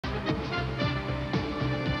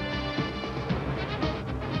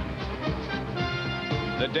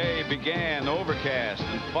The day began overcast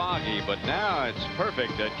and foggy, but now it's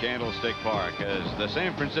perfect at Candlestick Park as the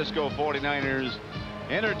San Francisco 49ers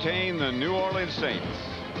entertain the New Orleans Saints.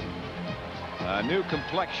 A new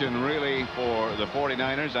complexion really for the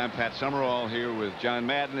 49ers. I'm Pat Summerall here with John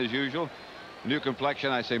Madden as usual. New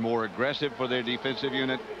complexion, I say more aggressive for their defensive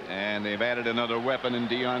unit, and they've added another weapon in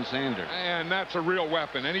Deion Sanders. And that's a real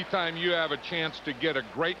weapon. Anytime you have a chance to get a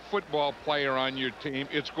great football player on your team,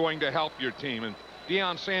 it's going to help your team. And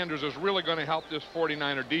Deion Sanders is really going to help this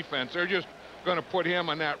 49er defense. They're just going to put him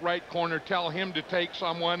on that right corner, tell him to take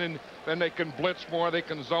someone, and then they can blitz more. They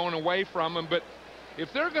can zone away from him. But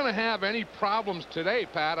if they're going to have any problems today,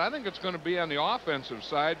 Pat, I think it's going to be on the offensive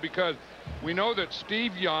side, because we know that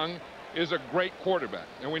Steve Young is a great quarterback,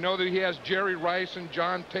 and we know that he has Jerry Rice and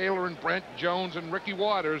John Taylor and Brent Jones and Ricky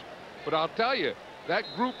Waters. But I'll tell you, that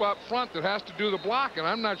group up front that has to do the blocking,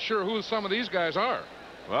 I'm not sure who some of these guys are.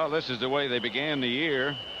 Well, this is the way they began the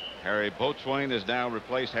year. Harry Boatswain has now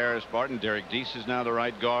replaced Harris Barton. Derek Deese is now the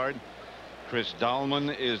right guard. Chris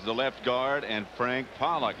Dahlman is the left guard, and Frank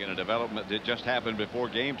Pollock, in a development that just happened before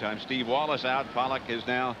game time. Steve Wallace out. Pollock is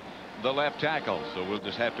now the left tackle, so we'll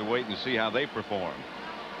just have to wait and see how they perform.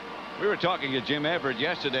 We were talking to Jim Everett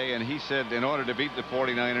yesterday, and he said in order to beat the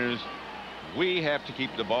 49ers, we have to keep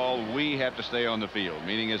the ball. We have to stay on the field,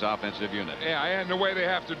 meaning his offensive unit. Yeah, and the way they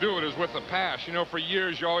have to do it is with the pass. You know, for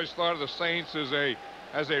years you always thought of the Saints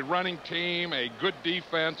as a running team, a good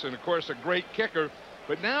defense, and of course a great kicker.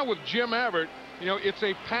 But now with Jim Everett, you know, it's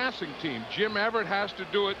a passing team. Jim Everett has to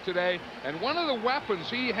do it today, and one of the weapons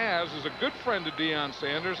he has is a good friend of Deion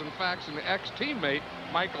Sanders. In fact, an ex-teammate,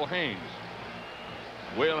 Michael Haynes.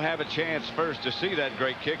 We'll have a chance first to see that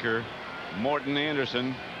great kicker, Morton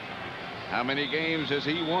Anderson. How many games has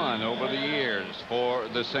he won over the years for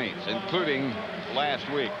the Saints, including last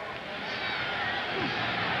week?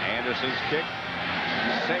 Anderson's kick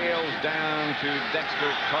sails down to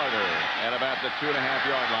Dexter Carter at about the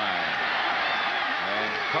 2.5-yard line.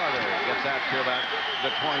 And Carter gets out to about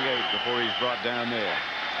the 28 before he's brought down there.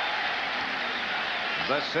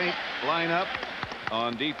 The Saint lineup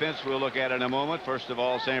on defense we'll look at in a moment. First of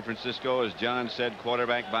all, San Francisco, as John said,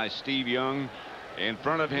 quarterbacked by Steve Young. In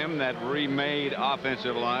front of him, that remade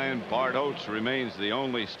offensive line, Bart Oates, remains the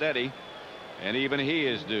only steady, and even he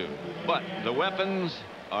is due. But the weapons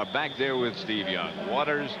are back there with Steve Young.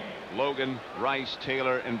 Waters, Logan, Rice,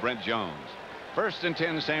 Taylor, and Brent Jones. First and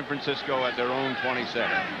 10, San Francisco at their own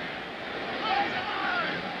 27.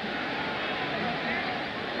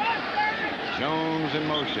 Jones in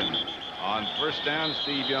motion. On first down,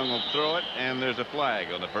 Steve Young will throw it, and there's a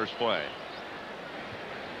flag on the first play.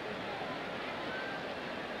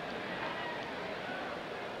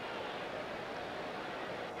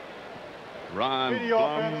 Ron Video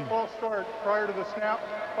Blum. offense, false start prior to the snap,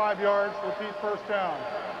 5 yards, repeat first down.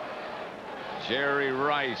 Jerry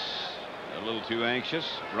Rice a little too anxious.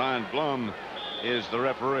 Ron Blum is the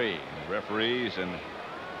referee. Referees and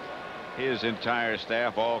his entire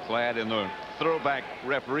staff all clad in the throwback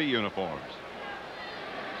referee uniforms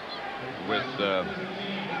with the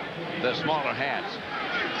smaller hats.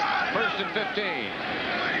 First and 15.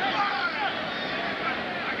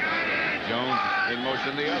 Jones in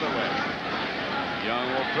motion the other way. Young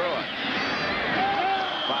will throw it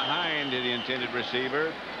behind the intended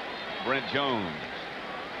receiver, Brent Jones.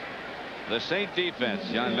 The Saint defense,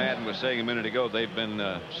 John Madden was saying a minute ago, they've been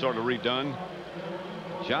sort of redone.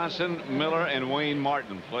 Johnson, Miller, and Wayne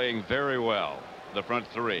Martin playing very well. The front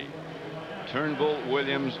three. Turnbull,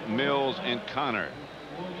 Williams, Mills, and Connor.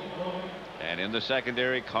 And in the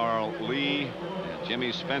secondary, Carl Lee, and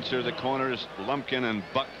Jimmy Spencer, the corners, Lumpkin and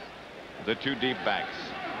Buck, the two deep backs.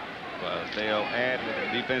 They'll add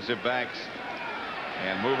defensive backs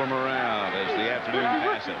and move them around as the afternoon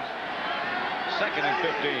passes. Second and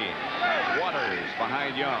 15. Waters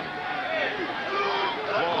behind Young.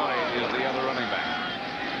 Floyd is the other running back.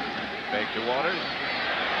 Fake to Waters.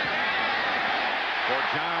 For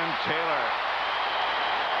John Taylor.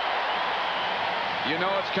 You know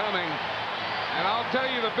it's coming. And I'll tell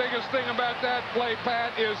you the biggest thing about that play,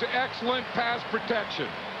 Pat, is excellent pass protection.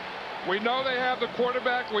 We know they have the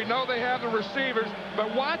quarterback. We know they have the receivers.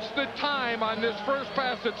 But watch the time on this first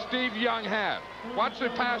pass that Steve Young had. Watch the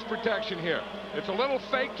pass protection here. It's a little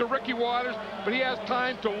fake to Ricky Waters, but he has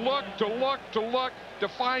time to look, to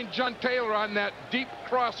find John Taylor on that deep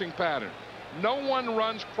crossing pattern. No one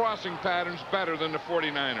runs crossing patterns better than the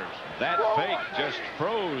 49ers. That fake just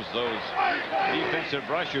froze those defensive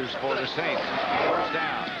rushers for the Saints. First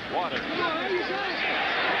down, Waters.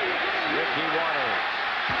 Ricky Waters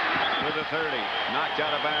to the 30. Knocked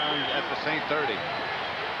out of bounds at the Saint 30.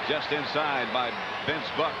 Just inside by Vince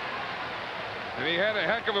Buck. And he had a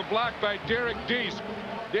heck of a block by Derek Deese.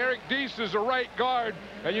 Derek Deese is a right guard,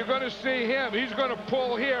 and you're going to see him. He's going to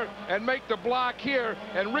pull here and make the block here,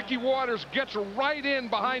 and Ricky Waters gets right in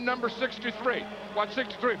behind number 63. Watch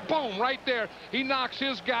 63. Boom, right there. He knocks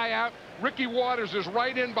his guy out. Ricky Waters is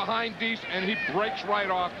right in behind Deese, and he breaks right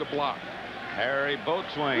off the block. Harry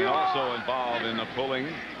Boatswain also involved in the pulling,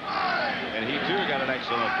 and he too got an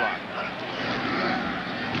excellent block.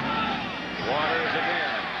 Waters again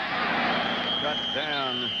cut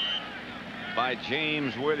down by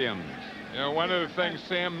James Williams. You know, one of the things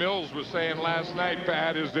Sam Mills was saying last night,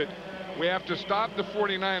 Pat, is that we have to stop the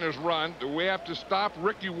 49ers run. We have to stop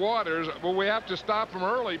Ricky Waters, but we have to stop him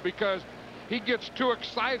early because he gets too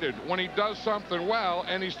excited when he does something well.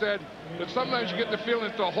 And he said that sometimes you get the feeling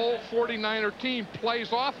that the whole 49er team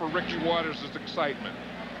plays off of Ricky Waters' excitement.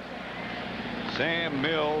 Sam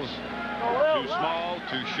Mills, too small,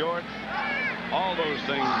 too short. All those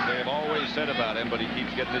things they have always said about him, but he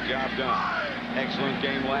keeps getting the job done. Excellent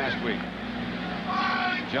game last week.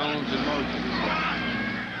 Jones in motion.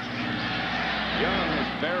 Young is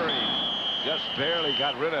buried. Just barely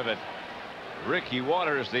got rid of it. Ricky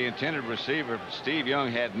Waters, the intended receiver. Steve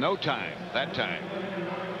Young had no time that time.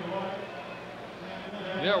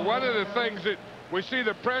 Yeah, one of the things that we see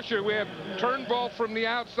the pressure, we have Turnbull from the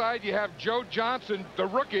outside. You have Joe Johnson, the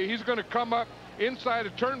rookie. He's going to come up inside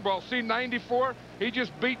of Turnbull. See 94? He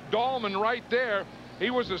just beat Dahlman right there. He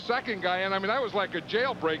was the second guy, and I mean, that was like a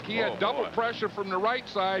jailbreak. He had double pressure from the right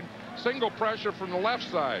side, single pressure from the left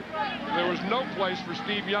side. There was no place for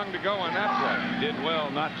Steve Young to go on that play. Did well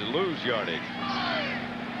not to lose yardage.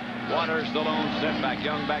 Waters the lone setback.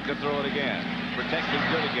 Young back to throw it again. Protected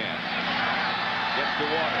good again. Gets to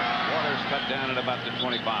Waters. Waters cut down at about the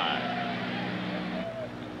 25.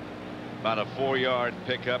 About a 4-yard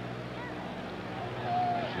pickup.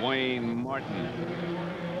 Wayne Martin.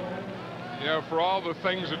 You know, for all the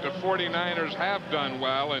things that the 49ers have done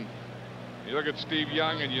well, and you look at Steve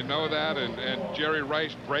Young and you know that, and Jerry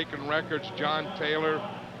Rice breaking records, John Taylor,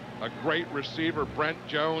 a great receiver, Brent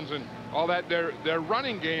Jones, and all that, their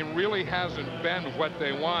running game really hasn't been what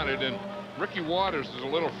they wanted, and Ricky Waters is a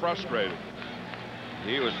little frustrated.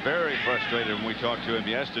 He was very frustrated when we talked to him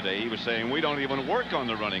yesterday. He was saying, we don't even work on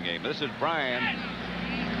the running game. This is Brian,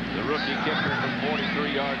 the rookie kicker from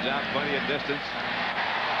 43 yards out, plenty of distance.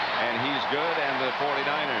 And he's good, and the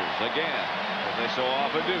 49ers, again, as they so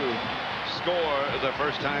often do, score the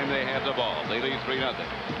first time they have the ball. They lead 3-0.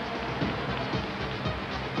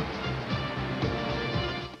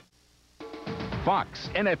 Fox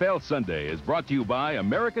NFL Sunday is brought to you by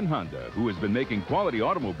American Honda, who has been making quality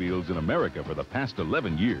automobiles in America for the past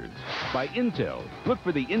 11 years. By Intel. Look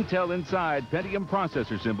for the Intel Inside Pentium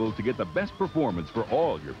processor symbol to get the best performance for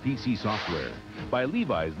all your PC software. By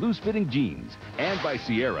Levi's loose-fitting jeans. And by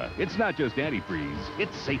Sierra. It's not just antifreeze,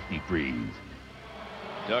 it's safety freeze.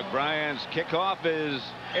 Doug Bryan's kickoff is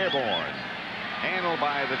airborne. Handled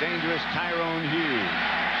by the dangerous Tyrone Hughes.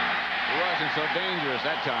 It wasn't so dangerous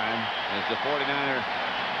that time as the 49er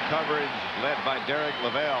coverage led by Derek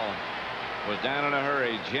Lavelle was down in a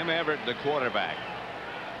hurry. Jim Everett, the quarterback.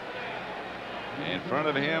 In front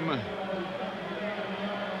of him,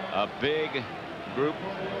 a big group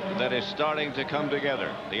that is starting to come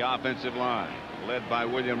together. The offensive line led by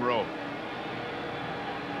William Rowe.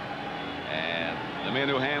 And the men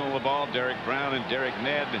who handle the ball, Derek Brown and Derek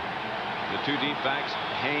Ned. The two deep backs,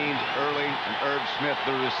 Haynes Early and Herb Smith,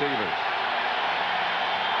 the receivers.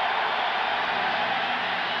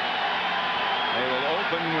 They will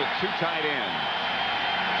open with two tight ends,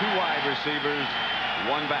 two wide receivers,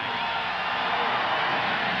 one back.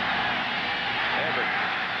 Everett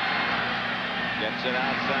gets it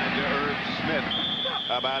outside to Herb Smith,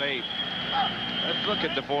 about 8. Let's look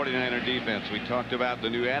at the 49er defense. We talked about the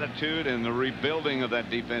new attitude and the rebuilding of that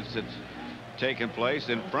defense that's taken place.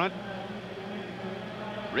 In front,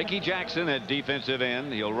 Ricky Jackson at defensive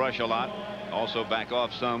end. He'll rush a lot. Also back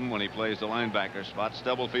off some when he plays the linebacker spot.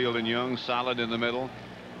 Stubblefield and Young solid in the middle.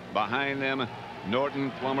 Behind them, Norton,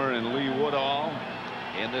 Plummer, and Lee Woodall.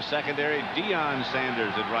 In the secondary, Deion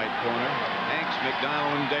Sanders at right corner. Hanks,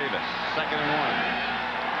 McDonald, and Davis. 2nd and 1.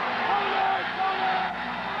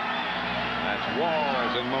 That's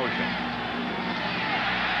Walls in motion.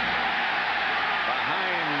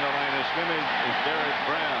 Behind the line of scrimmage is Derek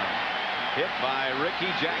Brown. Hit by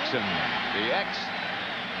Ricky Jackson, the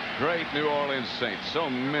ex-great New Orleans Saints. So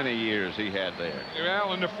many years he had there.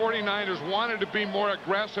 Well, and the 49ers wanted to be more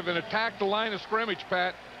aggressive and attack the line of scrimmage,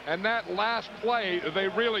 Pat. And that last play, they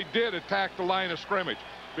really did attack the line of scrimmage.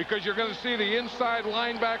 Because you're going to see the inside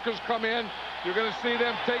linebackers come in. You're going to see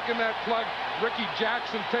them taking that plug. Ricky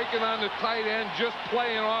Jackson taking on the tight end, just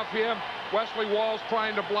playing off him. Wesley Wall's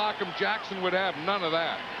trying to block him. Jackson would have none of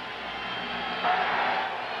that.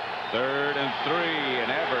 3rd and 3,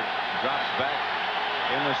 and Everett drops back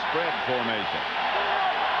in the spread formation.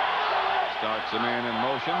 Starts the man in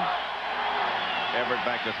motion. Everett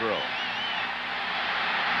back to throw.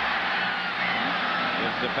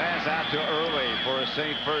 It's the pass out to Early for a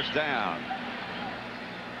Saint first down.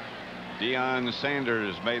 Deion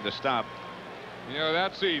Sanders made the stop. You know,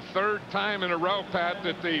 that's the 3rd time in a row, Pat,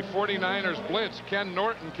 that the 49ers blitz. Ken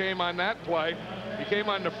Norton came on that play. He came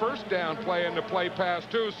on the first down play and the play pass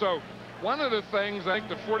too. So one of the things I think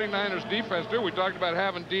the 49ers defense do, we talked about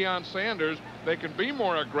having Deion Sanders, they can be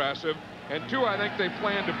more aggressive. And 2, I think they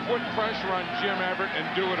plan to put pressure on Jim Everett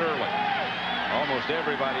and do it early. Almost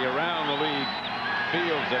everybody around the league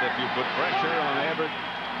feels that if you put pressure on Everett,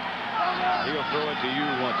 he'll throw it to you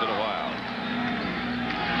once in a while.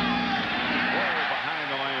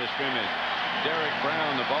 The line of scrimmage. Derek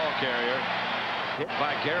Brown, the ball carrier, hit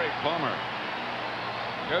by Gary Plummer.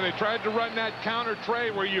 Yeah, they tried to run that counter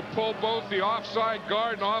trade where you pull both the offside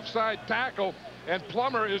guard and offside tackle, and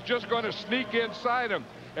Plummer is just going to sneak inside him.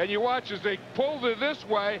 And you watch as they pull to this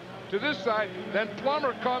way, to this side, then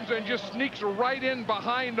Plummer comes and just sneaks right in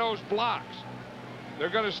behind those blocks. They're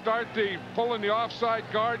going to start pulling the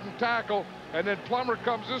offside guard and tackle, and then Plummer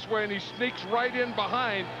comes this way and he sneaks right in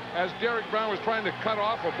behind as Derek Brown was trying to cut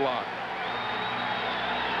off a block.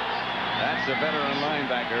 That's the veteran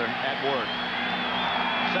linebacker at work.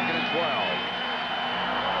 2nd and 12.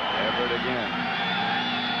 Everett again.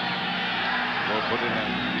 We'll put in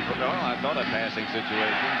I thought a passing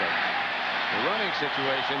situation, but the running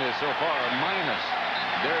situation is so far a minus.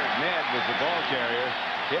 Derek Ned was the ball carrier,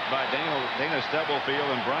 hit by Dana Stubblefield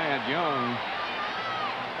and Bryant Young.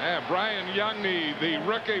 Yeah, Bryant Young, the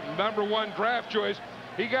rookie #1 draft choice.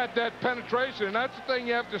 He got that penetration, and that's the thing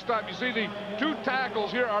you have to stop. You see, the 2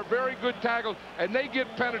 tackles here are very good tackles, and they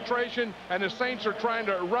get penetration, and the Saints are trying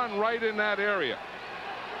to run right in that area.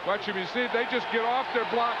 Watch him, you see, they just get off their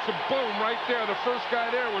blocks, and boom, right there. The first guy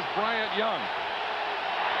there was Bryant Young.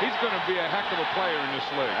 He's going to be a heck of a player in this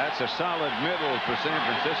league. That's a solid middle for San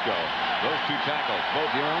Francisco. Those 2 tackles,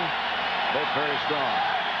 both young, both very strong.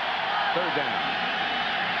 3rd down.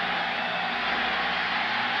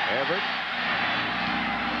 Everett.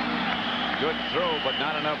 Good throw, but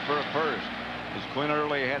not enough for a first, as Quinn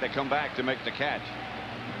Early had to come back to make the catch.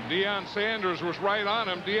 Deion Sanders was right on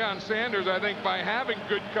him. Deion Sanders, I think, by having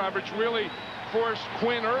good coverage, really forced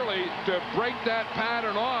Quinn Early to break that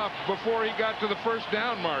pattern off before he got to the first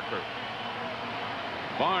down marker.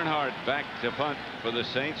 Barnhart back to punt for the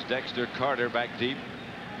Saints. Dexter Carter back deep.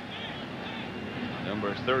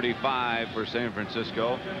 Number 35 for San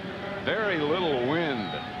Francisco. Very little wind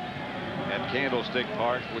at Candlestick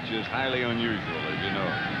Park, which is highly unusual, as you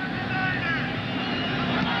know.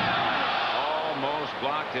 Almost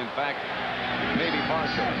blocked. In fact, maybe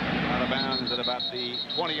partial. Out of bounds at about the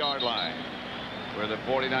 20-yard line, where the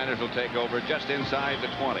 49ers will take over just inside the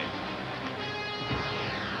 20.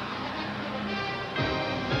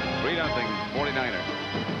 3-0 49ers.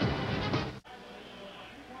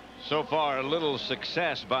 So far, a little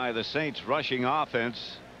success by the Saints rushing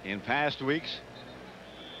offense in past weeks.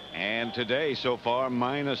 And today, so far,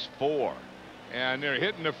 -4. And they're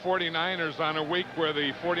hitting the 49ers on a week where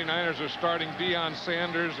the 49ers are starting Deion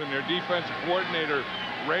Sanders, and their defensive coordinator,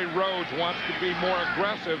 Ray Rhodes, wants to be more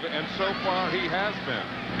aggressive, and so far he has been.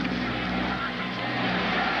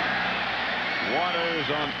 Waters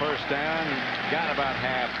on first down. Got about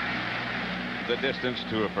half the distance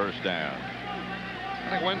to a first down. I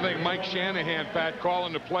think one thing Mike Shanahan, Pat,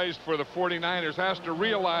 calling the plays for the 49ers, has to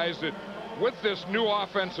realize that with this new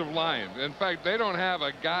offensive line, in fact, they don't have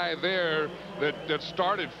a guy there that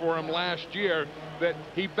started for him last year, that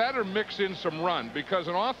he better mix in some run, because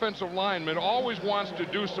an offensive lineman always wants to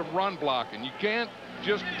do some run blocking. You can't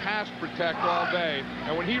just pass protect all day,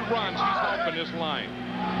 and when he runs, he's helping this line.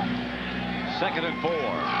 2nd and 4.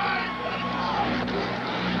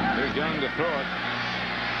 Here's Young to throw it.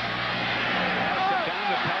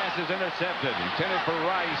 The pass is intercepted. Intended for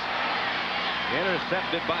Rice.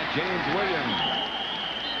 Intercepted by James Williams.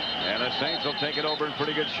 And the Saints will take it over in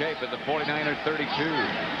pretty good shape at the 49er 32.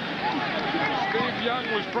 Steve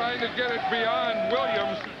Young was trying to get it beyond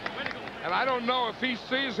Williams. And I don't know if he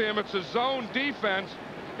sees him. It's a zone defense.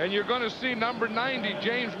 And you're going to see number 90,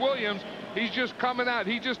 James Williams. He's just coming out.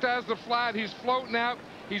 He just has the flat. He's floating out.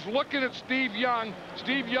 He's looking at Steve Young.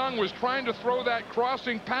 Steve Young was trying to throw that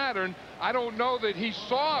crossing pattern. I don't know that he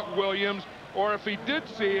saw Williams, or if he did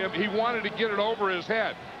see him, he wanted to get it over his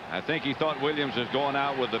head. I think he thought Williams was going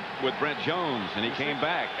out with Brent Jones, and he came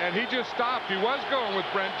back. And he just stopped. He was going with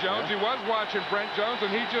Brent Jones. Yeah. He was watching Brent Jones,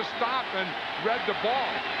 and he just stopped and read the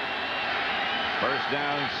ball. First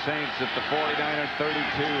down, Saints at the 49er, 32.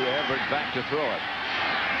 Everett back to throw it.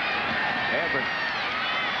 Everett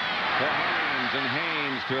to Haynes, and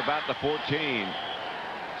Haynes to about the 14.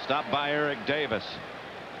 Stopped by Eric Davis.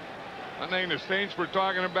 I think the Saints were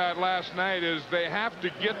talking about last night is they have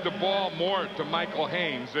to get the ball more to Michael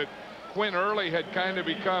Haynes. That Quinn Early had kind of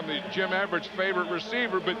become Jim Everett's favorite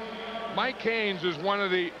receiver, but Mike Haynes is one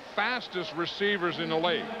of the fastest receivers in the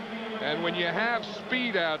league. And when you have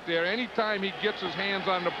speed out there, anytime he gets his hands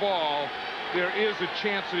on the ball, there is a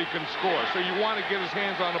chance that he can score. So you want to get his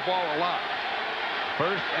hands on the ball a lot.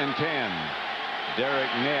 First and 10.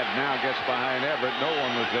 Derek Ned now gets behind Everett. No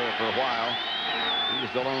one was there for a while.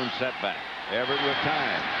 He's the lone setback. Everett with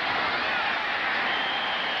time.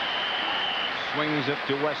 Swings it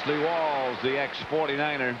to Wesley Walls, the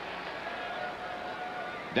ex-49er.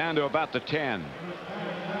 Down to about the 10.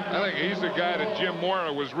 I think he's the guy that Jim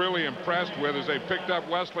Mora was really impressed with as they picked up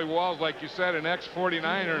Wesley Walls, like you said, an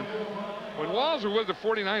ex-49er. When Walls was with the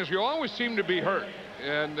 49ers, he always seemed to be hurt.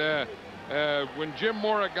 And when Jim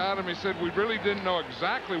Mora got him, he said, we really didn't know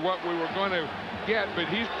exactly what we were going to get, but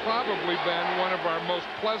he's probably been one of our most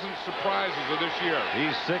pleasant surprises of this year.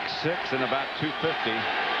 He's 6'6" and about 250.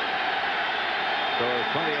 So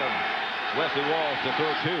plenty of Wesley Walls to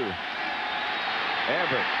throw to.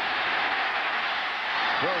 Everett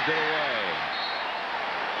throws it away.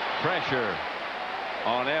 Pressure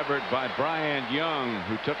on Everett by Brian Young,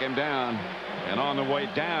 who took him down, and on the way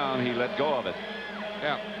down he let go of it.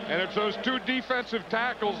 Yeah, and it's those two defensive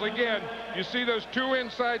tackles again. You see those two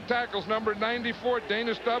inside tackles, number 94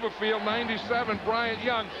 Dana Stubblefield, 97 Bryant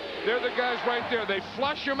Young. They're the guys right there. They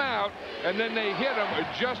flush him out, and then they hit him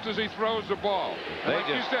just as he throws the ball. And like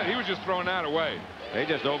you said, he was just throwing that away. They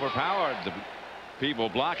just overpowered the people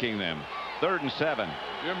blocking them. 3rd and 7.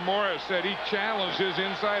 Jim Morris said he challenged his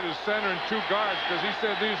inside his center and 2 guards because he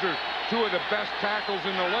said these are 2 of the best tackles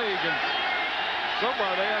in the league, and so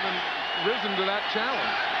far they haven't risen to that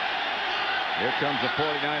challenge. Here comes the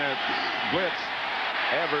 49er blitz.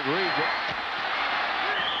 Everett reads it.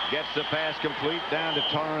 Gets the pass complete down to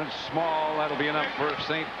Torrance Small. That'll be enough for a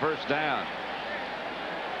Saint first down.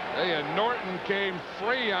 Hey, and Norton came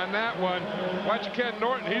free on that one. Watch Ken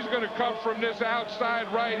Norton. He's going to come from this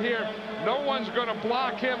outside right here. No one's going to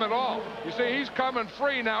block him at all. You see, he's coming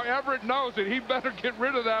free. Now, Everett knows that he better get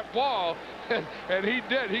rid of that ball, and he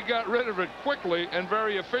did. He got rid of it quickly and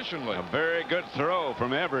very efficiently. A very good throw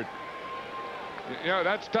from Everett. You know,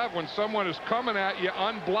 that's tough when someone is coming at you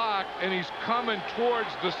unblocked, and he's coming towards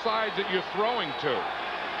the side that you're throwing to.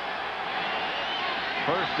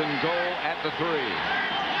 First and goal at the 3.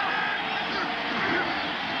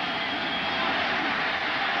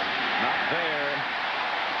 Not there.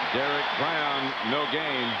 Derek Brown, no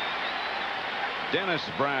gain. Dennis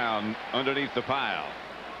Brown underneath the pile.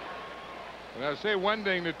 And I'll say one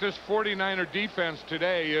thing, that this 49er defense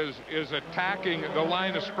today is attacking the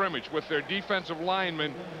line of scrimmage with their defensive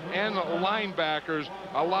linemen and the linebackers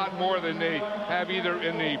a lot more than they have either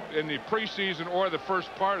in the preseason or the first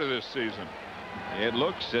part of this season. It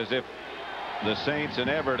looks as if the Saints and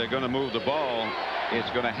Everett are going to move the ball. It's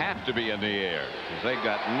going to have to be in the air because they've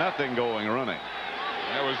got nothing going running.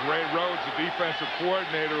 That was Ray Rhodes, the defensive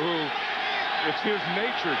coordinator, who it's his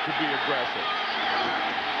nature to be aggressive.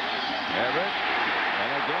 Everett,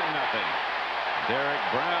 and again nothing. Derek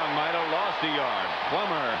Brown might have lost a yard.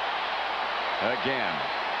 Plummer again.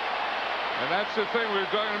 And that's the thing, we were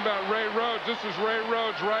talking about Ray Rhodes. This is Ray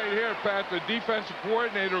Rhodes right here, Pat, the defensive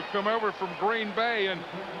coordinator who come over from Green Bay. And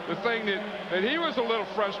the thing that he was a little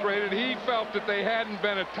frustrated. He felt that they hadn't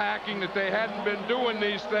been attacking, that they hadn't been doing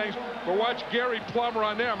these things. But watch Gary Plummer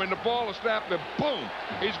on there. I mean, the ball is snapped, and boom,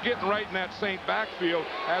 he's getting right in that Saint backfield,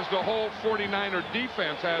 as the whole 49er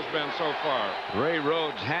defense has been so far. Ray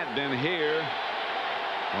Rhodes had been here.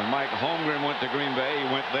 When Mike Holmgren went to Green Bay, he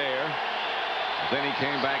went there. Then he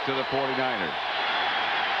came back to the 49ers.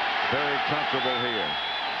 Very comfortable here.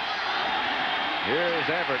 Here's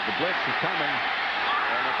Everett. The blitz is coming.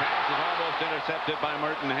 And the pass is almost intercepted by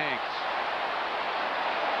Merton Hanks.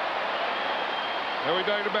 And we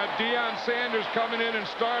talked about Deion Sanders coming in and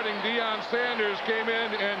starting. Deion Sanders came in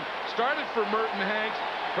and started for Merton Hanks,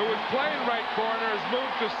 who was playing right corner, has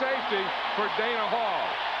moved to safety for Dana Hall.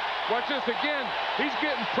 Watch this again. He's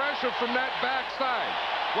getting pressure from that backside.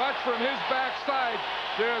 Watch from his backside.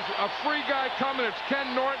 There's a free guy coming. It's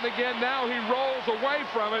Ken Norton again. Now he rolls away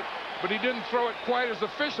from it, but he didn't throw it quite as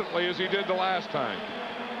efficiently as he did the last time.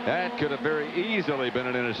 That could have very easily been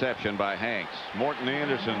an interception by Hanks. Morton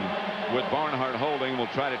Anderson, with Barnhart holding, will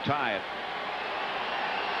try to tie it.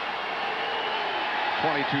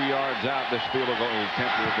 22 yards out, this field goal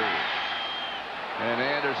attempt will be. And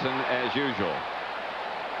Anderson, as usual,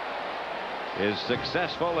 is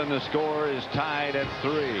successful, and the score is tied at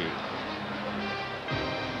 3.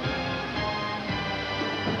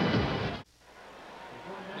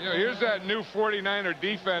 You know, here's that new 49er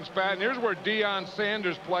defense, Pat, and here's where Deion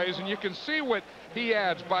Sanders plays, and you can see what he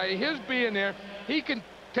adds. By his being there, he can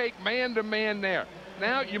take man-to-man there.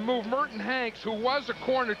 Now you move Merton Hanks, who was a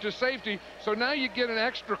corner, to safety, so now you get an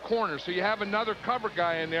extra corner, so you have another cover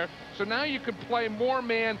guy in there. So now you can play more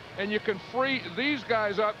man, and you can free these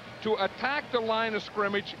guys up to attack the line of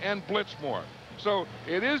scrimmage and blitz more. So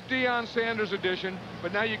it is Deion Sanders' addition,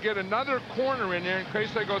 but now you get another corner in there in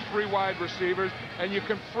case they go 3 wide receivers, and you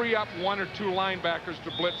can free up 1 or 2 linebackers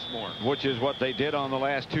to blitz more. Which is what they did on the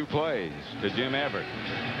last 2 plays to Jim Everett.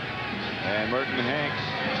 And Merton Hanks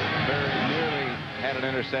very nearly had an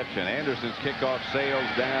interception. Anderson's kickoff sails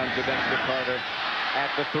down to Dexter Carter at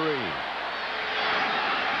the 3.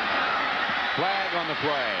 Flag on the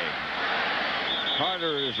play.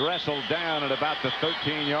 Carter is wrestled down at about the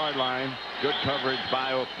 13-yard line. Good coverage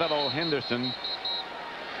by Othello Henderson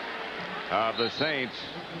of the Saints,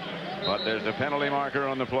 but there's a penalty marker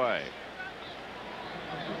on the play.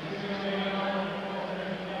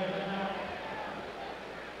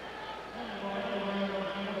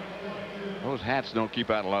 Those hats don't keep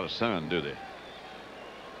out a lot of sun, do they?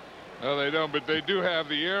 No, they don't, but they do have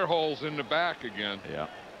the air holes in the back again. Yeah,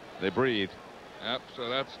 they breathe. Yep, so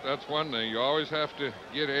that's one thing. You always have to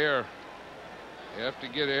get air. You have to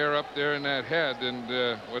get air up there in that head, and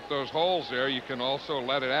with those holes there, you can also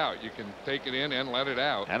let it out. You can take it in and let it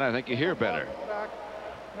out. And I think you hear better.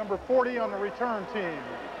 Number 40 on the return team.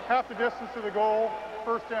 Half the distance to the goal,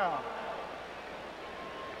 first down.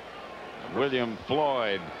 William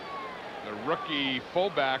Floyd, the rookie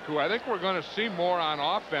fullback, who I think we're going to see more on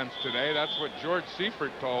offense today. That's what George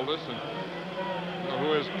Seifert told us, and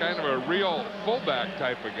who is kind of a real fullback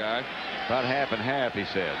type of guy. About half and half, he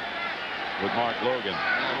said, with Mark Logan.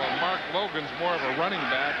 Well, Mark Logan's more of a running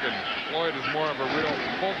back, and Floyd is more of a real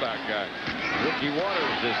fullback guy. Ricky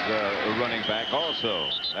Waters is a running back also.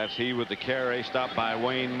 That's he with the carry, stopped by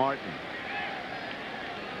Wayne Martin.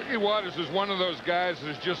 Ricky Waters is one of those guys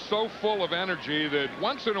that's just so full of energy that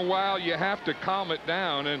once in a while you have to calm it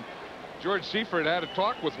down, and George Seifert had a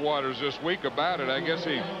talk with Waters this week about it. I guess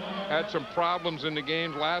he had some problems in the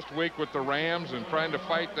games last week with the Rams and trying to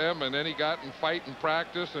fight them, and then he got in fight in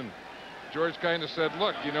practice, and George kind of said,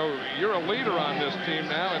 look, you know, you're a leader on this team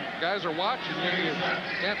now, and guys are watching you. You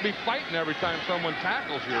can't be fighting every time someone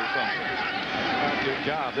tackles you or something. That's your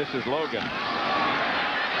job. This is Logan.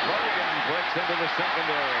 Logan breaks into the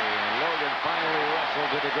secondary, and Logan finally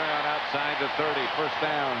wrestled to the ground outside the 30. First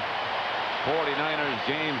down. 49ers.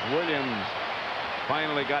 James Williams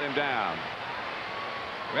finally got him down.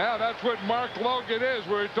 Well, that's what Mark Logan is.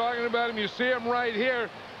 We're talking about him. You see him right here.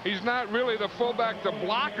 He's not really the fullback, the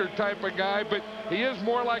blocker type of guy, but he is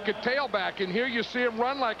more like a tailback. And here you see him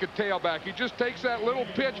run like a tailback. He just takes that little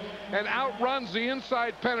pitch and outruns the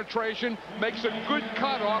inside penetration, makes a good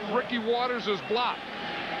cut off Ricky Waters' block.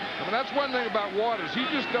 I mean, that's one thing about Waters. He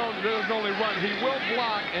just doesn't only run, he will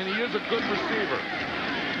block, and he is a good receiver.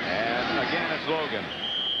 And again, it's Logan.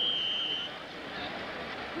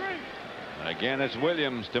 And again, it's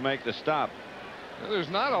Williams to make the stop. There's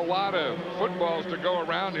not a lot of footballs to go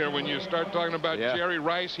around here when you start talking about Jerry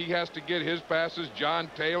Rice. He has to get his passes.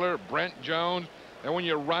 John Taylor, Brent Jones. And when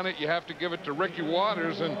you run it, you have to give it to Ricky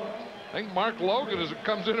Waters. And I think Mark Logan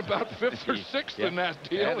comes in about 5th or 6th in that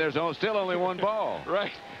deal. And there's still only one ball.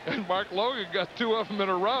 Right. And Mark Logan got 2 of them in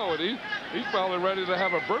a row, and he's probably ready to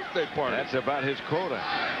have a birthday party. That's about his quota.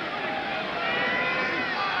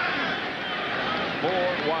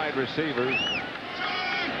 4 wide receivers.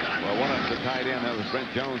 Well, one of them's a tight end. That was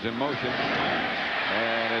Brent Jones in motion.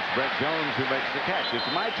 And it's Brent Jones who makes the catch. It's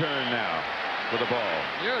my turn now for the ball.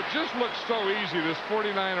 Yeah, it just looks so easy, this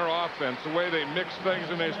 49er offense, the way they mix things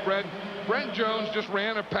and they spread. Brent Jones just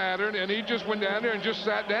ran a pattern, and he just went down there and just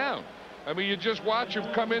sat down. I mean, you just watch him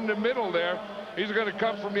come in the middle there. He's going to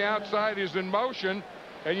come from the outside. He's in motion,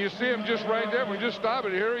 and you see him just right there. We just stop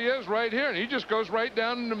it. Here he is right here, and he just goes right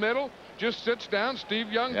down in the middle, just sits down.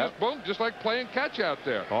 Steve Young just boom, just like playing catch out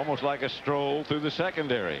there. Almost like a stroll through the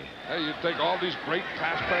secondary. Hey, you take all these great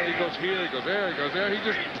pass plays. He goes here, he goes there, he goes there. He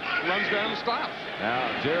just runs down and stops.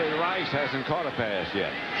 Now, Jerry Rice hasn't caught a pass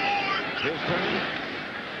yet. His turn.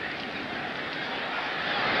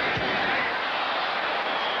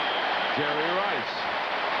 Jerry Rice.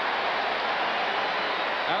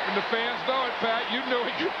 And the fans know it, Pat. You knew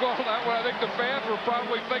he could call that one. I think the fans were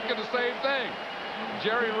probably thinking the same thing.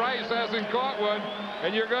 Jerry Rice hasn't caught one,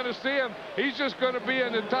 and you're going to see him. He's just going to be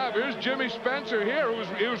in the top. Here's Jimmy Spencer here,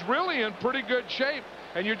 who's really in pretty good shape.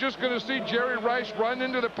 And you're just going to see Jerry Rice run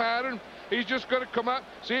into the pattern. He's just going to come up.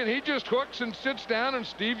 See, and he just hooks and sits down, and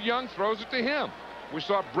Steve Young throws it to him. We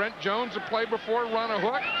saw Brent Jones, the play before, run a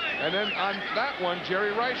hook. And then on that one,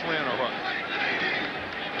 Jerry Rice ran a hook.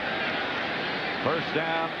 First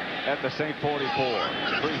down at the St. 44.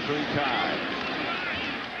 3-3 tie.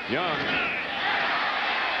 Young.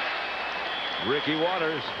 Ricky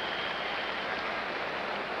Waters.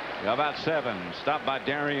 About 7. Stopped by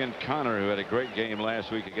Darian Connor, who had a great game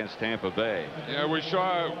last week against Tampa Bay. Yeah, we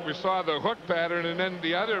saw the hook pattern, and then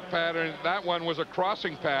the other pattern, that one was a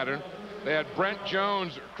crossing pattern. They had Brent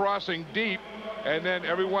Jones crossing deep, and then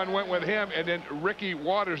everyone went with him, and then Ricky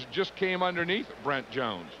Waters just came underneath Brent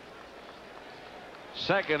Jones.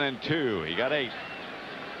 2nd and 2. He got 8.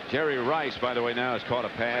 Jerry Rice, by the way, now has caught a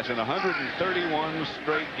pass in 131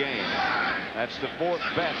 straight games. That's the 4th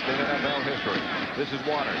best in NFL history. This is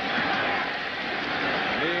Waters.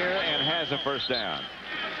 Near and has a first down.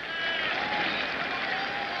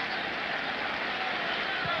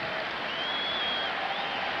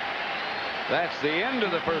 That's the end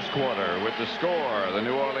of the first quarter with the score. The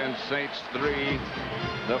New Orleans Saints 3,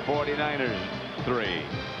 the 49ers 3.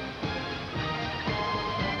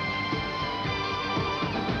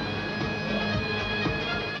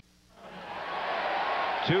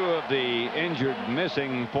 Two of the injured,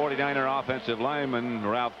 missing 49er offensive linemen,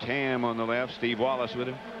 Ralph Tam on the left, Steve Wallace with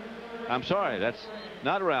him. I'm sorry, that's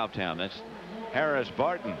not Ralph Tam. That's Harris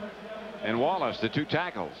Barton and Wallace, the 2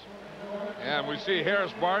 tackles. Yeah, and we see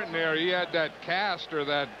Harris Barton there. He had that cast or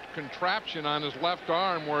that contraption on his left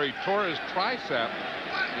arm where he tore his tricep.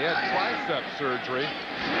 He had tricep surgery.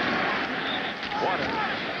 Waters.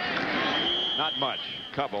 Not much.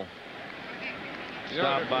 Couple.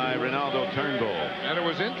 Stopped by Ronaldo Turnbull. And it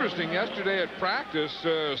was interesting yesterday at practice,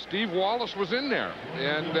 Steve Wallace was in there.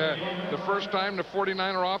 And the first time the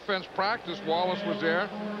 49er offense practiced, Wallace was there.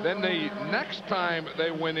 Then the next time they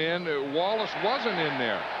went in, Wallace wasn't in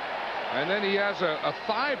there. And then he has a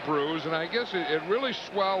thigh bruise, and I guess it really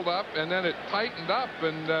swelled up, and then it tightened up,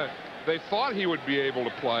 and they thought he would be able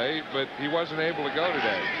to play, but he wasn't able to go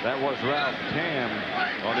today. That was Ralph Tam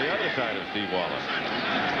on the other side of Steve Wallace.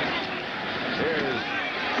 Here's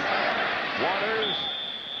Waters,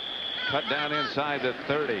 cut down inside the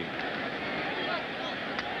 30.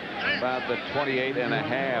 About the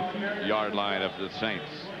 28.5-yard line of the Saints.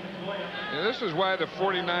 And this is why the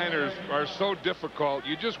 49ers are so difficult.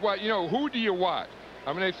 You just watch, who do you watch?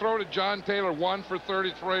 I mean, they throw to John Taylor, 1 for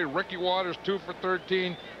 33. Ricky Waters, 2 for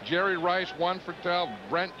 13. Jerry Rice, 1 for 12.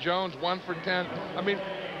 Brent Jones, 1 for 10. I mean,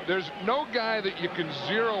 there's no guy that you can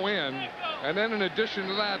zero in. And then in addition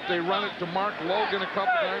to that, they run it to Mark Logan a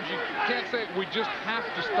couple times. You can't say, we just have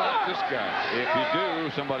to stop this guy. If you do,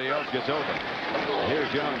 somebody else gets open.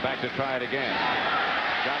 Here's Young back to try it again.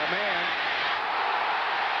 Got a man.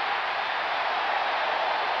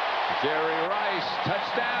 Jerry Rice,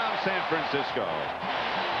 touchdown, San Francisco.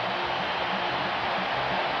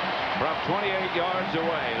 From 28 yards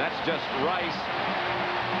away. That's just Rice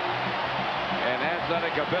and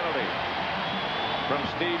athletic ability from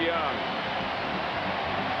Steve Young.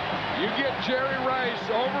 You get Jerry Rice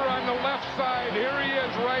over on the left side. Here he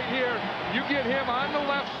is right here. You get him on the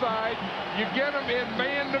left side. You get him in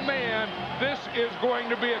man-to-man. This is going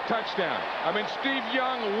to be a touchdown. I mean, Steve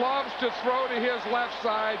Young loves to throw to his left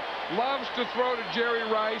side, loves to throw to Jerry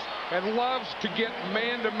Rice, and loves to get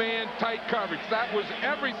man-to-man tight coverage. That was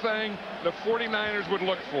everything the 49ers would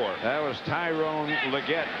look for. That was Tyrone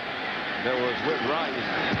Leggett that was with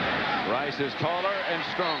Rice. Rice is taller and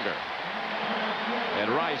stronger. And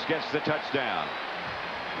Rice gets the touchdown.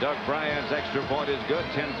 Doug Bryan's extra point is good,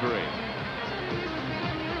 10-3.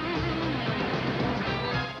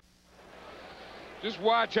 Just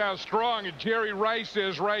watch how strong Jerry Rice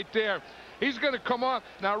is right there. He's going to come off.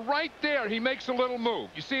 Now, right there, he makes a little move.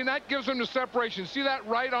 You see, and that gives him the separation. See that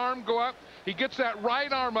right arm go up? He gets that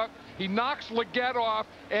right arm up. He knocks Leggett off,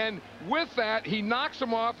 and with that, he knocks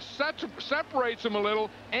him off, separates him a little,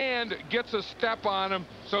 and gets a step on him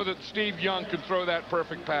so that Steve Young can throw that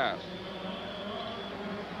perfect pass.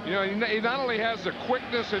 You know, he not only has the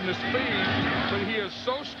quickness and the speed, but he is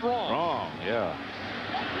so strong. Strong, yeah.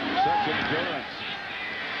 Such endurance.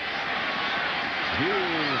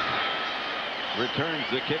 Hughes returns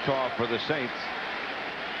the kickoff for the Saints.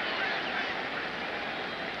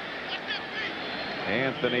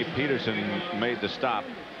 Anthony Peterson made the stop.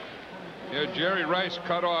 You know, Jerry Rice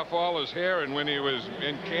cut off all his hair, and when he was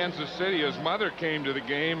in Kansas City, his mother came to the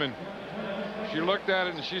game, and she looked at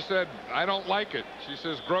it and she said, "I don't like it." She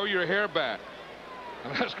says, "Grow your hair back."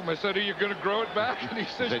 And I asked him, I said, "Are you going to grow it back?" And he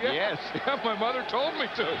says, "Yes." Yeah, my mother told me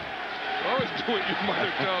to. Always do what your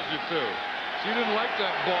mother tells you to. She didn't like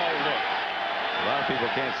that bald look. A lot of people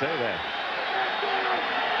can't say that.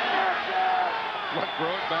 What,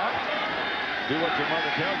 grow it back? Do what your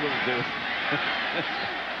mother tells you to do.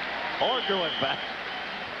 Or do it back.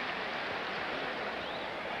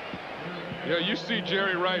 Yeah, you see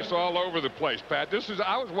Jerry Rice all over the place, Pat.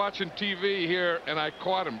 I was watching TV here, and I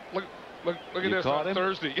caught him. Look at this on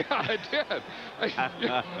Thursday. Yeah, I did.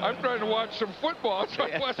 I'm trying to watch some football. So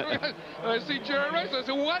and I see Jerry Rice. I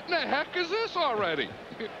said, "What in the heck is this already?"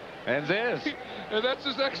 And this. And that's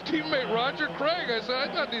his ex-teammate, Roger Craig. I said, "I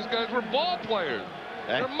thought these guys were ball players.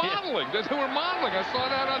 They're modeling. They were modeling. I saw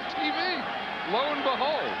that on TV. Lo and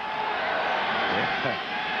behold."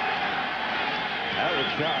 That was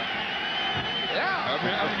shot. Yeah, I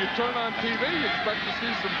mean, you turn on TV, you expect to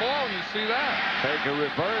see some ball, and you see that. Take a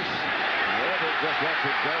reverse. Everett just lets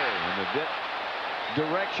it go in the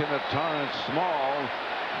direction of Torrance Small.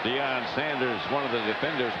 Deion Sanders, one of the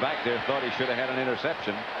defenders back there, thought he should have had an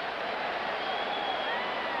interception.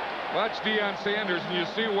 Watch Deion Sanders, and you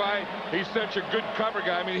see why he's such a good cover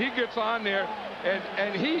guy. I mean, he gets on there,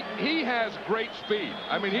 and he has great speed.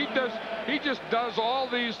 I mean, he just does all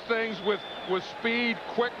these things with speed,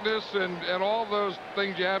 quickness, and all those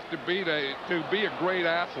things you have to be a great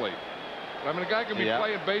athlete. I mean, a guy can be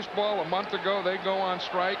playing baseball a month ago. They go on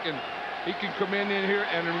strike, and he can come in here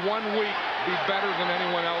and in 1 week be better than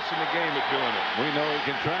anyone else in the game at doing it. We know he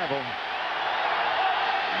can travel.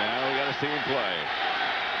 Now we got to see him play.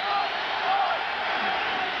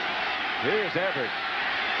 Here's Everett.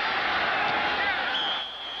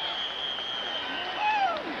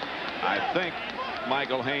 I think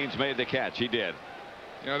Michael Haynes made the catch. He did.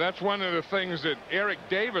 You know, that's one of the things that Eric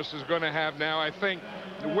Davis is going to have now. I think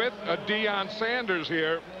with a Deion Sanders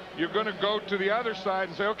here, you're going to go to the other side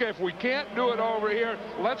and say, okay, if we can't do it over here,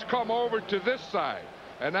 let's come over to this side.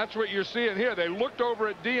 And that's what you're seeing here. They looked over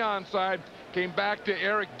at Deion's side, came back to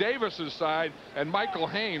Eric Davis's side, and Michael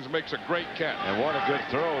Haynes makes a great catch. And what a good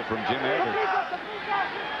throw from Jim Everett.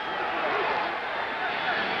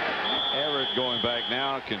 Everett going back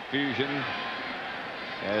now. Confusion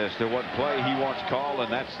as to what play he wants called,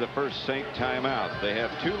 and that's the first Saint timeout. They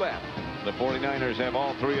have 2 left. The 49ers have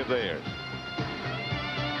all 3 of theirs.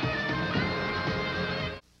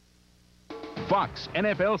 Fox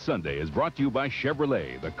NFL Sunday is brought to you by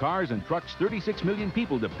Chevrolet, the cars and trucks 36 million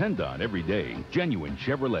people depend on every day. Genuine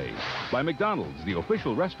Chevrolet. By McDonald's, the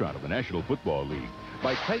official restaurant of the National Football League.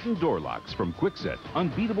 By Titan Door Locks from Kwikset,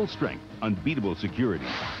 unbeatable strength, unbeatable security.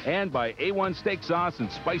 And by A1 Steak Sauce and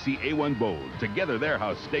Spicy A1 Bowls. Together, they're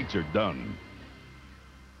how steaks are done.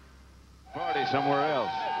 Party somewhere else.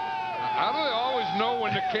 How do they always know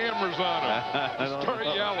when the camera's on them? Start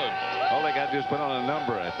yelling. All they got to do is put on a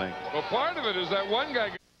number, I think. Well, part of it is that one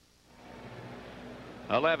guy.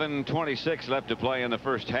 11:26 left to play in the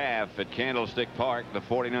first half at Candlestick Park. The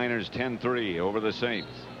 49ers 10-3 over the Saints.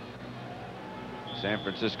 San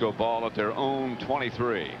Francisco ball at their own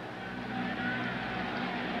 23.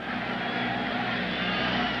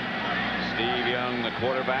 Steve Young, the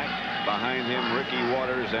quarterback. Behind him, Ricky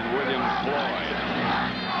Waters and William Floyd.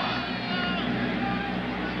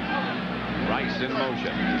 Rice in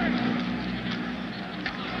motion.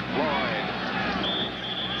 Floyd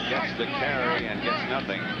gets the carry and gets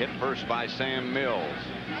nothing. Hit first by Sam Mills.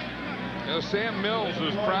 You know, Sam Mills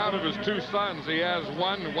is proud of his 2 sons. He has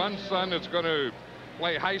one son that's going to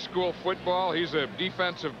play high school football. He's a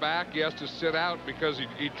defensive back. He has to sit out because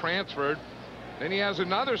he transferred. Then he has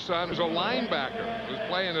another son who's a linebacker who's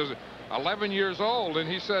playing as 11 years old, and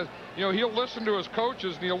he says, you know, he'll listen to his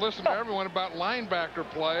coaches and he'll listen to everyone about linebacker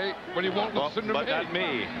play, but he won't listen to me. But not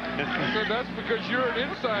me. I said, that's because you're an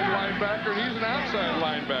inside linebacker and he's an outside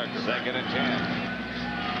linebacker. 2nd and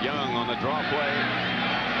 10. Young on the draw play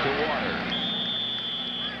to Waters.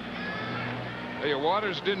 Hey,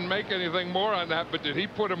 Waters didn't make anything more on that, but did he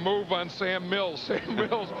put a move on Sam Mills? Sam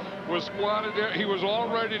Mills was squatted there. He was all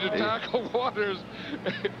ready to tackle Waters,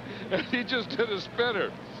 and he just did a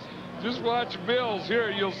spinner. Just watch Mills here.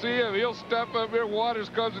 You'll see him. He'll step up here. Waters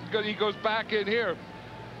comes and he goes back in here.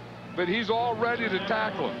 But he's all ready to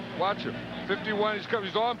tackle him. Watch him. 51.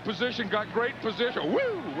 He's on position. Got great position.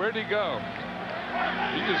 Woo! Where'd he go?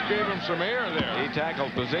 He just gave him some air there. He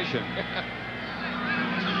tackled position.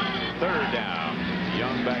 3rd down.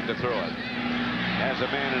 Young back to throw it. Has a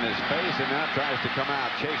man in his face and now tries to come out.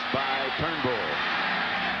 Chased by Turnbull.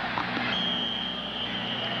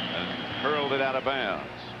 barreled it out of bounds.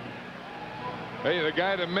 Hey, the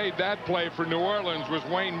guy that made that play for New Orleans was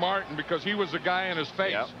Wayne Martin, because he was the guy in his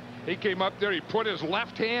face. Yep. He came up there, he put his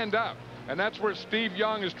left hand up, and that's where Steve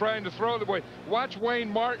Young is trying to throw the ball. Watch Wayne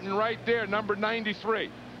Martin right there, number 93.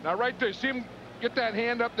 Now right there, see him get that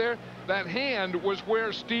hand up there? That hand was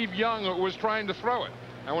where Steve Young was trying to throw it.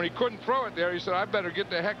 And when he couldn't throw it there, he said, I better get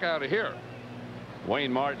the heck out of here.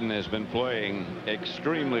 Wayne Martin has been playing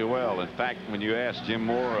extremely well. In fact, when you asked Jim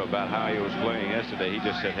Moore about how he was playing yesterday, he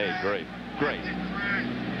just said, hey, great, great.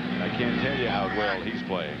 I can't tell you how well he's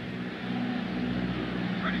playing.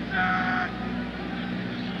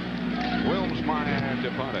 Wilmsmeyer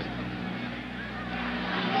to punt it.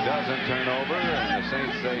 Doesn't turn over, and the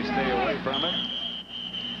Saints say stay away from it.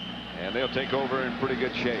 And they'll take over in pretty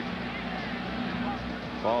good shape.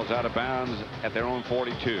 Falls out of bounds at their own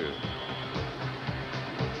 42.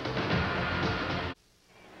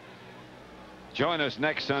 Join us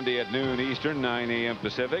next Sunday at noon Eastern, 9 a.m.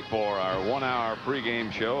 Pacific for our 1-hour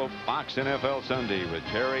pregame show, Fox NFL Sunday, with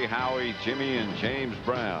Terry, Howie, Jimmy, and James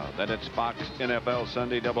Brown. Then it's Fox NFL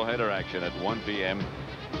Sunday doubleheader action at 1 p.m.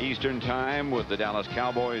 Eastern Time, with the Dallas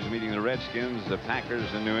Cowboys meeting the Redskins, the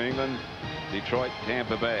Packers in New England, Detroit,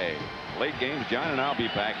 Tampa Bay. Late games, John and I'll be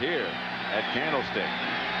back here at Candlestick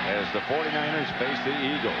as the 49ers face the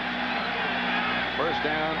Eagles. First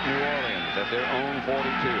down, New Orleans at their own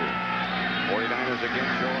 42. 49ers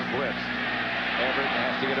again showing blitz. Everett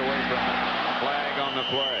has to get away from it. Flag on the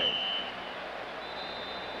play.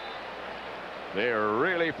 They're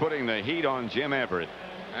really putting the heat on Jim Everett.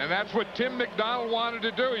 And that's what Tim McDonald wanted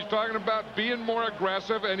to do. He's talking about being more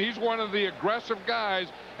aggressive, and he's one of the aggressive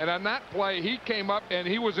guys. And on that play, he came up and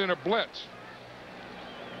he was in a blitz.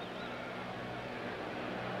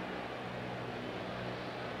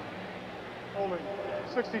 Holding.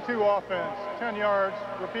 62 offense. 10 yards.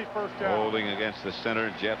 Repeat first down. Holding against the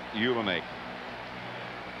center, Jeff Ulenik.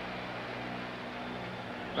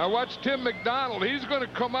 Now watch Tim McDonald. He's going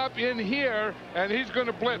to come up in here and he's going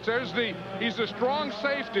to blitz. He's a strong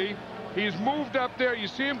safety. He's moved up there. You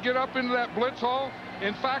see him get up into that blitz hole.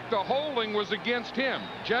 In fact, the holding was against him.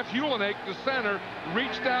 Jeff Ulenik, the center,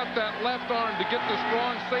 reached out that left arm to get the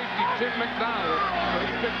strong safety, Tim McDonald, but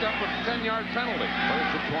he picked up a 10-yard penalty.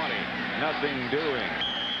 First and 20. Nothing doing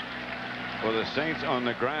for the Saints on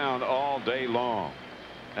the ground all day long.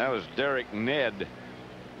 That was Derek Ned,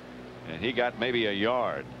 and he got maybe a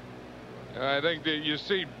yard. I think that you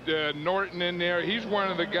see Norton in there. He's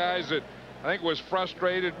one of the guys that I think was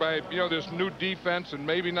frustrated by, this new defense and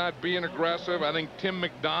maybe not being aggressive. I think Tim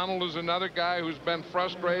McDonald is another guy who's been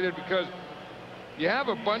frustrated, because you have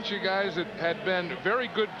a bunch of guys that had been very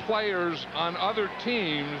good players on other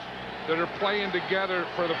teams that are playing together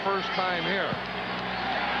for the first time here.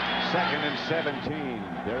 2nd and 17.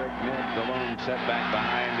 Derek Ned, the lone setback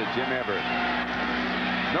behind to Jim Everett.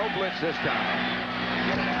 No blitz this time.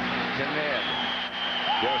 Get it out to Ned.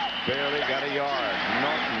 Just barely got a yard.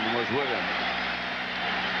 Norton was with him.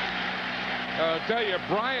 I'll tell you,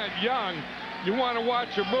 Bryant Young, you want to watch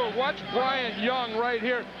him move. Watch Bryant Young right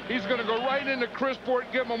here. He's going to go right into Chris Port,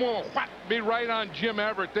 give him a move, be right on Jim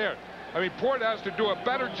Everett there. I mean, Port has to do a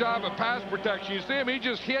better job of pass protection. You see him, he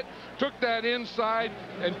just took that inside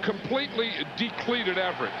and completely depleted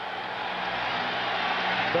Everett.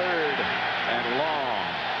 3rd and long.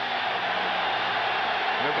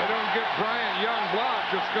 If they don't get Bryant Young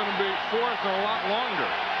blocked, it's going to be 4th and a lot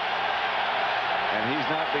longer. And he's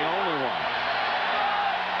not the only one.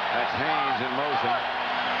 That's Haynes in motion.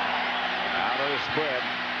 Out of the split.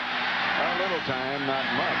 A little time, not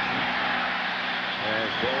much.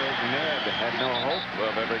 As Derek Ned had no hope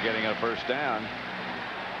of ever getting a first down.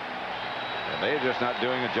 And they're just not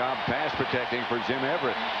doing a job pass protecting for Jim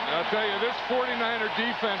Everett. I'll tell you, this 49er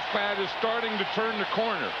defense, Pat, is starting to turn the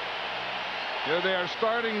corner. They are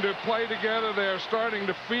starting to play together. They are starting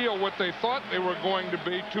to feel what they thought they were going to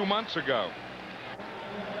be 2 months ago.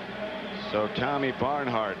 So Tommy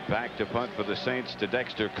Barnhart back to punt for the Saints to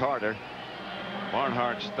Dexter Carter.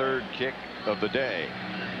 Barnhart's 3rd kick of the day.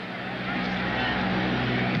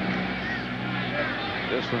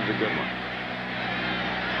 This one's a good one.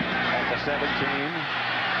 At the 17.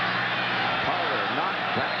 Carter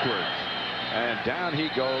knocked backwards. And down he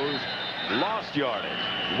goes. Lost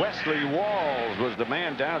yardage. Wesley Walls was the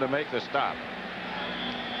man down to make the stop.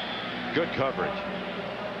 Good coverage.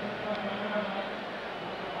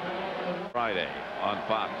 Friday on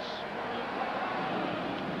Fox.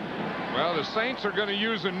 Well, the Saints are going to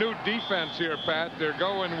use a new defense here, Pat. They're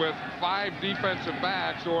going with 5 defensive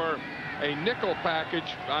backs or a nickel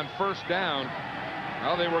package on first down.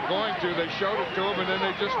 Well, they were going to. They showed it to them, and then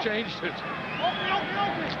they just changed it.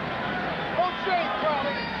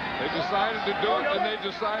 They decided to do it, and they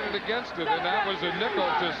decided against it, and that was a nickel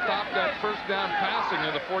to stop that first down passing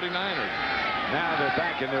of the 49ers. Now they're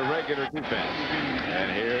back in their regular defense.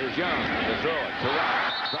 And here's Young to throw it to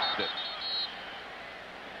Rock. Dropped it.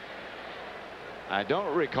 I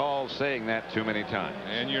don't recall saying that too many times.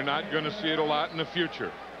 And you're not going to see it a lot in the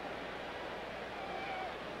future.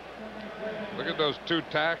 Look at those 2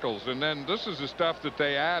 tackles. And then this is the stuff that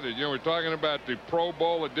they added. You know, we're talking about the Pro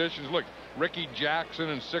Bowl additions. Look, Ricky Jackson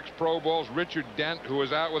in 6 Pro Bowls. Richard Dent, who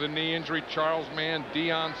was out with a knee injury. Charles Mann,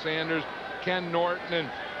 Deion Sanders, Ken Norton.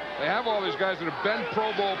 And they have all these guys that have been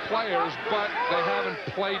Pro Bowl players, but they haven't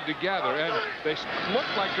played together. And they look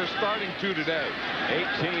like they're starting to today.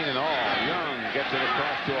 18 in all. Young gets it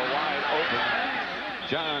across to a wide open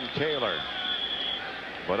John Taylor,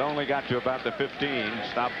 but only got to about the 15,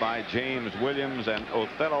 stopped by James Williams and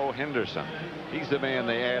Othello Henderson. He's the man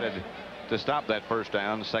they added to stop that first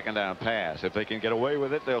down, second down pass. If they can get away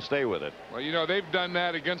with it, they'll stay with it. Well, you know, they've done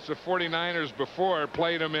that against the 49ers before,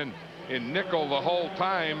 played them in nickel the whole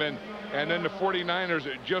time, and then the 49ers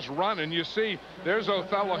just run. And you see, there's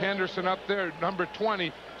Othello Henderson up there, number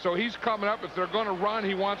 20. So he's coming up. If they're going to run,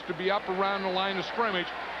 he wants to be up around the line of scrimmage.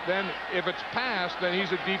 Then if it's passed, then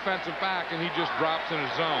he's a defensive back, and he just drops in a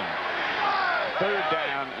zone. Third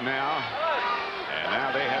down now. And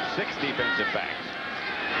now they have 6 defensive backs.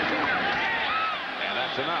 And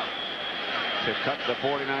that's enough to cut the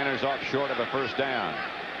 49ers off short of a first down.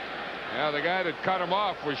 Yeah, the guy that cut him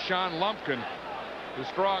off was Sean Lumpkin, the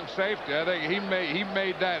strong safety. I think he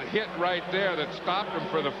made that hit right there that stopped him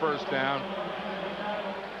for the first down.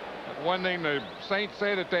 One thing the Saints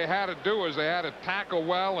say that they had to do is they had to tackle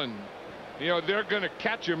well, and you know they're going to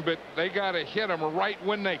catch him, but they got to hit him right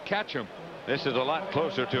when they catch him. This is a lot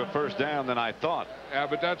closer to a first down than I thought. Yeah,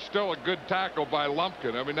 but that's still a good tackle by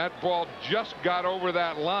Lumpkin. I mean, that ball just got over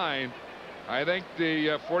that line. I think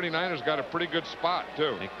the 49ers got a pretty good spot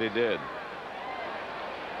too. I think they did.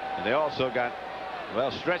 And they also got, well,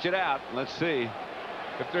 stretch it out. Let's see.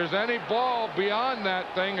 If there's any ball beyond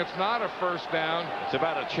that thing, it's not a first down. It's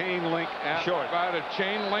about a chain link short. About a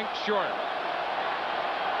chain link short.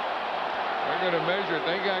 They're going to measure it.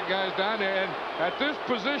 They got guys down there. And at this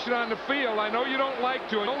position on the field, I know you don't like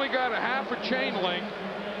to. It only got a half a chain link.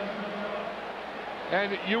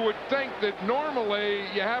 And you would think that normally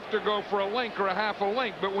you have to go for a link or a half a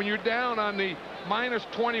link. But when you're down on the minus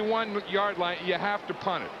 21-yard line, you have to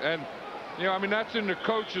punt it. And you know, I mean, that's in the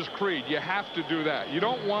coach's creed. You have to do that. You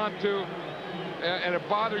don't want to, and it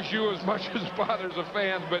bothers you as much as it bothers the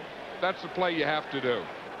fans, but that's the play you have to do.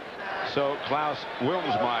 So Klaus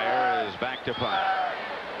Wilmsmeyer is back to punt.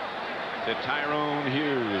 To Tyrone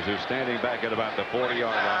Hughes, who's standing back at about the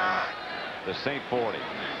 40-yard line, the Saint 40.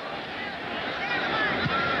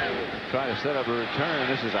 Trying to set up a return.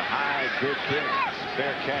 This is a high, good kick.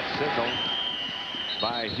 Fair catch signal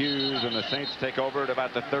by Hughes, and the Saints take over at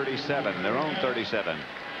about the 37, their own 37.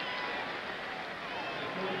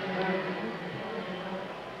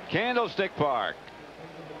 Candlestick Park.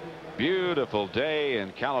 Beautiful day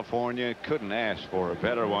in California. Couldn't ask for a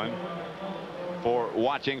better one for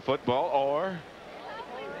watching football or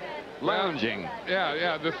lounging.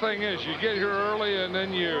 Yeah. The thing is, you get here early and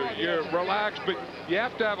then you're relaxed, but you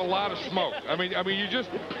have to have a lot of smoke. I mean, you just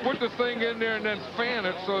put the thing in there and then fan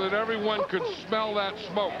it so that everyone could smell that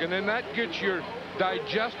smoke, and then that gets your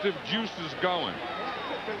digestive juices going.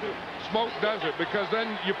 Smoke does it, because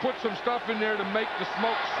then you put some stuff in there to make the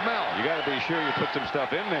smoke smell. You got to be sure you put some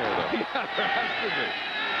stuff in there, though. Yeah, there has to be.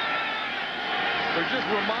 But it just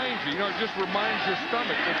reminds you, it just reminds your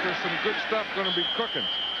stomach that there's some good stuff going to be cooking.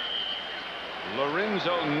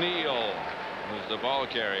 Lorenzo Neal was the ball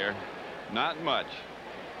carrier. Not much.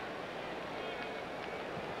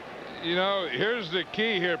 You know, here's the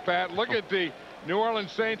key here, Pat. Look at the New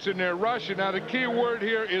Orleans Saints in their rush. And now the key word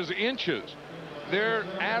here is inches. They're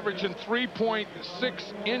averaging 3.6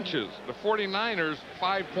 inches. The 49ers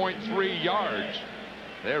 5.3 yards.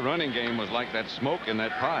 Their running game was like that smoke in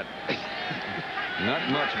that pot. Not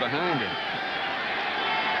much behind it.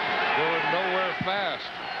 Going nowhere fast.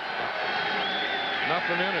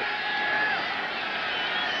 Nothing in it.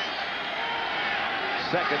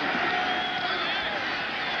 Second.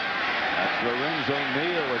 That's Lorenzo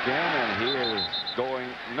Neal again, and he is going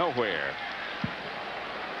nowhere.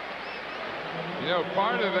 You know,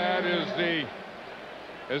 part of that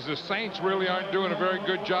is the Saints really aren't doing a very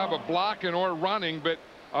good job of blocking or running, but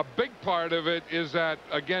a big part of it is that,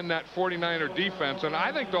 again, that 49er defense. And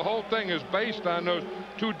I think the whole thing is based on those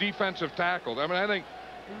 2 defensive tackles. I mean, I think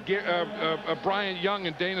Bryant Young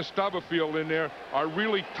and Dana Stubblefield in there are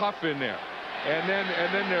really tough in there. and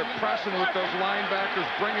then they're pressing with those linebackers,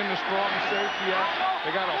 bringing the strong safety up.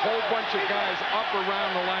 They got a whole bunch of guys up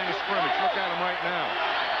around the line of scrimmage. Look at them right now.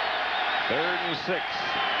 3rd and 6.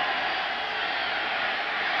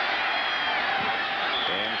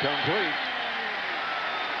 Incomplete.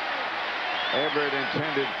 Everett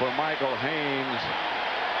intended for Michael Haynes.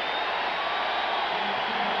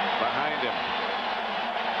 Behind him.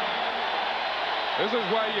 This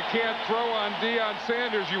is why you can't throw on Deion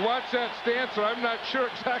Sanders. You watch that stance, so I'm not sure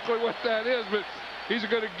exactly what that is, but he's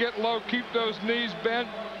going to get low, keep those knees bent.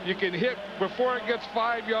 You can hit before it gets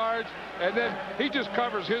 5 yards, and then he just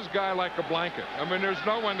covers his guy like a blanket. I mean, there's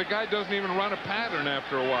no one. The guy doesn't even run a pattern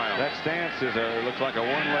after a while. That stance is looks like a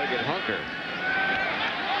one-legged hunker.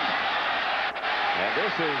 And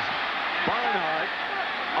this is Barnhart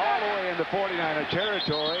all the way into 49er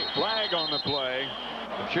territory. Flag on the play.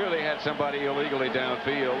 I'm sure they had somebody illegally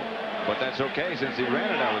downfield, but that's okay since he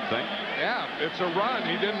ran it, I would think. Yeah, it's a run.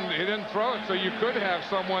 He didn't throw it, so you could have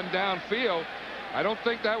someone downfield. I don't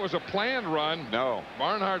think that was a planned run. No.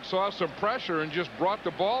 Barnhart saw some pressure and just brought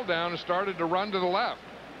the ball down and started to run to the left.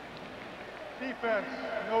 Defense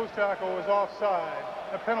nose tackle is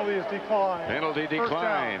offside. The penalty is declined. Penalty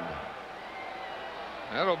declined.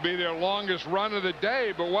 That'll be their longest run of the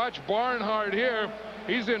day, but watch Barnhart here.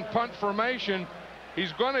 He's in punt formation.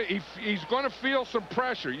 He's gonna feel some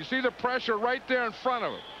pressure. You see the pressure right there in front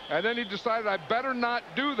of him. And then he decided, I better not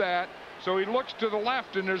do that. So he looks to the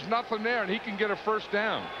left, and there's nothing there, and he can get a first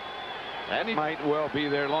down. That might well be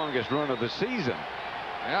their longest run of the season.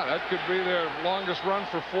 Yeah, that could be their longest run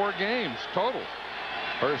for 4 games total.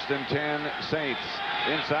 1st and 10, Saints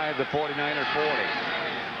inside the 49er 40.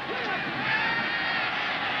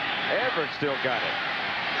 Everett still got it.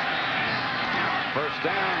 First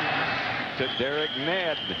down to Derek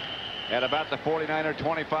Ned at about the 49er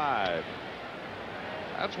 25.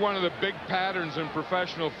 That's one of the big patterns in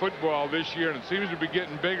professional football this year, and it seems to be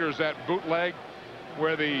getting bigger, is that bootleg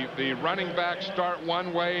where the running backs start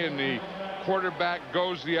one way and the quarterback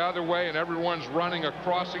goes the other way, and everyone's running a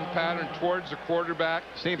crossing pattern towards the quarterback.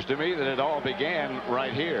 Seems to me that it all began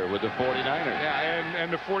right here with the 49ers. Yeah,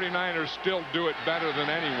 and the 49ers still do it better than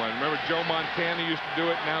anyone. Remember, Joe Montana used to do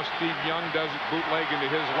it. Now Steve Young does it bootleg into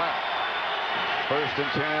his left. 1st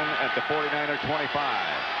and 10 at the 49er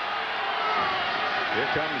 25. Here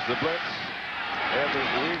comes the blitz. Everett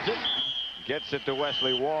reads it. Gets it to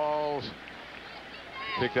Wesley Walls.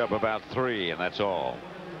 Picked up about 3, and that's all.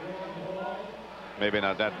 Maybe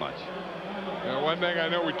not that much. One thing I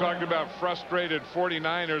know, we talked about frustrated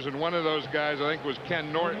 49ers, and one of those guys, I think, was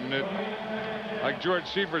Ken Norton. Like George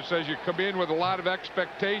Seifert says, you come in with a lot of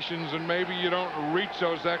expectations, and maybe you don't reach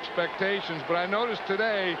those expectations. But I noticed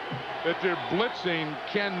today that they're blitzing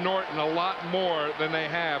Ken Norton a lot more than they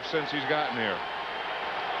have since he's gotten here.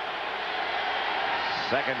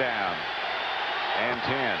 2nd down and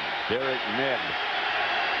 10. Derek Ned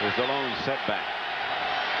is the lone setback.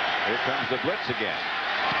 Here comes the blitz again.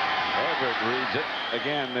 Everett reads it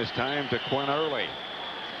again, this time to Quinn Early.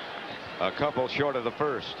 A couple short of the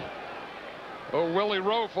first. Oh, Willie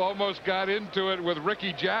Rofe almost got into it with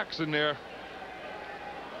Ricky Jackson there.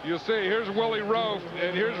 You'll see, here's Willie Rofe,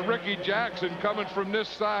 and here's Ricky Jackson coming from this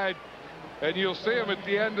side, and you'll see him at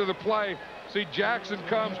the end of the play. See, Jackson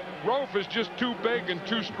comes. Rofe is just too big and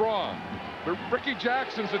too strong. But Ricky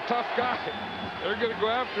Jackson's a tough guy. They're going to go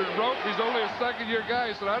after Rofe. He's only a 2nd-year guy.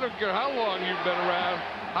 He said, I don't care how long you've been around,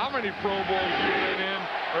 how many Pro Bowls you've been in,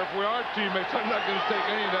 or if we are teammates, I'm not going to take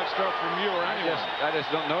any of that stuff from you or anyone. I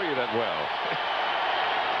just don't know you that well.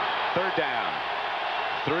 3rd down.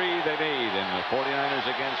 3 they need, and the 49ers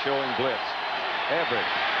again showing blitz.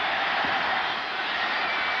 Everett.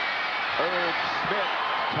 Irv Smith.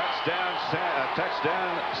 Touchdown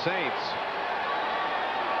Saints.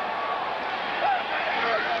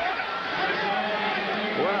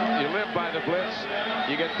 Well, you live by the blitz,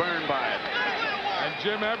 you get burned by it. And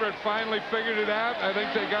Jim Everett finally figured it out. I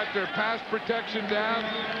think they got their pass protection down.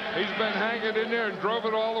 He's been hanging in there and drove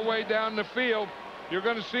it all the way down the field. You're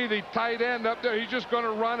going to see the tight end up there. He's just going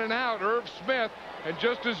to run it out, Irv Smith. And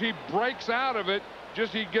just as he breaks out of it,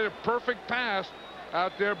 he get a perfect pass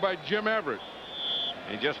out there by Jim Everett.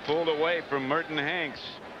 He just pulled away from Merton Hanks.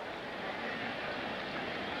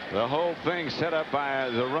 The whole thing set up by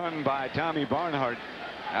the run by Tommy Barnhart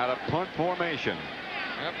out of punt formation.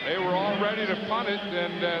 Yep, they were all ready to punt it,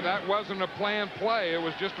 and that wasn't a planned play. It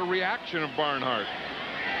was just a reaction of Barnhart.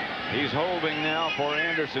 He's holding now for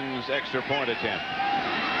Anderson's extra point attempt.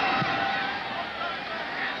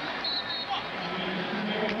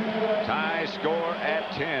 Tie score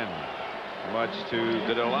at 10, much to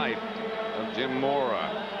the delight of Jim Mora.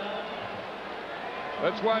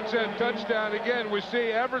 Let's watch that touchdown again. We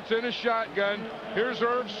see Everett's in a shotgun. Here's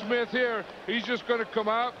Irv Smith here. He's just going to come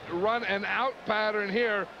out, run an out pattern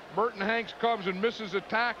here. Merton Hanks comes and misses a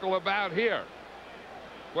tackle about here.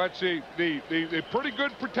 Let's see the pretty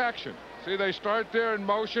good protection. See, they start there in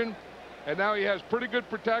motion, and now he has pretty good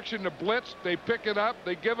protection. The blitz, they pick it up,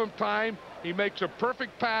 they give him time. He makes a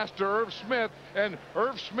perfect pass to Irv Smith, and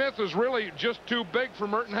Irv Smith is really just too big for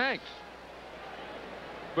Merton Hanks.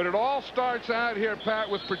 But it all starts out here, Pat,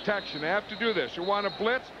 with protection. They have to do this. You want to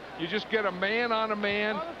blitz, you just get a man on a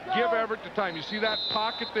man, give Everett the time. You see that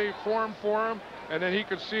pocket they form for him, and then he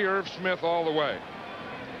could see Irv Smith all the way.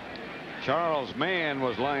 Charles Mann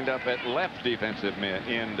was lined up at left defensive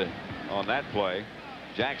end on that play.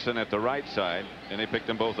 Jackson at the right side, and they picked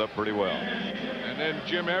them both up pretty well. And then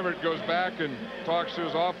Jim Everett goes back and talks to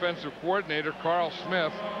his offensive coordinator, Carl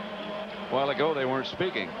Smith. A while ago, they weren't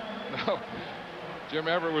speaking. No. Jim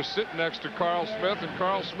Everett was sitting next to Carl Smith, and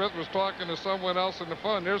Carl Smith was talking to someone else on the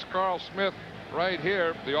phone. There's Carl Smith right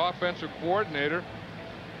here, the offensive coordinator,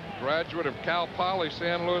 graduate of Cal Poly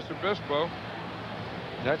San Luis Obispo.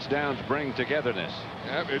 Touchdowns bring togetherness.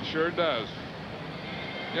 Yep, it sure does.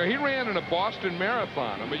 You know, he ran in a Boston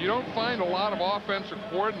Marathon. I mean, you don't find a lot of offensive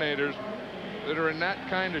coordinators that are in that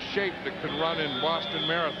kind of shape that can run in Boston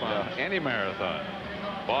Marathons. Any marathon,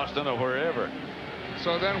 Boston or wherever.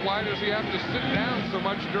 So then why does he have to sit down so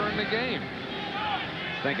much during the game?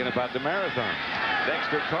 Thinking about the marathon.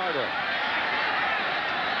 Dexter Carter.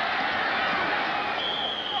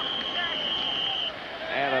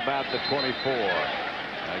 At about the 24.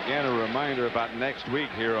 Again, a reminder about next week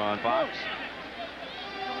here on Fox.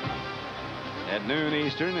 At noon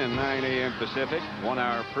Eastern and 9 a.m. Pacific, 1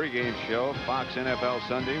 hour pregame show, Fox NFL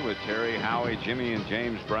Sunday with Terry, Howie, Jimmy, and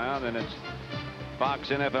James Brown. And it's Fox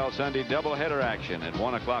NFL Sunday doubleheader action at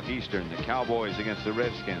 1 o'clock Eastern. The Cowboys against the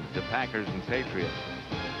Redskins, the Packers and Patriots.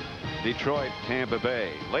 Detroit, Tampa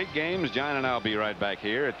Bay. Late games, John and I'll be right back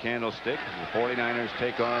here at Candlestick. The 49ers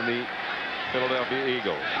take on the Philadelphia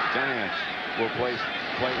Eagles. Giants will play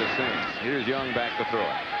the Saints. Here's Young back to throw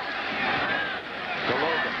it. To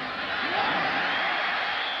Logan.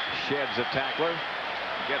 Sheds a tackler.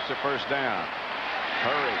 Gets the first down.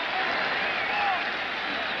 Hurry.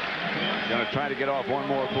 Going to try to get off one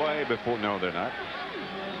more play before. No, they're not.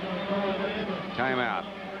 Timeout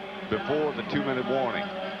before the 2-minute warning.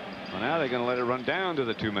 Well, now they're going to let it run down to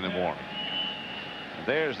the 2-minute warning.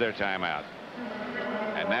 There's their timeout.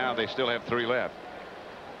 And now they still have 3 left.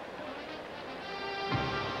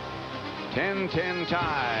 10-10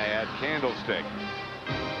 tie at Candlestick.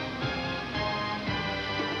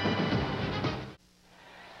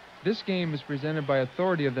 This game is presented by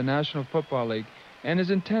authority of the National Football League and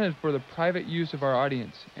is intended for the private use of our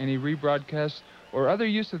audience. Any rebroadcast or other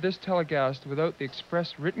use of this telecast without the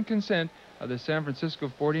express written consent of the San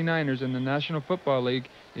Francisco 49ers and the National Football League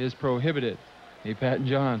is prohibited. Hey, Pat and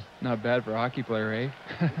John, not bad for a hockey player, eh?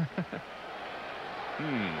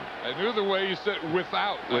 I knew the way you said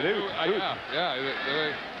without. Yeah.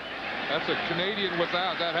 That's a Canadian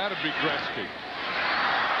without. That had to be Gretzky.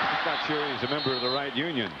 I'm not sure he's a member of the right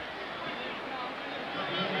union.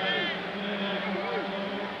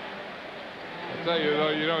 I tell you,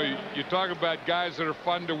 though, you talk about guys that are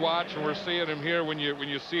fun to watch, and we're seeing them here when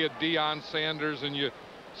you see a Deion Sanders and you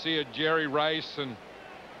see a Jerry Rice, and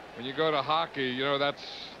when you go to hockey,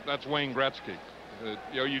 that's Wayne Gretzky.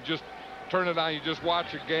 You just turn it on, you just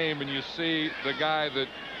watch a game, and you see the guy that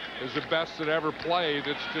is the best that ever played.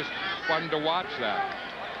 It's just fun to watch that.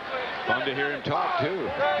 Fun to hear him talk, too.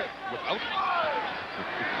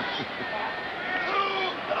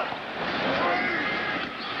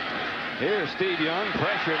 Here's Steve Young,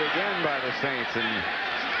 pressured again by the Saints, and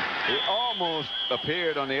he almost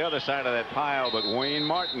appeared on the other side of that pile, but Wayne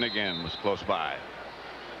Martin again was close by.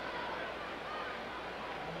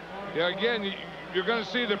 Yeah, again, you're going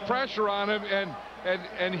to see the pressure on him,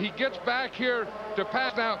 and he gets back here to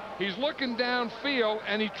pass. Now he's looking downfield,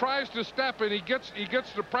 and he tries to step, and he gets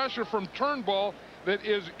the pressure from Turnbull that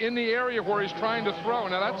is in the area where he's trying to throw.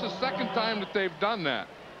 Now that's the second time that they've done that.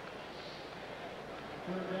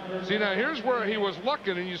 See, now here's where he was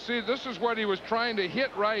looking, and you see this is what he was trying to hit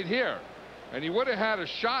right here, and he would have had a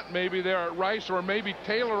shot maybe there at Rice or maybe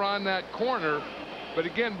Taylor on that corner, but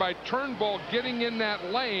again, by Turnbull getting in that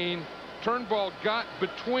lane, Turnbull got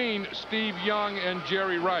between Steve Young and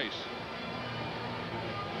Jerry Rice.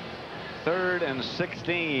 3rd and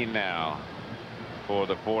 16 now for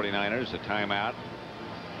the 49ers. A timeout.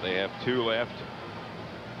 They have 2 left.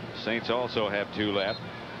 Saints also have 2 left.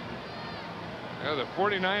 Yeah, the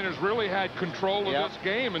 49ers really had control of this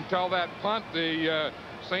game until that punt. The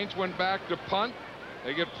Saints went back to punt,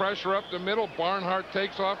 They get pressure up the middle. Barnhart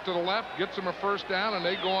takes off to the left, gets them a first down, and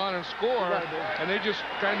they go on and score. And they just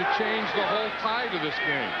kind of change the whole tide of this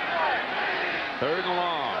game. 3rd and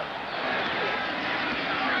long.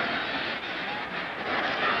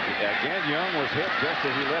 Again, Young was hit just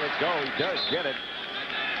as he let it go. He does get it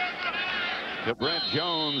to Brent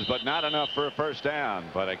Jones, but not enough for a first down.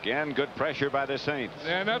 But again, good pressure by the Saints.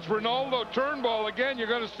 And that's Ronaldo Turnbull again. You're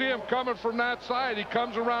going to see him coming from that side. He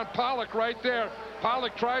comes around Pollock right there.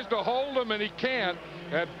 Pollock tries to hold him, and he can't.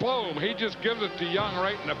 And boom, he just gives it to Young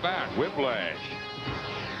right in the back. Whiplash.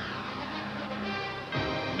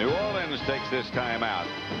 New Orleans takes this time out.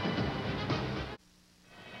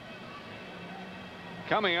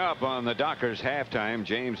 Coming up on the Dockers halftime,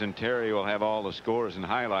 James and Terry will have all the scores and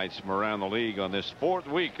highlights from around the league on this 4th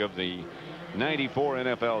week of the '94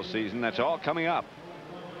 NFL season. That's all coming up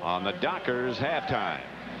on the Dockers halftime.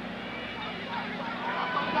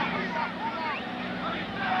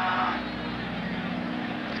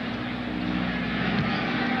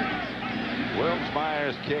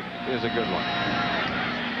 Wilkes-Myers' kick is a good one.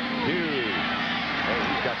 Hughes. Hey,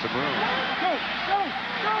 he's got some room.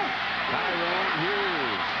 Tyrone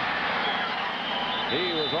Hughes.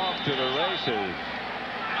 He was off to the races.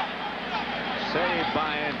 Saved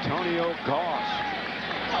by Antonio Goss.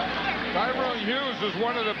 Tyrone Hughes is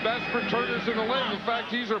one of the best returners in the league. In fact,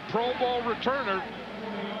 he's a Pro Bowl returner.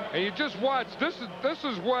 And you just watch. This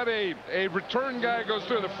is what a return guy goes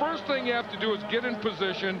through. The first thing you have to do is get in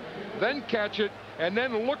position, then catch it, and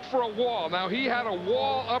then look for a wall. Now, he had a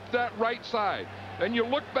wall up that right side. Then you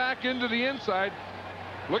look back into the inside.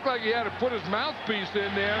 Looked like he had to put his mouthpiece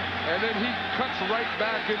in there, and then he cuts right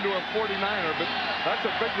back into a 49er. But that's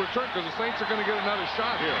a big return because the Saints are going to get another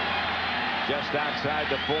shot here. Just outside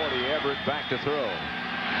the 40, Everett back to throw.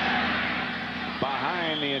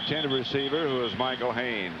 Behind the intended receiver, who is Michael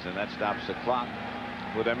Haynes, and that stops the clock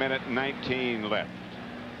with 1:19 left.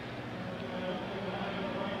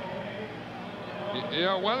 You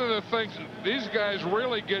know, one of the things, these guys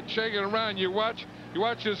really get shaken around. You watch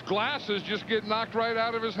his glasses just get knocked right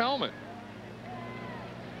out of his helmet.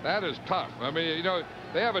 That is tough. I mean, you know,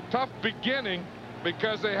 they have a tough beginning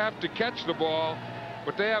because they have to catch the ball,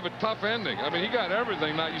 but they have a tough ending. I mean, he got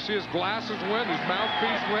everything. Now, you see his glasses went, his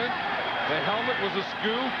mouthpiece went, the helmet was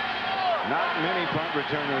askew. Not many punt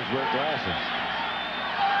returners wear glasses.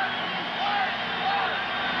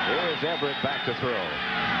 Here's Everett back to throw.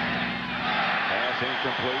 Pass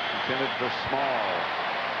incomplete, intended for Small.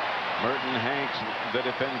 Merton Hanks, the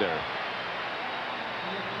defender.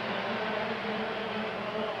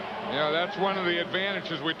 You know, that's one of the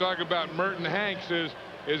advantages we talk about. Merton Hanks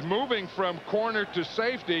is moving from corner to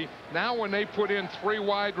safety. Now when they put in 3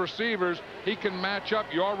 wide receivers, he can match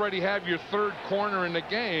up. You already have your 3rd corner in the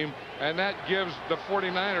game, and that gives the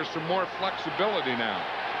 49ers some more flexibility now.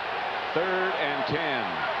 3rd and 10.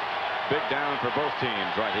 Big down for both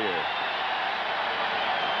teams right here.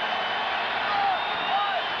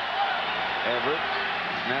 Everett.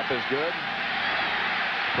 Snap is good.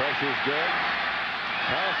 Pressure's good.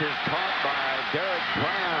 Pass is caught by Derek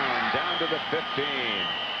Brown down to the 15.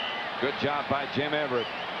 Good job by Jim Everett.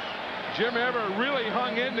 Jim Everett really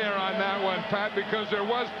hung in there on that one, Pat, because there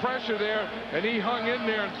was pressure there, and he hung in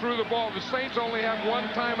there and threw the ball. The Saints only have 1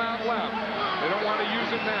 timeout left. They don't want to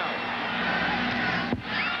use it now.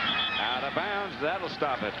 Out of bounds. That'll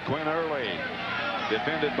stop it. Quinn Early,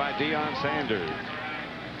 defended by Deion Sanders.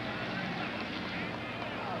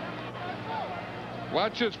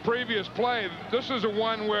 Watch his previous play. This is a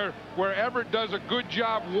one where Everett does a good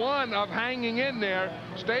job, 1, of hanging in there,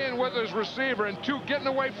 staying with his receiver, and 2, getting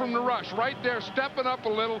away from the rush. Right there, stepping up a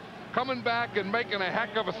little, coming back and making a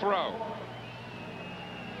heck of a throw.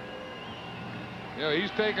 You know,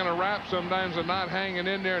 he's taking a rap sometimes of not hanging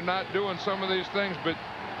in there, not doing some of these things, but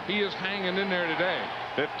he is hanging in there today.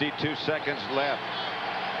 52 seconds left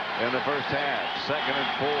in the first half. 2nd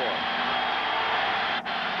and 4.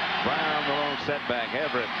 Brown, the lone setback.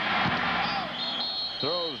 Everett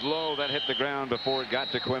throws low. That hit the ground before it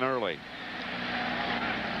got to Quinn Early.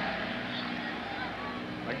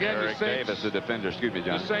 Again, Eric Davis, the defender. Excuse me,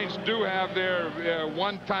 John. The Saints do have their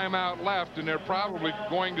 1 timeout left, and they're probably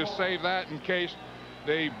going to save that in case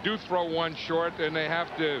they do throw 1 short, and they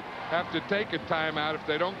have to take a timeout. If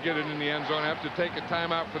they don't get it in the end zone, have to take a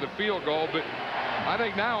timeout for the field goal. But I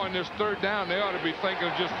think now on this 3rd down, they ought to be thinking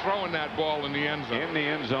of just throwing that ball in the end zone. In the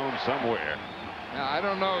end zone somewhere. Now, I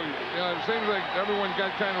don't know. You know, it seems like everyone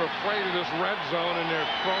got kind of afraid of this red zone, and they're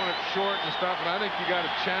throwing it short and stuff. And I think you got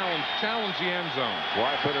to challenge the end zone.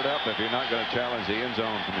 Why put it up if you're not going to challenge the end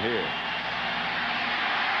zone from here?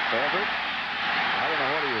 Everett, I don't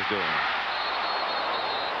know what he was doing.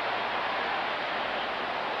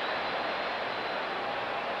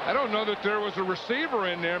 I don't know that there was a receiver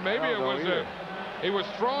in there. Maybe it was he was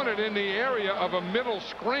throwing it in the area of a middle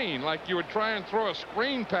screen, like you would try and throw a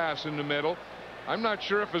screen pass in the middle. I'm not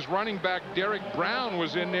sure if his running back Derek Brown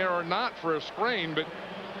was in there or not for a screen, but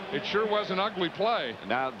it sure was an ugly play.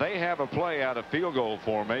 Now they have a play out of field goal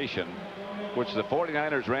formation, which the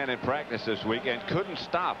 49ers ran in practice this week and couldn't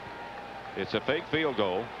stop. It's a fake field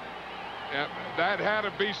goal. Yeah, that had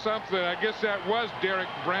to be something. I guess that was Derek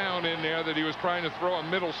Brown in there that he was trying to throw a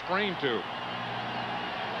middle screen to.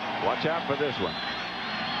 Watch out for this one.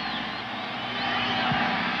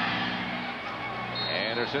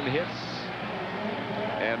 Anderson hits,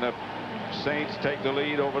 and the Saints take the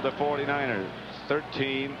lead over the 49ers,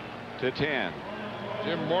 13-10.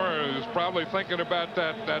 Jim Mora is probably thinking about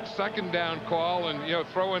that second down call, and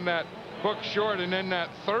throwing that hook short, and then that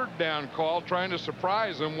third down call, trying to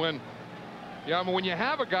surprise him when. Yeah, I mean, when you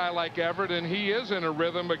have a guy like Everett and he is in a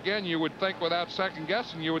rhythm, again, you would think without second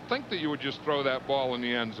guessing, you would think that you would just throw that ball in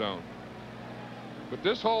the end zone. But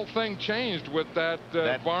this whole thing changed with that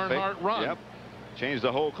Barnhart run. Yep. Changed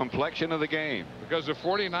the whole complexion of the game. Because the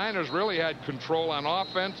 49ers really had control on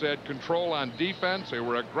offense. They had control on defense. They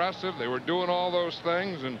were aggressive. They were doing all those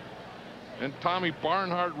things. And Tommy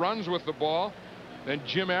Barnhart runs with the ball. Then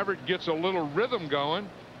Jim Everett gets a little rhythm going.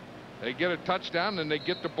 They get a touchdown, and they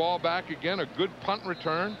get the ball back again. A good punt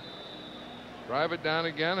return. Drive it down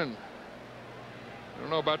again, and I don't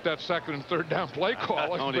know about that second and third down play call.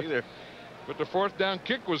 I don't either. But the fourth down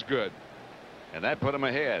kick was good. And that put them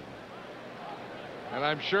ahead. And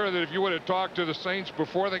I'm sure that if you would have talked to the Saints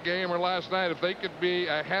before the game or last night, if they could be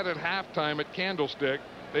ahead at halftime at Candlestick,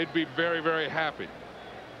 they'd be very, very happy.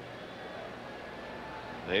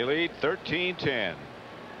 They lead 13-10.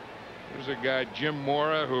 There's a guy, Jim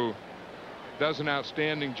Mora, who does an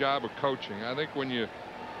outstanding job of coaching. I think when you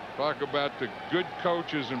talk about the good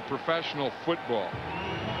coaches in professional football,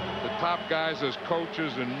 the top guys as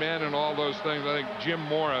coaches and men and all those things, I think Jim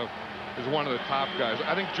Mora is one of the top guys.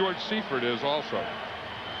 I think George Seifert is also.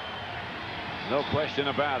 No question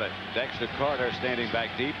about it. Dexter Carter standing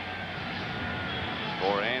back deep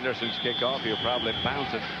for Anderson's kickoff. He'll probably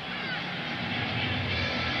bounce it.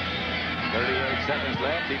 38 seconds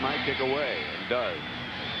left. He might kick away, and does.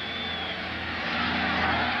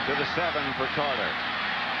 To the 7 for Carter.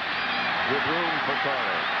 Good room for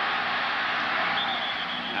Carter.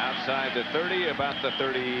 Outside the 30, about the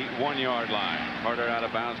 31-yard line. Carter out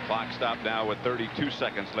of bounds. Clock stopped now with 32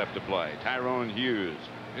 seconds left to play. Tyrone Hughes.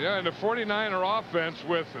 Yeah, and the 49er offense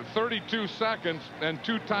with 32 seconds and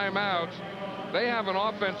 2 timeouts, they have an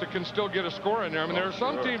offense that can still get a score in there. I mean, there are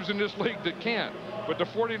some teams in this league that can't, but the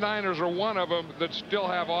 49ers are one of them that still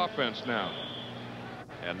have offense now.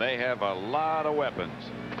 And they have a lot of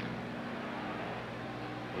weapons,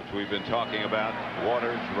 which we've been talking about.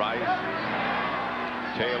 Waters, Rice,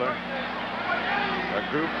 Taylor. A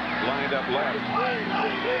group lined up left.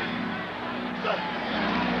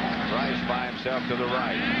 Rice by himself to the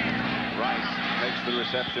right. Rice makes the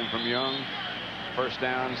reception from Young. First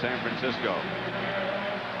down, San Francisco.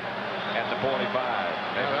 At the 45.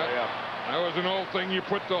 That was an old thing. You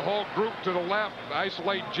put the whole group to the left,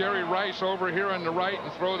 isolate Jerry Rice over here on the right,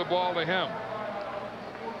 and throw the ball to him.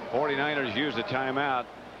 49ers use the timeout.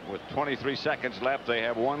 With 23 seconds left, they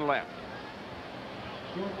have 1 left.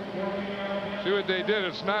 See what they did?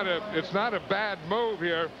 It's not a bad move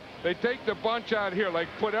here. They take the bunch out here, like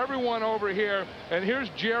put everyone over here, and here's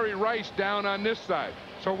Jerry Rice down on this side.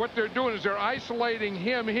 So what they're doing is they're isolating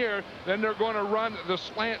him here, then they're going to run the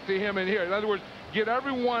slant to him in here. In other words, get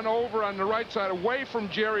everyone over on the right side away from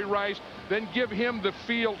Jerry Rice, then give him the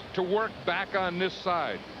field to work back on this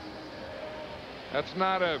side. That's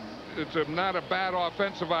not a bad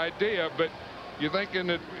offensive idea, but you're thinking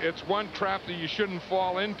that it's one trap that you shouldn't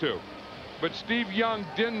fall into. But Steve Young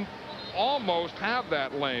didn't almost have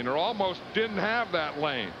that lane, or almost didn't have that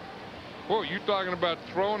lane. Whoa, you talking about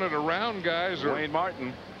throwing it around guys, or Wayne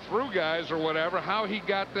Martin through guys or whatever. How he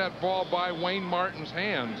got that ball by Wayne Martin's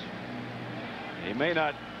hands. He may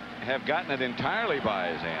not have gotten it entirely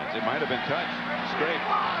by his hands. It might have been touched. Straight.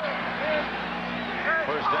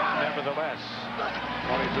 First down, nevertheless.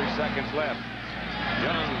 23 seconds left.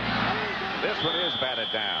 Young. This one is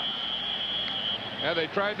batted down. Yeah, they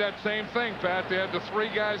tried that same thing, Pat. They had the 3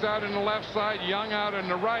 guys out in the left side, Young out in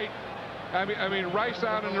the right. I mean Rice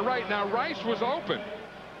out in the right. Now Rice was open,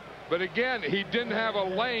 but again, he didn't have a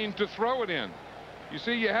lane to throw it in. You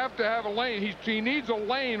see, you have to have a lane. He needs a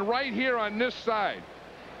lane right here on this side,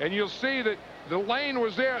 and you'll see that the lane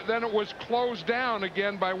was there. Then it was closed down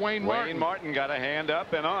again by Wayne Martin. Wayne Martin got a hand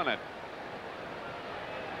up and on it.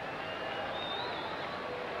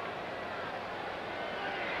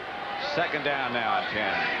 Second down now at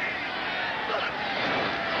 10.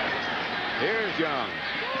 Here's Young.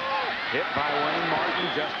 Hit by Wayne Martin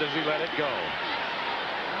just as he let it go.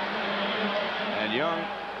 And Young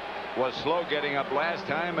was slow getting up last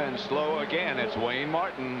time and slow again. It's Wayne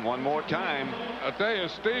Martin one more time. I'll tell you,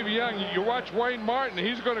 Steve Young, you watch Wayne Martin,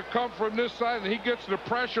 he's going to come from this side, and he gets the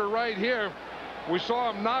pressure right here. We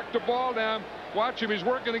saw him knock the ball down. Watch him. He's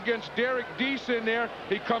working against Derek Deese in there.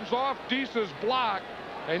 He comes off Deese's block,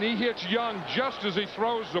 and he hits Young just as he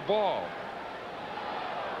throws the ball.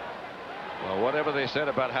 Well, whatever they said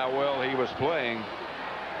about how well he was playing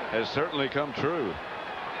has certainly come true.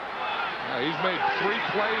 He's made 3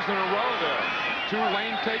 plays in a row there. 2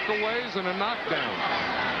 lane takeaways and a knockdown.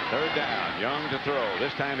 Third down. Young to throw.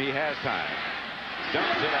 This time he has time.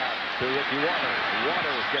 Dumps it out to Ricky Waters.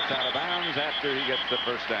 Waters gets out of bounds after he gets the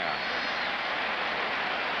first down.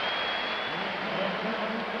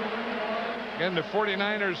 Again, the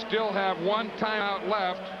 49ers still have 1 timeout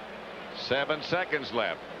left. 7 seconds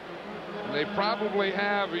left. And they probably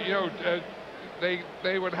have, you know,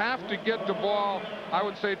 they would have to get the ball, I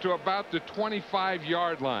would say, to about the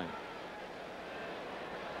 25-yard line.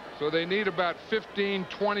 So they need about 15,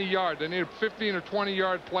 20 yards. They need a 15 or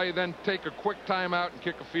 20-yard play, then take a quick timeout and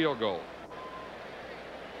kick a field goal.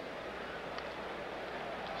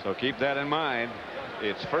 So keep that in mind.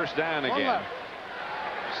 It's first down again.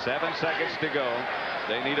 7 seconds to go.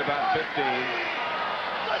 They need about 15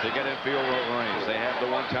 to get in field goal range. They have the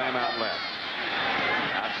 1 timeout left.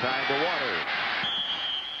 Outside the Waters.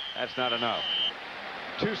 That's not enough.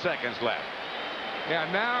 2 seconds left. Yeah,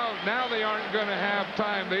 now they aren't going to have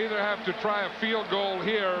time. They either have to try a field goal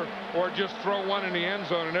here or just throw one in the end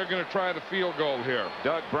zone, and they're going to try the field goal here.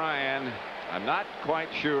 Doug Bryan, I'm not quite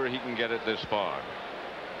sure he can get it this far.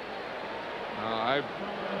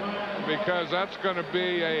 Because that's going to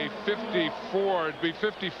be a 54. It'd be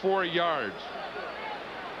 54 yards.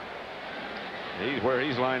 Where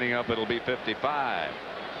he's lining up, it'll be 55.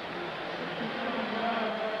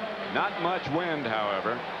 Not much wind,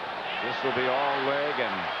 however. This will be all leg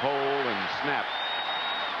and pole and snap.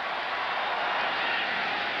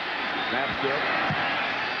 Snap's good.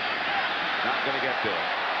 Not going to get to it.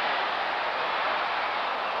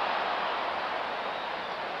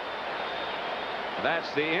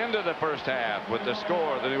 That's the end of the first half with the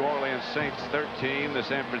score: the New Orleans Saints 13, the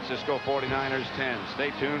San Francisco 49ers 10.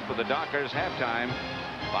 Stay tuned for the Dockers halftime.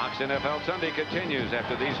 Fox NFL Sunday continues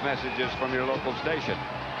after these messages from your local station.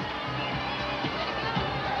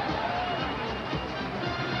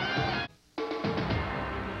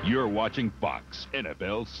 You're watching Fox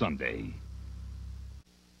NFL Sunday.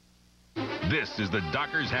 This is the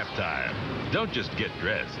Dockers halftime. Don't just get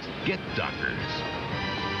dressed, get Dockers.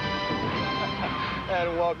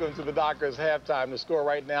 And welcome to the Dockers halftime. The score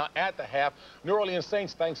right now at the half: New Orleans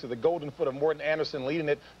Saints, thanks to the golden foot of Morton Anderson, leading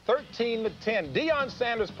it 13-10. Deion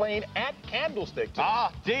Sanders playing at Candlestick.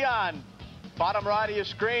 Deion, bottom right of your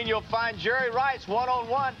screen, you'll find Jerry Rice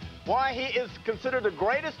one-on-one. Why, he is considered the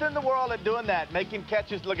greatest in the world at doing that, making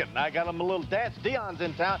catches. Look at, I got him a little dance. Deion's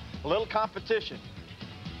in town, a little competition.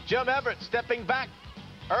 Jim Everett stepping back.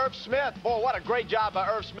 Irv Smith, boy, what a great job by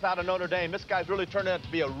Irv Smith out of Notre Dame. This guy's really turned out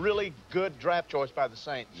to be a really good draft choice by the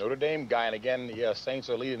Saints. Notre Dame guy, and again, the Saints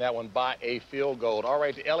are leading that one by a field goal. All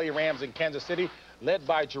right, the LA Rams in Kansas City, led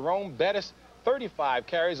by Jerome Bettis. 35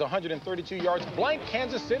 carries, 132 yards. Blank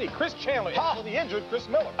Kansas City. Chris Chandler for the injured Chris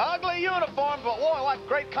Miller. Ugly uniform, but boy, what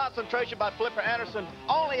great concentration by Flipper Anderson.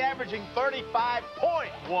 Only averaging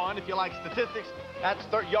 35.1, if you like statistics. That's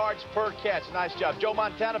 30 yards per catch. Nice job. Joe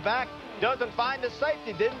Montana back. Doesn't find the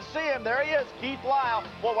safety. Didn't see him. There he is. Keith Lyle.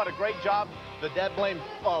 Boy, what a great job the Dead Blame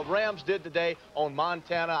Rams did today on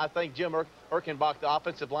Montana. I think Jim Erkenbach, the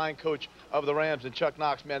offensive line coach of the Rams, and Chuck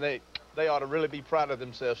Knox, man, they ought to really be proud of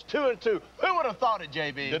themselves. 2-2. Who would have thought it,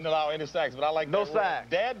 JB? Didn't allow any sacks, but I like no that. Sacks.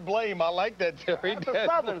 Dad blame. I like that, Terry. That's a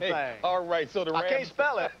Southern thing. All right, so the Rams. I can't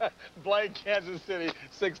spell it. Blank Kansas City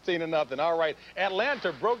 16-0. All right,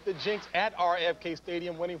 Atlanta broke the jinx at RFK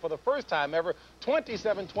Stadium, winning for the first time ever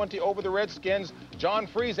 27-20 over the Redskins. John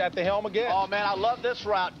Freeze at the helm again. Oh, man, I love this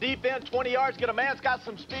route. Deep in, 20 yards. Get a man that's got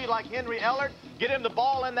some speed like Henry Ellard. Get him the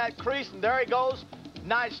ball in that crease, and there he goes.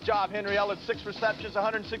 Nice job, Henry Ellard. 6 receptions,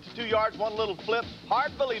 162 yards, one little flip.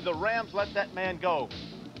 Hard to believe the Rams let that man go.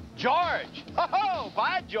 George. Oh,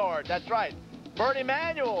 by George. That's right. Bert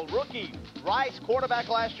Emanuel, rookie. Rice, quarterback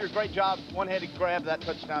last year. Great job. One-handed grab that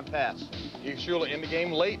touchdown pass. Eve Shula in the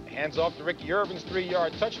game late. Hands off to Ricky Irvin's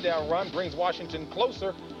 3-yard touchdown run. Brings Washington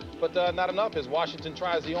closer but not enough as Washington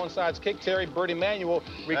tries the onside kick. Terry Bird Emanuel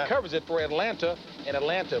recovers it for Atlanta, and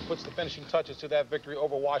Atlanta puts the finishing touches to that victory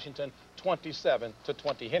over Washington,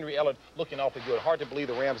 27-20. Henry Ellard looking awfully good. Hard to believe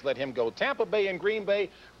the Rams let him go. Tampa Bay and Green Bay.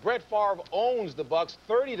 Brett Favre owns the Bucs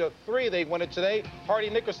 30-3. They win it today.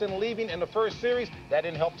 Hardy Nickerson leaving in the first series. That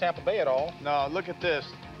didn't help Tampa Bay at all. No, look at this.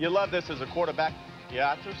 You love this as a quarterback.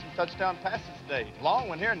 Yeah, I threw some touchdown passes today. Long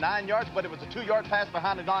one here, 9 yards, but it was a 2-yard pass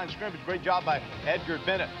behind the line of scrimmage. Great job by Edgar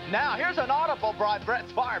Bennett. Now, here's an audible by Brett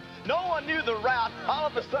Favre. No one knew the route. All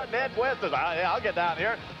of a sudden, Ed West says, I'll get down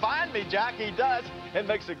here. Find me, Jack. He does, and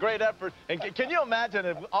makes a great effort. And can you imagine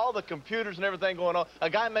if all the computers and everything going on, a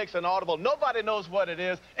guy makes an audible, nobody knows what it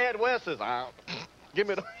is. Ed West says, give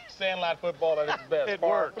me the... Sandlot football at its best. It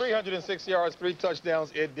worked. 306 yards, 3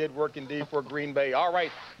 touchdowns. It did work indeed for Green Bay. All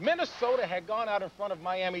right, Minnesota had gone out in front of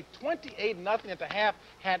Miami 28-0 at the half,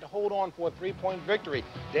 had to hold on for a 3-point victory.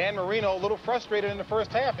 Dan Marino a little frustrated in the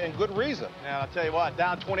first half, and good reason. Now, I'll tell you what,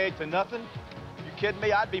 down 28-0. You kidding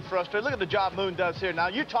me? I'd be frustrated. Look at the job Moon does here. Now,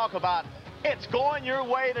 you talk about it's going your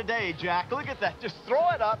way today, Jack. Look at that. Just throw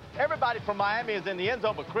it up. Everybody from Miami is in the end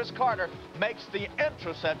zone, but Chris Carter makes the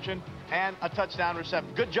interception and a touchdown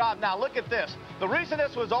reception. Good job. Now, look at this. The reason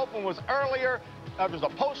this was open was earlier. There was a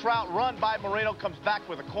post route run by Marino, comes back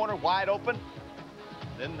with a corner wide open.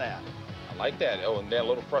 Then that. I like that. Oh, and then a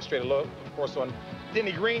little frustrated look, of course, on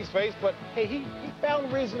Denny Green's face. But, hey, he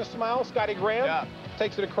found reason to smile. Scotty Graham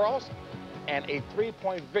takes it across. And a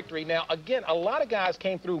 3-point victory. Now, again, a lot of guys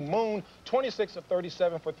came through. Moon, 26 of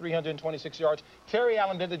 37 for 326 yards. Terry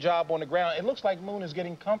Allen did the job on the ground. It looks like Moon is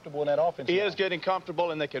getting comfortable in that offense. He is getting comfortable,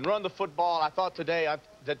 and they can run the football. I thought today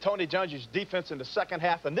that Tony Dungy's defense in the second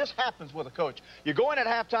half, and this happens with a coach. You go in at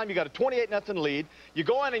halftime, you got a 28-0 lead. You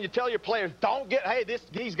go in and you tell your players, don't get, hey,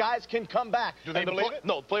 these guys can come back. Do they believe it?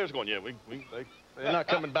 No, the players are going, yeah, they're not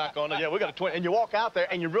coming back on it. Yeah, we got a 20. And you walk out there,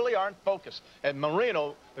 and you really aren't focused. And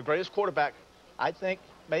Marino, the greatest quarterback, I think,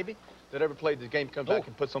 maybe, that ever played the game, comes back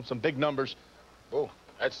and puts on some big numbers. Oh,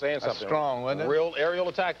 that's saying something. That's strong, wasn't it? Real aerial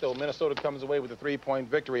attack, though. Minnesota comes away with a 3-point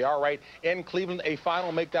victory. All right, in Cleveland, a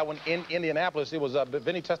final make that one in Indianapolis. It was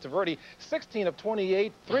Vinny Testaverde, 16 of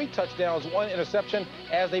 28, 3 touchdowns, 1 interception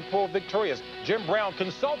as they pull victorious. Jim Brown,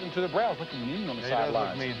 consultant to the Browns, looking mean on the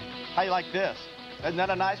sidelines. How you like this? Isn't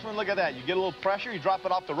that a nice one? Look at that. You get a little pressure. You drop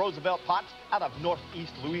it off the Roosevelt Potts out of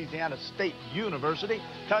Northeast Louisiana State University.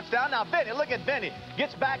 Touchdown. Now, Benny, look at Benny.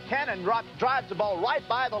 Gets back 10 and drives the ball right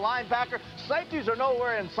by the linebacker. Safeties are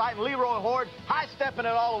nowhere in sight. And Leroy Horde high-stepping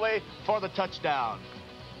it all the way for the touchdown.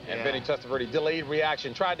 And Vinny Testaverde, delayed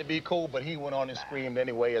reaction, tried to be cool, but he went on and screamed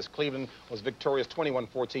anyway as Cleveland was victorious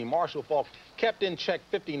 21-14. Marshall Faulk kept in check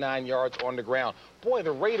 59 yards on the ground. Boy,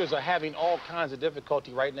 the Raiders are having all kinds of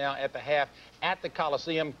difficulty right now at the half at the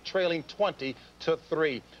Coliseum, trailing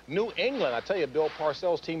 20-3. New England, I tell you, Bill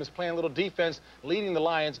Parcells' team is playing a little defense, leading the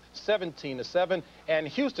Lions 17-7. And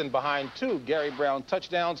Houston behind 2 Gary Brown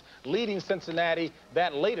touchdowns, leading Cincinnati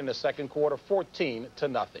that late in the second quarter,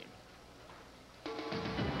 14-0.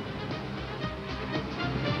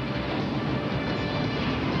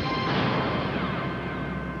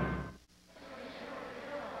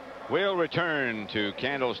 We'll return to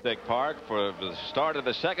Candlestick Park for the start of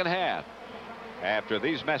the second half after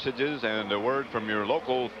these messages and a word from your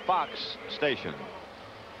local Fox station.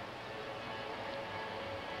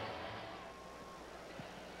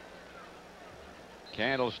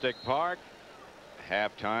 Candlestick Park,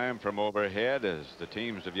 halftime from overhead as the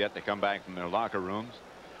teams have yet to come back from their locker rooms.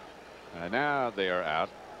 Now they are out.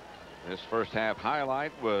 This first half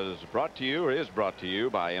highlight was brought to you, or is brought to you,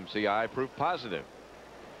 by MCI Proof Positive.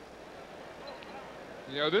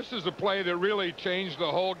 You know, this is a play that really changed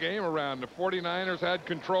the whole game around. The 49ers had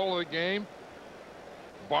control of the game.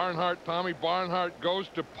 Tommy Barnhart goes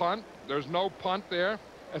to punt. There's no punt there.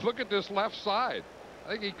 And look at this left side. I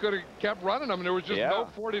think he could have kept running them. There was just no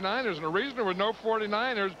 49ers. And the reason there were no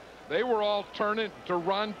 49ers, they were all turning to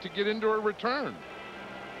run to get into a return.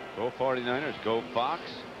 Go 49ers. Go Fox.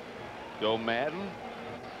 Go Madden.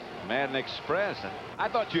 Madden Express. I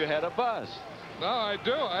thought you had a bus. No, I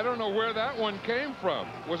do. I don't know where that one came from.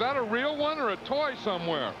 Was that a real one or a toy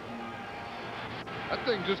somewhere? That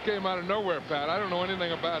thing just came out of nowhere, Pat. I don't know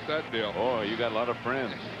anything about that deal. Oh, you got a lot of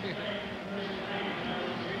friends.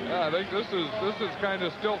 Yeah, I think this is kind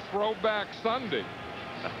of still Throwback Sunday.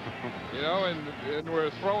 You know, and we're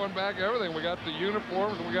throwing back everything. We got the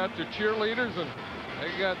uniforms, we got the cheerleaders, and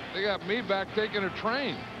they got me back taking a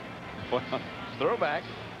train. Well, throwback.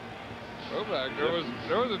 There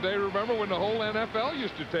was a day, remember, when the whole NFL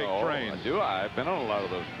used to take trains. I do. I've been on a lot of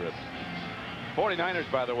those trips. 49ers,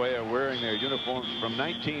 by the way, are wearing their uniforms from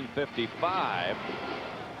 1955.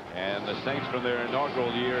 And the Saints from their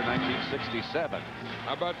inaugural year, 1967.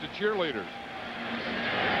 How about the cheerleaders?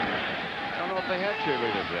 I don't know if they have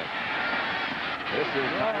cheerleaders yet. This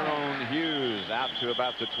is Tyrone Hughes out to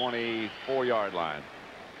about the 24-yard line.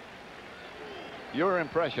 Your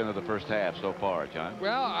impression of the first half so far, John?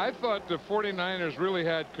 Well, I thought the 49ers really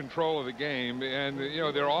had control of the game, and you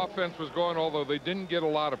know, their offense was going, although they didn't get a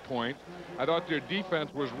lot of points. I thought their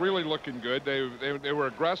defense was really looking good. They were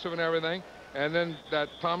aggressive and everything. And then that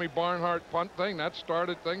Tommy Barnhart punt thing, that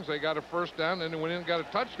started things. They got a first down, and they went in and got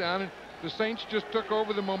a touchdown, and the Saints just took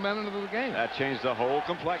over the momentum of the game. That changed the whole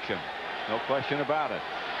complexion. No question about it.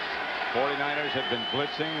 49ers have been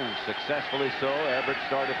blitzing, and successfully so. Everett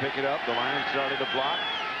started to pick it up. The line started to block.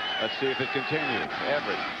 Let's see if it continues.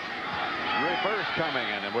 Everett. Reverse coming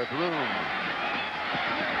in, and with room.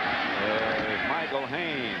 There's Michael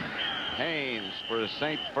Haynes. Haynes for a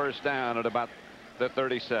Saint first down at about the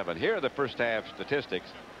 37. Here are the first half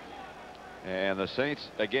statistics. And the Saints,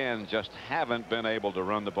 again, just haven't been able to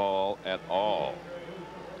run the ball at all.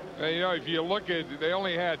 You know, if you look at, they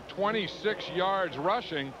only had 26 yards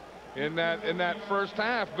rushing in that first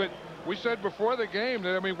half. But we said before the game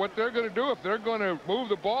that, I mean, what they're going to do, if they're going to move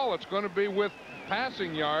the ball, it's going to be with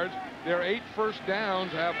passing yards. Their 8 first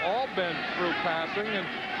downs have all been through passing, and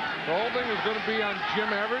the whole thing is going to be on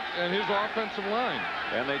Jim Everett and his offensive line.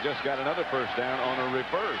 And they just got another first down on a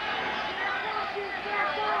reverse.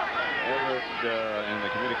 Everett and the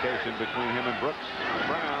communication between him and Brooks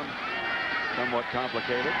Brown somewhat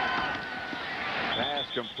complicated. Pass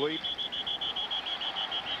complete.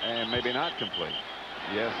 And maybe not complete.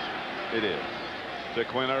 Yes, it is. To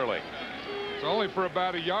Quinn Early. It's only for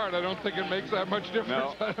about a yard. I don't think it makes that much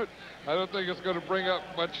difference. No. I don't think it's going to bring up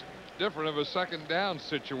much different of a second down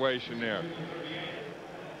situation there.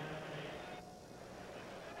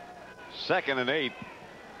 2nd and 8.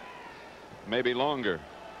 Maybe longer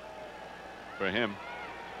for him.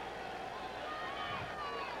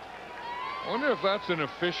 I wonder if that's an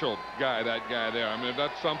official guy, that guy there. I mean, if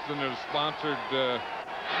that's something that is sponsored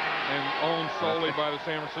and owned solely by the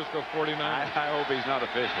San Francisco 49ers. I hope he's not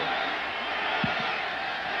official.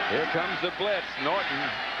 Here comes the blitz. Norton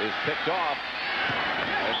is picked off.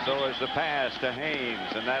 And so is the pass to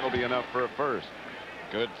Haynes, and that'll be enough for a first.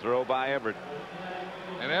 Good throw by Everett.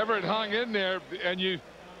 And Everett hung in there, and you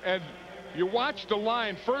watch the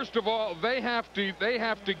line. First of all, they have to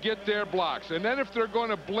get their blocks, and then if they're going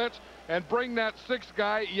to blitz and bring that 6th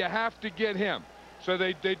guy, you have to get him. So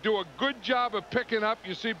they do a good job of picking up.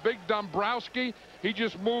 You see Big Dombrowski, he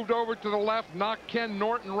just moved over to the left, knocked Ken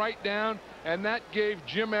Norton right down, and that gave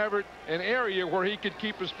Jim Everett an area where he could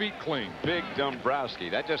keep his feet clean. Big Dombrowski.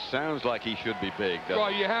 That just sounds like he should be big, doesn't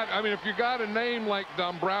Well, you have, I mean, if you got a name like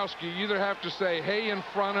Dombrowski, you either have to say hey in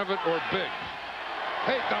front of it or big.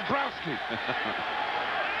 Hey, Dombrowski.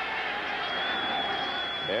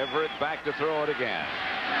 Everett back to throw it again.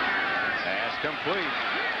 Pass complete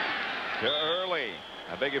to Early.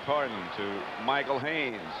 I beg your pardon, to Michael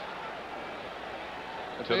Haynes.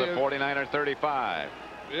 To the 49er 35.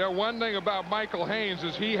 Yeah, one thing about Michael Haynes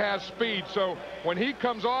is he has speed. So when he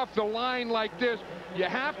comes off the line like this, you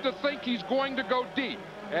have to think he's going to go deep.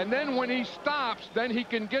 And then when he stops, then he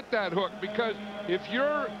can get that hook. Because if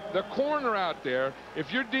you're the corner out there,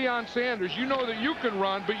 if you're Deion Sanders, you know that you can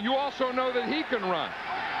run, but you also know that he can run.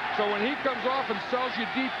 So when he comes off and sells you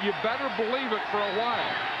deep, you better believe it for a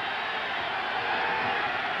while.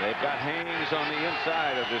 They've got Haynes on the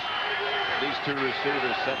inside of these 2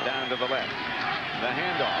 receivers set down to the left. The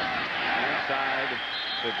handoff inside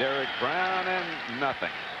to Derek Brown, and nothing.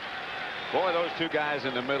 Boy, those 2 guys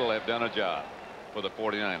in the middle have done a job for the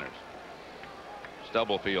 49ers.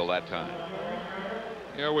 Stubblefield that time.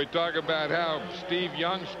 You know, we talk about how Steve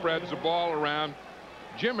Young spreads the ball around.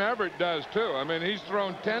 Jim Everett does too. I mean, he's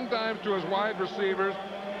thrown 10 times to his wide receivers,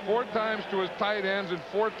 4 times to his tight ends, and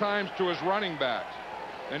 4 times to his running backs.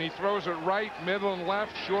 And he throws it right, middle, and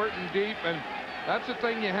left, short and deep, and that's the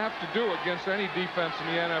thing you have to do against any defense in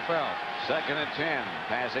the NFL. 2nd and 10,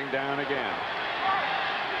 passing down again.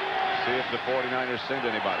 See if the 49ers send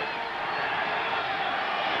anybody.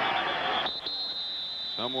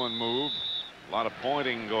 Someone moved. A lot of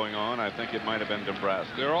pointing going on. I think it might have been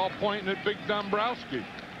Dombrowski. They're all pointing at Big Dombrowski.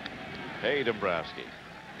 Hey, Dombrowski.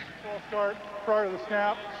 Full start prior to the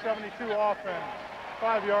snap, 72 offense,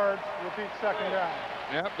 5 yards, repeat 2nd down.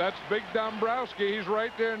 Yep, that's Big Dombrowski. He's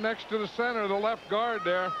right there next to the center, the left guard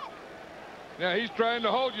there. Yeah, he's trying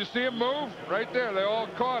to hold. You see him move? Right there. They all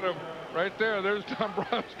caught him. Right there. There's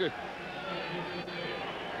Dombrowski. You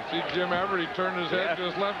see Jim Everett, he turned his head to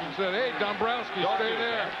his left and said, hey, Dombrowski, stay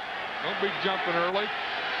there. Don't be jumping early.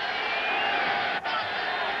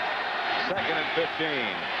 2nd and 15.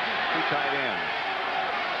 two tight ends.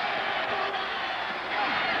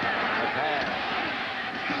 The pass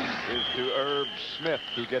is to Irv Smith,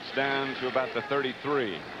 who gets down to about the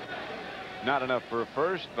 33. Not enough for a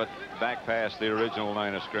first, but back past the original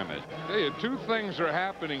line of scrimmage. Two things are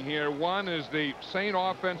happening here. One is the Saint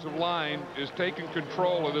offensive line is taking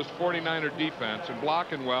control of this 49er defense and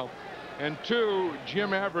blocking well. And two,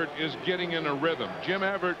 Jim Everett is getting in a rhythm. Jim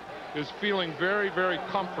Everett is feeling very, very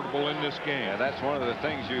comfortable in this game. Yeah, that's one of the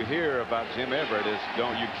things you hear about Jim Everett is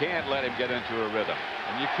you can't let him get into a rhythm.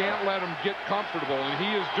 And you can't let him get comfortable, and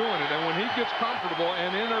he is doing it. And when he gets comfortable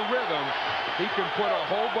and in a rhythm, he can put a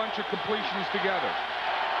whole bunch of completions together.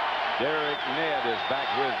 Derek Ned is back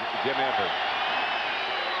with Jim Everett.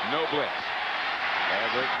 No blitz.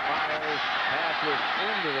 Everett fires. Pass was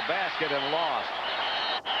into the basket and lost.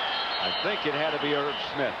 I think it had to be Irv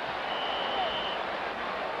Smith.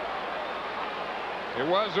 It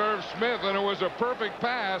was Irv Smith, and it was a perfect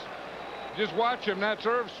pass. Just watch him. That's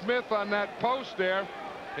Irv Smith on that post there.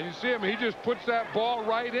 And you see him, he just puts that ball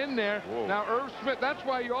right in there. Whoa. Now, Irv Smith, that's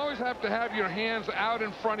why you always have to have your hands out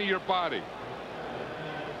in front of your body.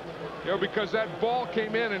 You know, because that ball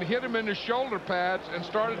came in and hit him in the shoulder pads and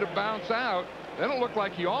started to bounce out. Then it looked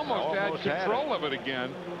like he almost had control of it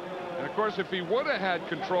again. And, of course, if he would have had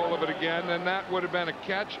control of it again, then that would have been a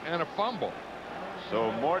catch and a fumble.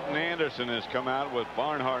 So Morton Anderson has come out with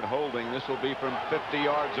Barnhart holding. This will be from 50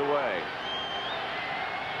 yards away.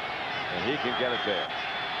 And he can get it there.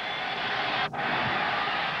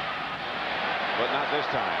 But not this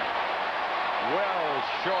time. Well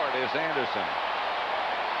short is Anderson.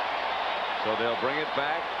 So they'll bring it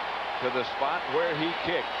back to the spot where he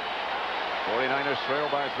kicked. 49ers trail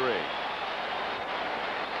by 3.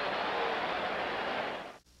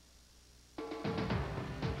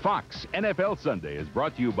 Fox NFL Sunday is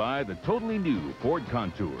brought to you by the totally new Ford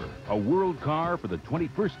Contour, a world car for the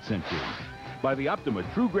 21st century. By the Optima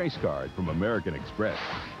True Grace card from American Express.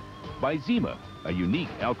 By Zima, a unique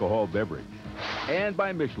alcohol beverage. And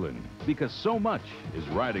by Michelin, because so much is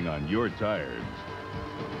riding on your tires.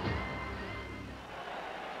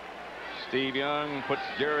 Steve Young puts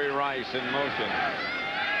Jerry Rice in motion.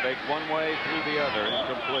 Faked one way, through the other.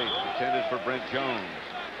 Incomplete. Intended for Brent Jones.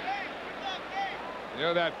 You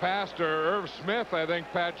know, that pass to Irv Smith, I think,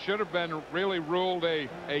 Pat, should have been really ruled a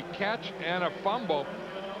catch and a fumble.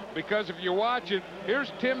 Because if you watch it,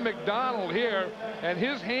 here's Tim McDonald here, and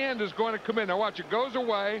his hand is going to come in. Now watch, it goes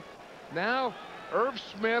away. Now Irv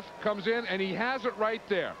Smith comes in, and he has it right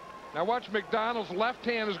there. Now watch, McDonald's left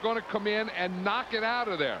hand is going to come in and knock it out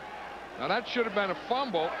of there. Now that should have been a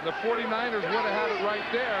fumble. The 49ers would have had it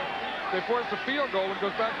right there. They forced the field goal. It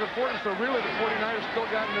goes back to the 40, so really the 49ers still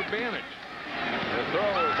got an advantage. The throw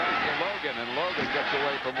is out to Logan, and Logan gets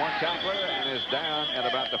away from one tackler and is down at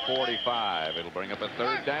about the 45. It'll bring up a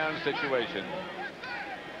third down situation.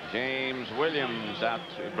 James Williams out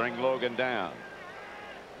to bring Logan down.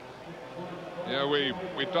 Yeah, we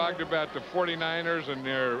talked about the 49ers and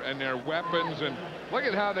their weapons, and look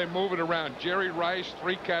at how they move it around. Jerry Rice,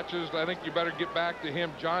 3 catches. I think you better get back to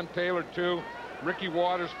him. John Taylor, 2. Ricky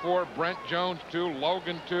Waters, 4. Brent Jones, 2.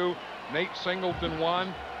 Logan, 2. Nate Singleton,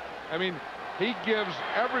 1. I mean, he gives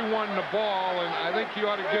everyone the ball, and I think he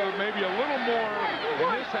ought to give maybe a little more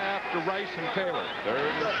in this half to Rice and Taylor.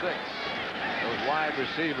 3rd and 6. Those wide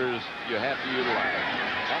receivers you have to utilize.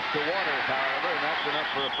 Up to Waters, however, and that's enough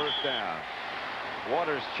for a first down.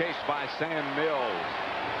 Waters chased by Sam Mills.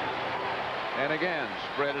 And again,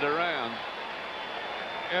 spread it around.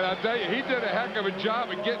 And I'll tell you, he did a heck of a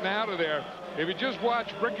job of getting out of there. If you just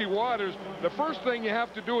watch Ricky Waters, the first thing you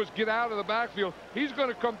have to do is get out of the backfield. He's going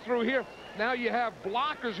to come through here. Now you have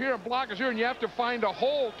blockers here and blockers here, and you have to find a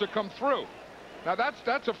hole to come through. Now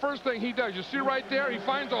that's the first thing he does. You see right there, he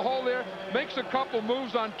finds a hole there, makes a couple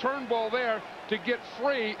moves on Turnbull there to get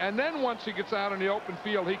free, and then once he gets out in the open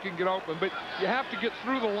field, he can get open. But you have to get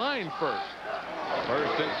through the line first.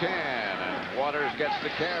 1st and 10, and Waters gets the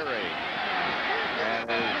carry. And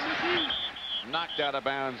is knocked out of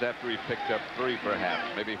bounds after he picked up 3,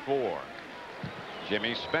 perhaps, maybe 4.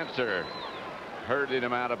 Jimmy Spencer herded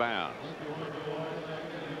him out of bounds.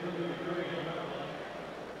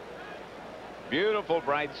 Beautiful,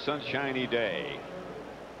 bright, sunshiny day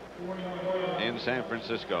in San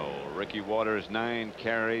Francisco. Ricky Waters, 9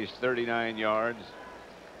 carries, 39 yards.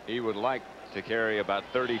 He would like to carry about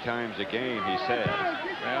 30 times a game, he said.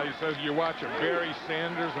 Well, he says you watch a Barry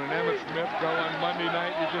Sanders and an Emmitt Smith go on Monday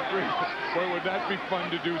night, you just read, boy, would that be fun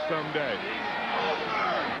to do someday.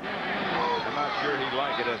 I'm not sure he'd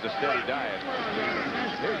like it as a steady diet.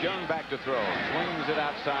 Here's Young back to throw. Swings it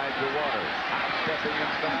outside to Waters. Stepping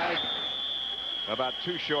inside. About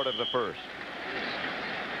 2 short of the first.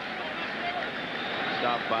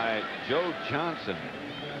 Stopped by Joe Johnson.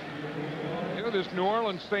 You know, this New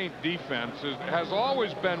Orleans Saint defense has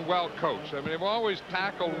always been well coached. I mean, they've always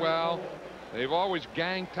tackled well. They've always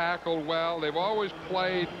gang tackled well. They've always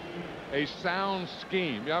played a sound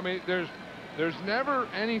scheme. I mean, there's never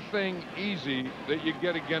anything easy that you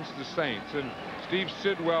get against the Saints. And Steve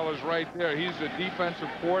Sidwell is right there. He's the defensive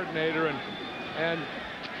coordinator, and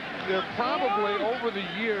they're probably over the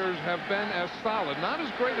years have been as solid, not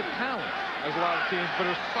as great a talent as a lot of teams, but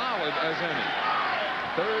as solid as any.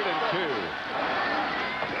 3rd and 2.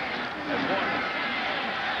 And 1.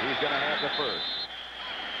 He's going to have the first.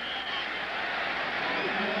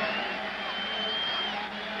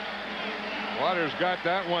 Waters got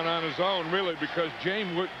that one on his own, really, because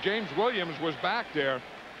James Williams was back there.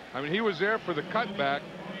 I mean, he was there for the cutback.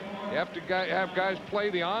 You have to have guys play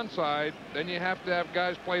the onside, then you have to have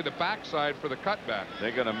guys play the backside for the cutback.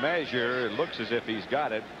 They're going to measure. It looks as if he's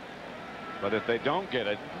got it. But if they don't get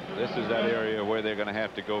it, this is that area where they're going to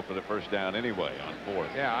have to go for the first down anyway on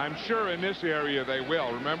 4th. Yeah, I'm sure in this area they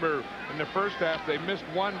will. Remember, in the first half, they missed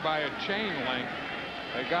one by a chain link.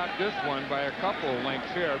 They got this one by a couple of links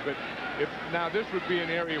here. But now this would be an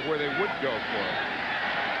area where they would go for it.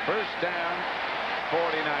 First down,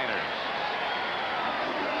 49ers.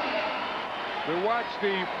 We watch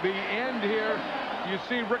the end here. You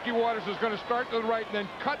see Ricky Waters is going to start to the right and then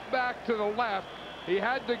cut back to the left. He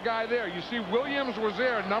had the guy there. You see Williams was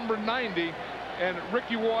there, number 90, and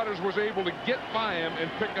Ricky Waters was able to get by him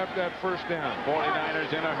and pick up that first down.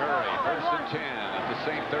 49ers in a hurry. 1st and 10 at the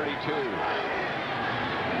same 32.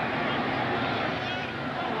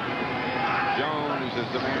 Jones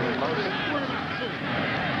is the man in motion.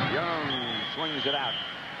 Young swings it out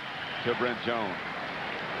to Brent Jones.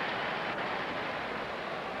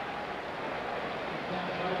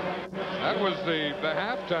 That was the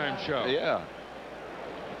halftime show. Yeah.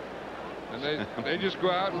 And they just go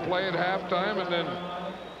out and play at halftime and then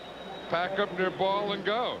pack up their ball and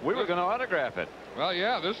go. We were going to autograph it. Well,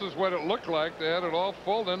 yeah, this is what it looked like. They had it all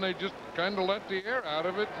full. Then they just kind of let the air out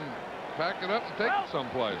of it and pack it up and take it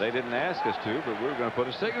someplace. They didn't ask us to, but we were going to put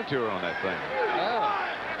a signature on that thing. Yeah.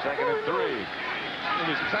 2nd and 3. It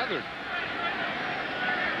was tethered.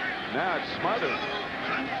 Now it's smothered.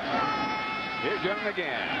 Here's Young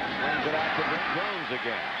again. Swings it out to Brent Jones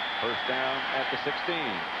again. First down at the 16.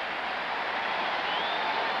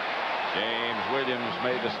 James Williams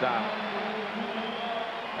made the stop.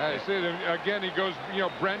 I see it again. He goes,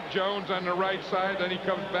 Brent Jones on the right side. Then he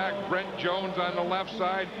comes back. Brent Jones on the left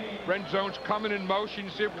side. Brent Jones coming in motion.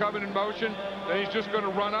 You see him coming in motion. Then he's just going to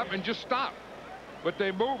run up and just stop. But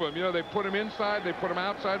they move him. They put him inside. They put him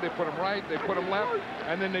outside. They put him right. They put him left.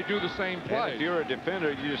 And then they do the same play. And if you're a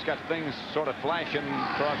defender, you just got things sort of flashing,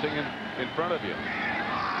 crossing in front of you.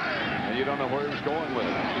 And you don't know where he's going with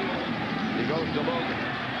it. He goes to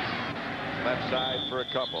Logan. Left side for a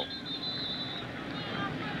couple.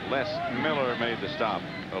 Les Miller made the stop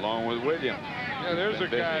along with Williams. Yeah, there's a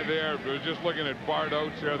guy there. We're just looking at Bart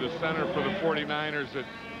Oates there, the center for the 49ers, that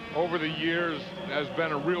over the years has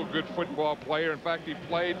been a real good football player. In fact, he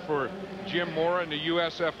played for Jim Mora in the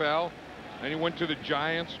USFL. And he went to the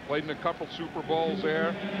Giants, played in a couple Super Bowls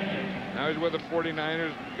there. Now he's with the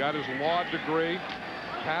 49ers, got his law degree,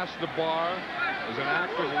 passed the bar, is an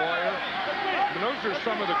active lawyer. And those are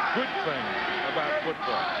some of the good things about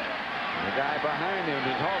football. The guy behind him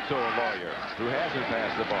is also a lawyer who hasn't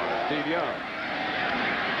passed the bar, Steve Young.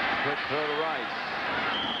 Quick throw to Rice.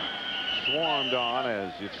 Swarmed on,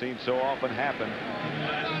 as you've seen so often happen.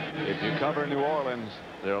 If you cover New Orleans,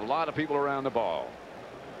 there are a lot of people around the ball.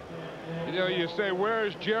 You say, where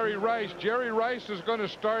is Jerry Rice? Jerry Rice is going to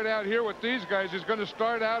start out here with these guys. He's going to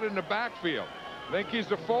start out in the backfield. I think he's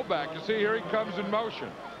the fullback. You see, here he comes in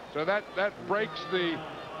motion. So that breaks the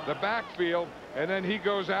backfield, and then he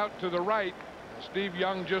goes out to the right. Steve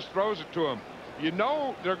Young just throws it to him.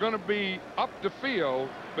 They're going to be up the field,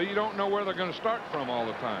 but you don't know where they're going to start from all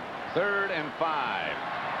the time. 3rd and 5.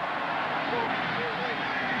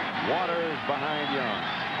 Waters behind Young.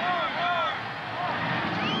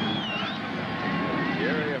 The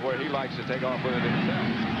area where he likes to take off with it himself.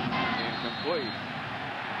 Incomplete.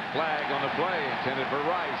 Flag on the play intended for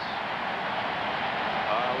Rice.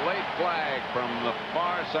 A late flag from the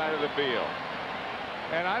far side of the field.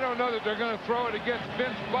 And I don't know that they're going to throw it against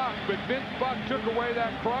Vince Buck, but Vince Buck took away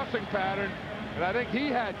that crossing pattern, and I think he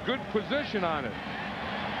had good position on it.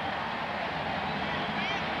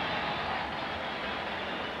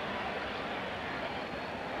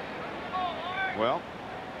 Well,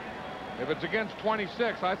 if it's against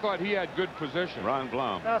 26, I thought he had good position. Ron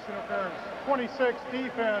Blum. Pass interference. 26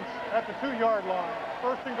 defense at the 2-yard line.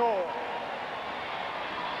 1st and goal.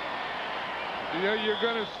 You know, you're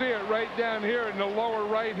going to see it right down here in the lower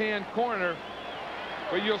right-hand corner.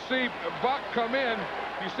 But you'll see Buck come in.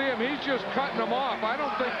 You see him, he's just cutting him off. I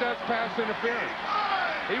don't think that's pass interference.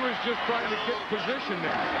 He was just trying to get position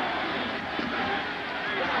there.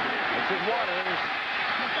 This is Waters.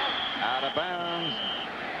 Out of bounds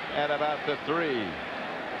at about the 3.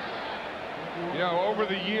 You know, over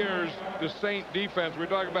the years, the Saint defense, we're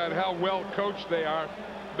talking about how well coached they are.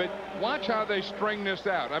 But watch how they string this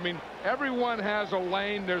out. I mean, everyone has a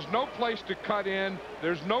lane. There's no place to cut in.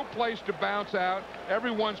 There's no place to bounce out.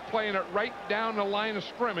 Everyone's playing it right down the line of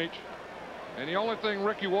scrimmage. And the only thing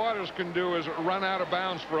Ricky Waters can do is run out of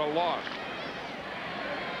bounds for a loss.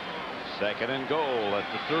 2nd and goal at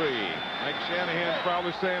the 3. Mike Shanahan's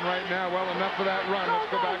probably saying right now, well, enough of that run. Let's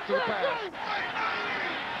go back to the pass.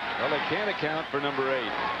 Well, they can't account for number 8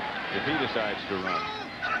 if he decides to run.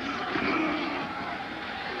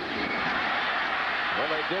 Well,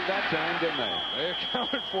 they did that time, didn't they? They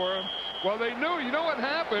accounted for him. Well, they knew. You know what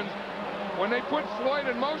happened? When they put Floyd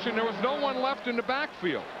in motion, there was no one left in the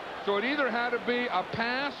backfield. So it either had to be a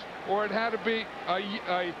pass or it had to be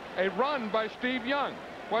a run by Steve Young.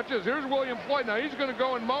 Watch this. Here's William Floyd. Now, he's going to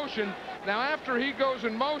go in motion. Now, after he goes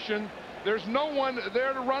in motion, there's no one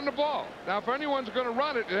there to run the ball. Now, if anyone's going to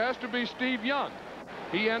run it, it has to be Steve Young.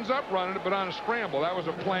 He ends up running it, but on a scramble. That was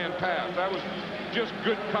a planned pass. That was just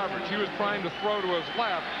good coverage. He was trying to throw to his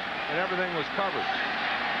left, and everything was covered.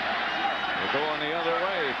 They're going the other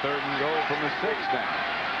way. 3rd and goal from the 6 now.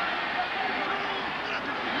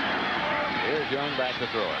 Here's Young back to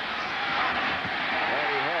throw it. And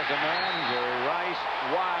he has a man, Rice,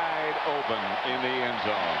 wide open in the end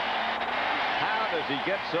zone. How does he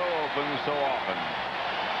get so open so often?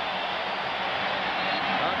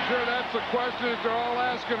 I'm sure that's the question that they're all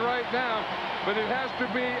asking right now, but it has to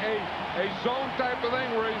be a zone type of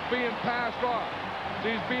thing where he's being passed off.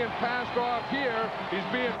 He's being passed off here. He's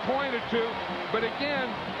being pointed to. But again,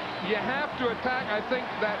 you have to attack, I think,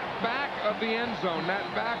 that back of the end zone, that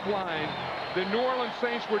back line. The New Orleans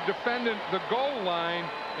Saints were defending the goal line,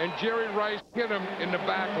 and Jerry Rice hit him in the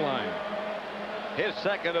back line. His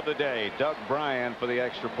 2nd of the day, Doug Bryan for the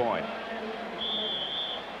extra point.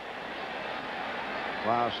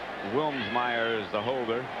 Klaus Wilmsmeyer is the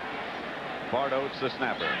holder. Bart Oates the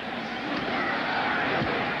snapper.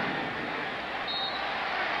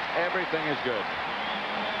 Everything is good.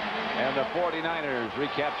 And the 49ers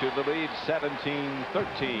recaptured the lead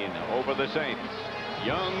 17-13 over the Saints.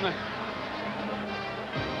 Young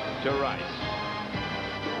to Rice.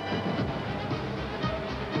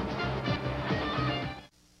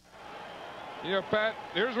 You know, Pat,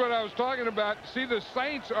 here's what I was talking about. See, the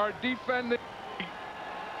Saints are defending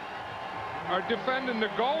the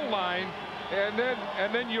goal line, and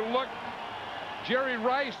then you look, Jerry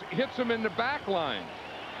Rice hits him in the back line.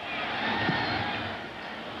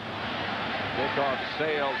 Kickoff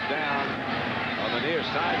sails down on the near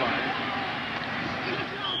sideline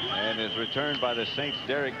and is returned by the Saints'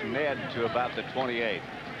 Derek Ned to about the 28.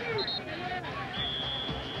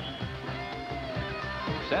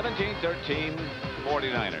 17-13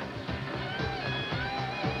 49ers.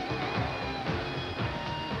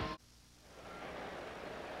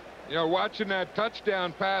 You know, watching that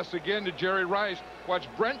touchdown pass again to Jerry Rice, watch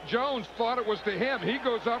Brent Jones thought it was to him. He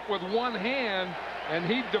goes up with one hand and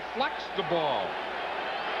he deflects the ball.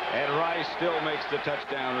 And Rice still makes the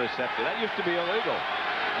touchdown reception. That used to be illegal.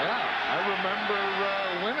 Yeah, I remember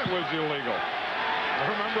when it was illegal. I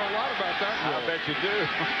remember a lot about that rule. I bet you do.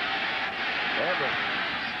 Everett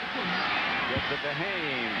gets it to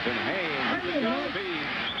Haynes, and Haynes with good speed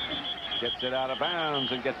gets it out of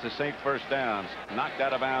bounds and gets the Saint first downs. Knocked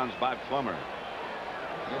out of bounds by Plummer.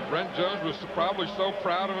 Well, Brent Jones was probably so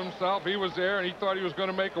proud of himself. He was there and he thought he was going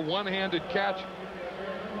to make a one-handed catch.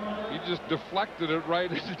 He just deflected it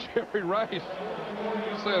right into Jerry Rice.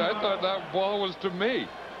 He said, I thought that ball was to me.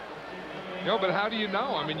 You know, but how do you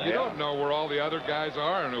know? I mean, you don't know where all the other guys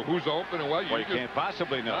are and who's open and what. Well, you can't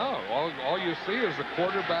possibly know. No, all you see is the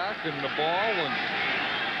quarterback and the ball and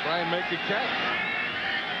try and make a catch.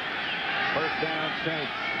 First down,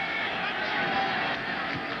 Saints.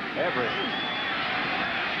 Everett.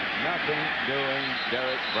 Nothing doing.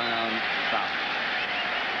 Derek Brown stops.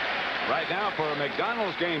 Right now, for a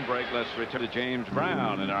McDonald's game break, let's return to James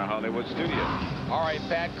Brown in our Hollywood studio. All right,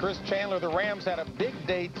 Pat. Chris Chandler, the Rams had a big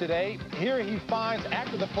day today. Here he finds,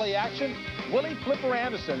 after the play action, Willie Flipper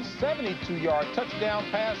Anderson's 72-yard touchdown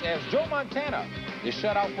pass as Joe Montana is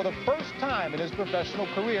shut out for the first time in his professional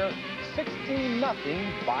career,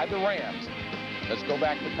 16-0 by the Rams. Let's go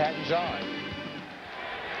back to Pat and John.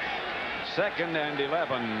 2nd and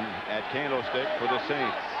 11 at Candlestick for the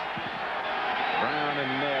Saints. Brown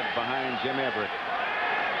and Ned behind Jim Everett.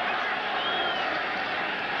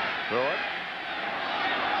 Throw it.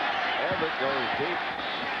 Everett goes deep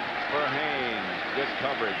for Haynes. Good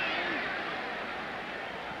coverage.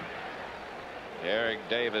 Eric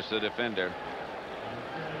Davis, the defender.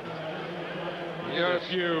 You know,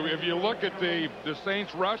 if you look at the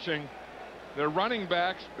Saints rushing, their running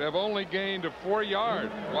backs have only gained 4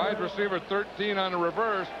 yards. Wide receiver 13 on the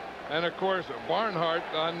reverse, and of course Barnhart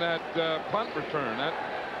on that punt return. That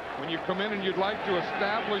when you come in and you'd like to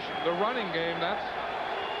establish the running game, that's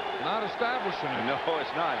not establishing it. No,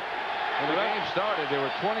 it's not. When the game started, there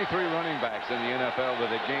were 23 running backs in the NFL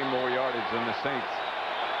that had gained more yardage than the Saints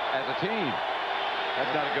as a team.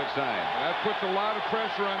 That's not a good sign. That puts a lot of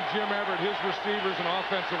pressure on Jim Everett, his receivers, and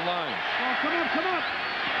offensive line. Oh, come on, come on.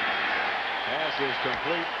 Pass is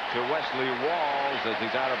complete to Wesley Walls as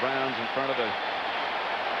he's out of bounds in front of his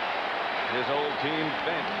old team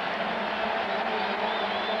bench.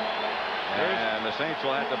 And the Saints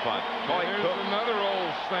will have to punt. There's another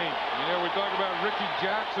old Saint. You know, we talk about Ricky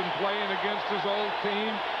Jackson playing against his old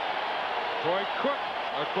team. Troy Cook,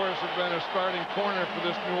 of course, has been a starting corner for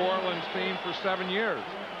this New Orleans team for 7 years.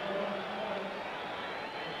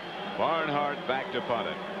 Barnhart back to punt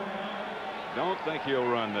it. Don't think he'll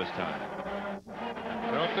run this time.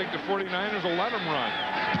 I don't think the 49ers will let him run.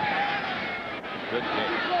 Good kick.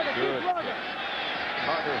 Good kick.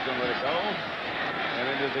 Carter's going to let it go. And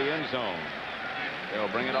into the end zone.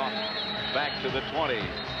 They'll bring it off back to the 20,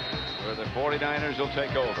 where the 49ers will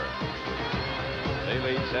take over. They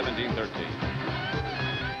lead 17-13.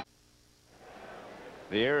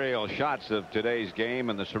 The aerial shots of today's game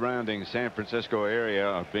and the surrounding San Francisco area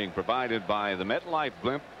are being provided by the MetLife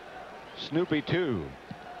blimp Snoopy 2.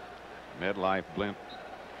 MetLife blimp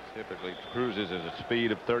typically cruises at a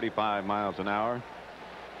speed of 35 miles an hour,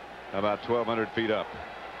 about 1,200 feet up.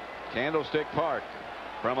 Candlestick Park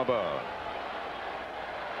from above.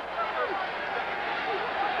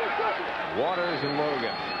 Waters and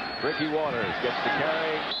Logan. Ricky Waters gets the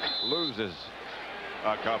carry, loses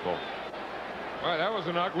a couple. Well, that was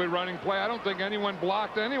an ugly running play. I don't think anyone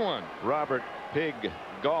blocked anyone. Robert Pig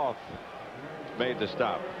Goff made the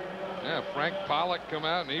stop. Yeah, Frank Pollock come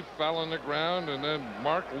out and he fell on the ground, and then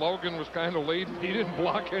Mark Logan was kind of leading. He didn't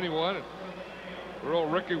block anyone. And poor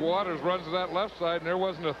old Ricky Waters runs to that left side, and there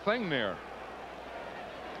wasn't a thing there.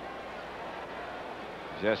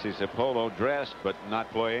 Jesse Sapolo dressed but not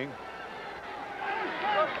playing.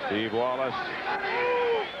 Steve Wallace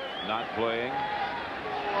not playing.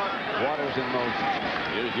 Waters in motion.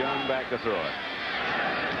 Here's Young back to throw it.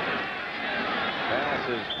 Pass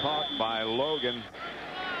is caught by Logan.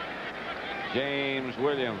 James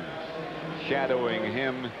Williams shadowing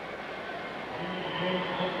him.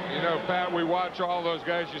 You know, Pat, we watch all those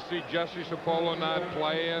guys. You see Jesse Sapolo not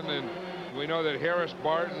playing, and we know that Harris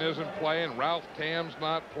Barton isn't playing. Ralph Tam's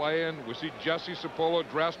not playing. We see Jesse Sapolo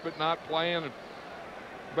dressed but not playing.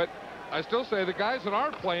 But I still say the guys that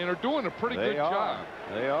are playing are doing a pretty good job.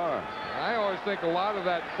 They are. I always think a lot of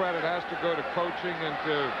that credit has to go to coaching and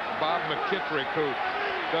to Bob McKittrick, who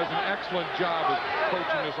does an excellent job of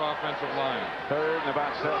coaching this offensive line. 3rd and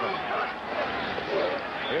about 7.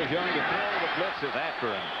 Here's Young to throw. The blitz is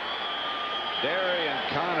after him. Darian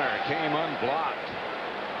Connor came unblocked.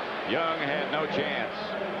 Young had no chance.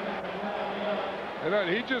 And then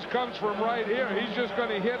he just comes from right here. He's just going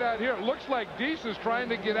to hit out here. It looks like Deese is trying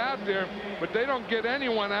to get out there, but they don't get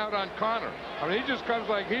anyone out on Connor. I mean, he just comes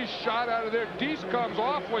like he's shot out of there. Deese comes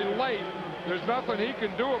awfully late. There's nothing he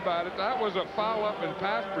can do about it. That was a foul up in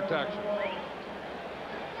pass protection.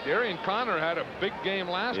 Darian Connor had a big game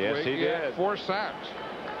last week. Yes, he did. Had 4 sacks.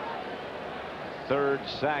 3rd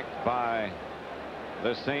sack by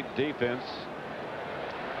the Saint defense.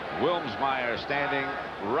 Wilmsmeyer standing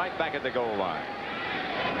right back at the goal line.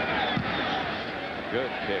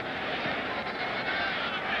 Good kick.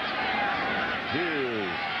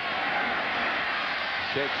 Hughes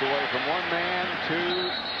shakes away from one man,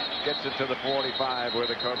 2, gets it to the 45 where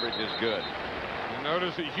the coverage is good. You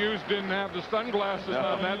notice that Hughes didn't have the sunglasses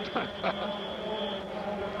on that time.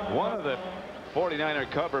 One of the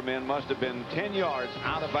 49er cover men must have been 10 yards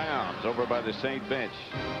out of bounds over by the Saint bench.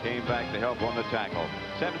 Came back to help on the tackle.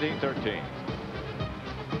 17-13.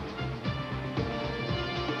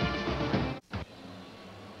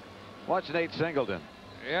 Watch Nate Singleton.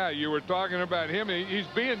 Yeah, you were talking about him. He's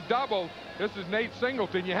being doubled. This is Nate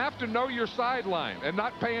Singleton. You have to know your sideline and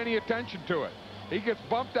not pay any attention to it. He gets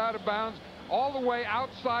bumped out of bounds all the way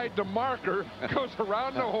outside the marker, goes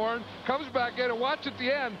around the horn, comes back in, and watch at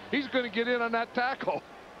the end. He's going to get in on that tackle.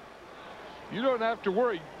 You don't have to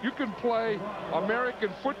worry. You can play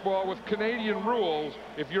American football with Canadian rules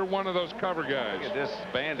if you're one of those cover guys. Look at this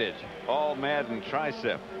bandage. All Madden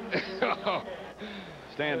tricep.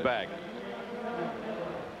 Stand back.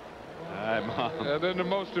 Hi, Mom. And then the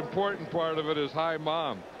most important part of it is hi,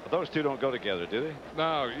 Mom. Those two don't go together, do they?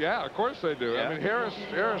 No, yeah, of course they do. Yeah. I mean,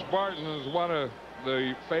 Harris Barton is one of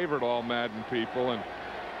the favorite all Madden people. And,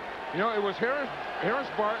 you know, it was Harris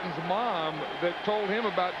Barton's mom that told him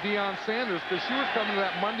about Deion Sanders, because she was coming to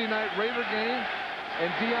that Monday night Raider game,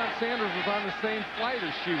 and Deion Sanders was on the same flight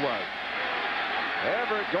as she was.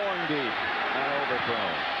 Everett going deep. An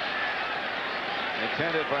overthrow.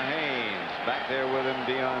 Intended for Haynes. Back there with him,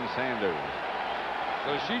 Deion Sanders.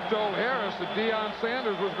 So she told Harris that Deion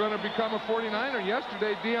Sanders was going to become a 49er.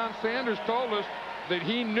 Yesterday, Deion Sanders told us that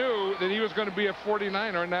he knew that he was going to be a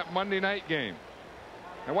 49er in that Monday night game.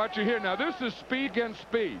 And watch you here. Now, this is speed against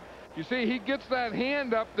speed. You see, he gets that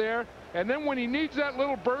hand up there, and then when he needs that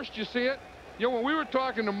little burst, you see it? You know, when we were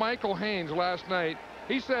talking to Michael Haynes last night,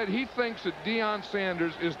 he said he thinks that Deion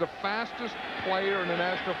Sanders is the fastest player in the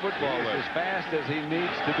National Football League. As fast as he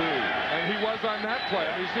needs to be. And he was on that play.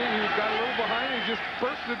 You see, he got a little behind, he just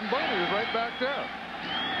bursted and boom, he was right back there.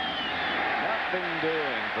 Nothing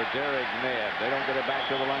doing for Derek Nebb. They don't get it back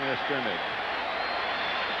to the line of scrimmage.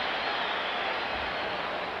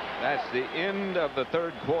 That's the end of the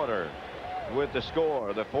third quarter with the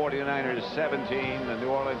score. The 49ers 17, the New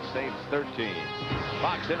Orleans Saints 13.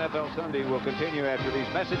 Fox NFL Sunday will continue after these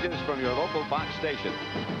messages from your local Fox station.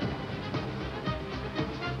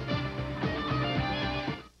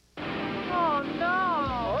 Oh,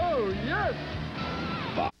 no. Oh, yes.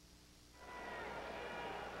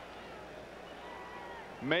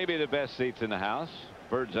 Maybe the best seats in the house.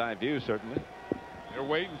 Bird's eye view, certainly. They're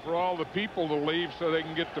waiting for all the people to leave so they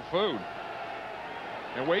can get the food.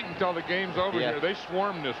 And wait until the game's over here. They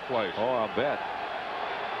swarm this place. Oh, I'll bet.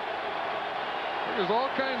 There's all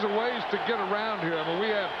kinds of ways to get around here. I mean, we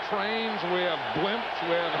have trains, we have blimps,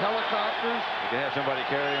 we have helicopters. You can have somebody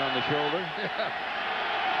carrying on the shoulder.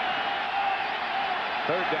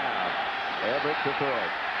 Third down. Everett to throw.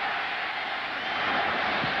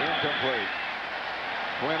 Incomplete.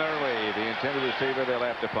 Quinn Early, the intended receiver. They'll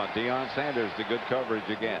have to punt. Deion Sanders, the good coverage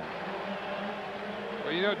again.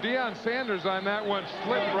 Well, you know, Deion Sanders on that one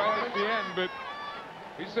slipped right at the end, but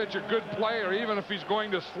he's such a good player. Even if he's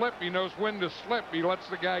going to slip, he knows when to slip. He lets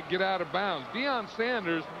the guy get out of bounds. Deion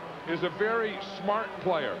Sanders is a very smart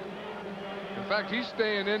player. In fact, he's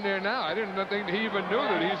staying in there now. I didn't think he even knew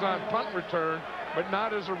that he's on punt return, but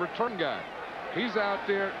not as a return guy. He's out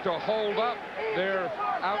there to hold up their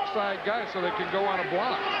outside guys so they can go on a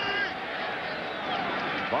block.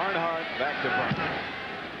 Barnhart back to punt.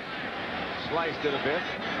 Sliced it a bit.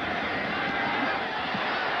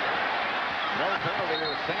 No penalty. It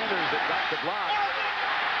was Sanders that got the block.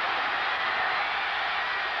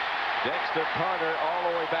 Dexter Carter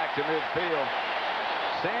all the way back to midfield.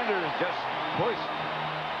 Sanders just pushed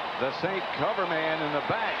the Saint cover man in the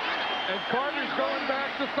back. And Carter's going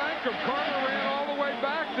back to thank him. Carter ran all the way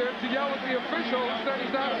back there to yell at the official and said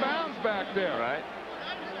he's out of bounds back there. Right.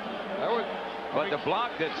 But the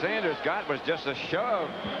block that Sanders got was just a shove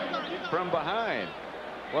from behind.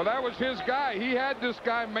 Well, that was his guy. He had this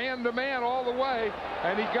guy man to man all the way,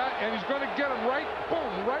 and he's going to get him right,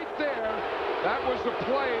 boom, right there. That was the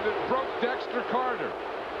play that broke Dexter Carter.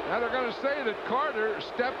 Now they're going to say that Carter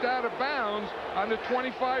stepped out of bounds on the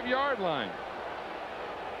 25-yard line.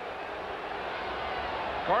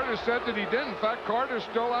 Carter said that he didn't. In fact, Carter's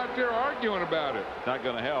still out there arguing about it. Not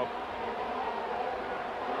going to help.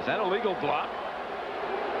 Is that a legal block?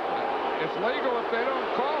 It's legal if they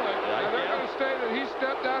don't call it. Now they're going to say that he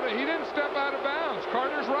didn't step out of bounds.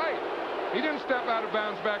 Carter's right. He didn't step out of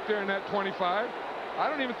bounds back there in that 25. I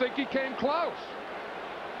don't even think he came close.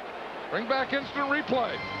 Bring back instant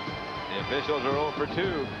replay. The officials are 0 for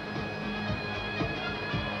 2.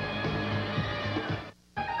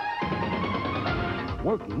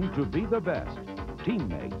 Working to be the best.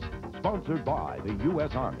 Teammates. Sponsored by the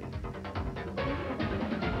U.S. Army.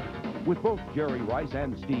 With both Jerry Rice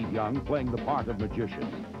and Steve Young playing the part of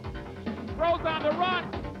magicians. Throws on the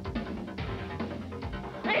run.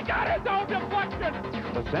 He got his own deflection.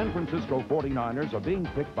 The San Francisco 49ers are being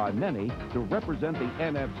picked by many to represent the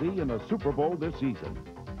NFC in the Super Bowl this season.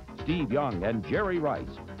 Steve Young and Jerry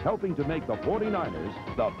Rice helping to make the 49ers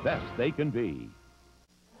the best they can be.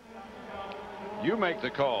 You make the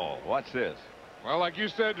call. Watch this. Well, like you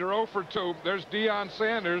said, they're 0 for 2. There's Deion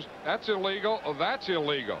Sanders. That's illegal. Oh, that's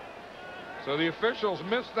illegal. So the officials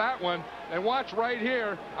missed that one. And watch right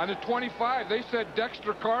here on the 25. They said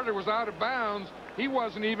Dexter Carter was out of bounds. He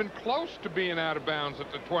wasn't even close to being out of bounds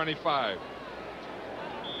at the 25.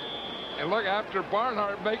 And look, after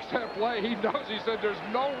Barnhart makes that play, he knows. He said, there's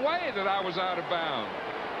no way that I was out of bounds.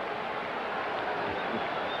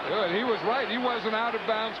 Good. He was right. He wasn't out of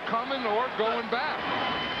bounds coming or going back.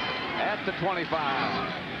 At the 25.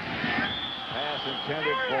 Pass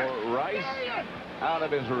intended for Rice. Out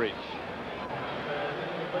of his reach.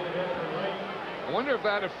 I wonder if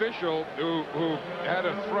that official who had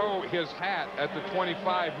to throw his hat at the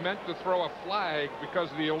 25 meant to throw a flag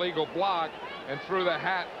because of the illegal block and threw the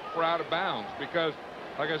hat for out of bounds, because,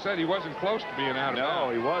 like I said, he wasn't close to being out of bounds. No,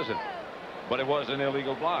 he wasn't. But it was an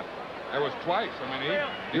illegal block. That was twice. I mean,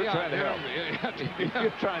 You're trying to help.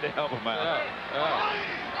 You're trying to help him out.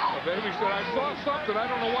 The baby said, I saw something. I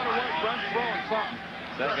don't know what it was. Brent's throwing something.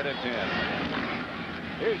 2nd and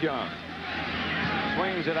 10. Here's Young.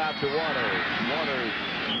 Swings it out to Waters. Waters.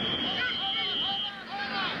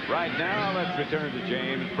 Right now, let's return to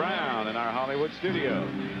James Brown in our Hollywood studio.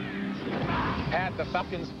 Pat, the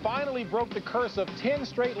Falcons finally broke the curse of 10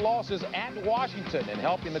 straight losses at Washington, and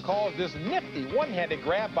helping to cause this nifty one-handed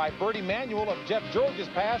grab by Bertie Manuel of Jeff George's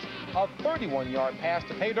pass, a 31-yard pass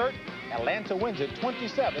to pay dirt. Atlanta wins it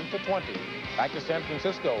 27-20. Back to San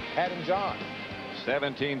Francisco, Pat and John.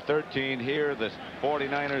 17-13 here. The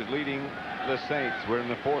 49ers leading the Saints. We're in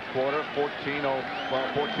the 4th quarter. 14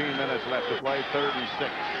 minutes left to play. 3rd and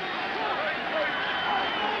 6.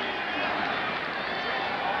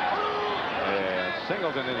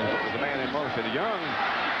 Singleton is the man in motion. Young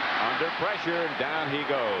under pressure, and down he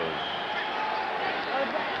goes.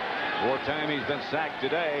 4th time he's been sacked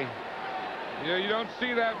today. Yeah, you don't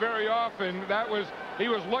see that very often. He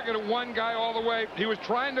was looking at one guy all the way. He was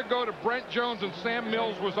trying to go to Brent Jones, and Sam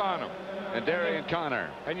Mills was on him. And Darian Connor.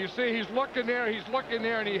 And you see he's looking there,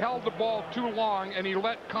 and he held the ball too long, and he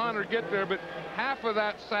let Connor get there. But half of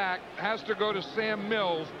that sack has to go to Sam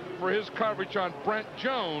Mills for his coverage on Brent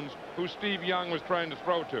Jones, who Steve Young was trying to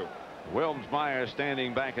throw to. Wilms-Meyer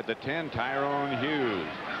standing back at the 10. Tyrone Hughes.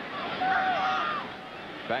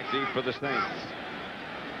 Back deep for the Saints.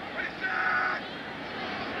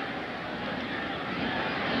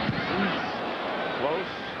 Close.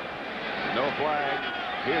 No flag.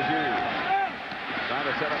 Here's Hughes. Trying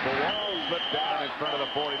to set up a wall. Slip down in front of the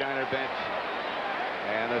 49er bench.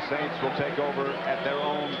 And the Saints will take over at their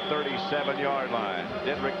own 37-yard line.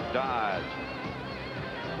 Dedrick Dodge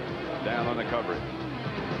down on the coverage.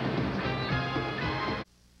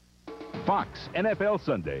 Fox NFL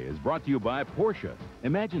Sunday is brought to you by Porsche.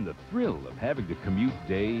 Imagine the thrill of having to commute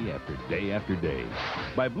day after day after day.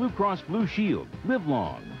 By Blue Cross Blue Shield. Live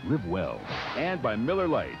long, live well. And by Miller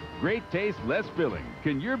Lite. Great taste, less filling.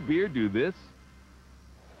 Can your beer do this?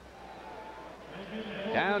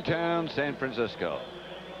 Downtown San Francisco.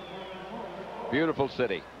 Beautiful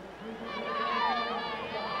city.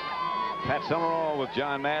 Pat Summerall with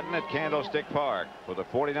John Madden at Candlestick Park for the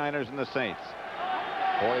 49ers and the Saints.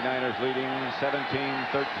 49ers leading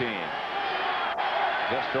 17-13.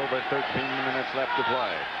 Just over 13 minutes left to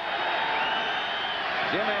play.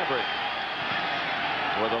 Jim Everett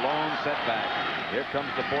with a lone setback. Here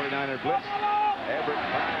comes the 49er blitz. Everett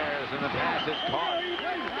fires, and the pass is caught.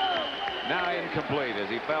 Now incomplete as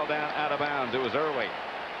he fell down out of bounds. It was early.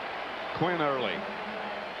 Quinn early.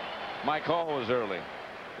 My call was early.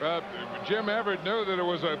 Jim Everett knew that it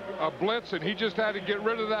was a blitz, and he just had to get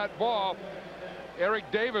rid of that ball. Eric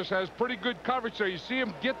Davis has pretty good coverage, so you see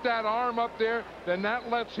him get that arm up there, then that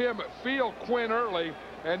lets him feel Quinn early,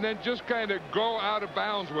 and then just kind of go out of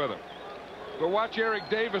bounds with him. But watch Eric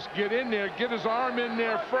Davis get in there, get his arm in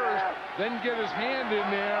there first, then get his hand in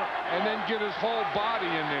there, and then get his whole body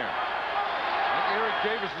in there. Eric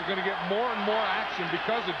Davis is going to get more and more action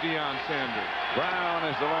because of Deion Sanders. Brown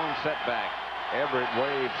is the lone setback. Everett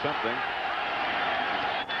waved something.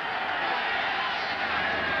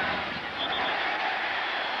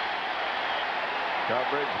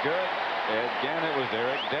 Coverage good. Again, it was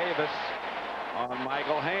Eric Davis on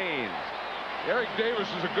Michael Haynes. Eric Davis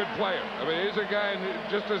is a good player. I mean, he's a guy, and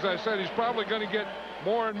just as I said, he's probably going to get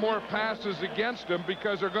more and more passes against him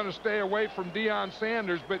because they're going to stay away from Deion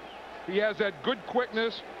Sanders. But he has that good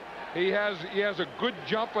quickness. He has a good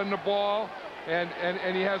jump on the ball,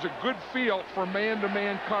 and he has a good feel for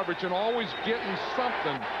man-to-man coverage and always getting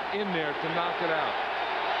something in there to knock it out.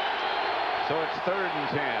 So it's 3rd and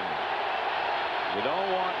 10. You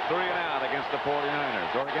don't want 3 and out against the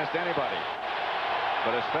 49ers or against anybody,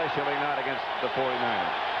 but especially not against the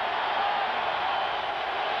 49ers.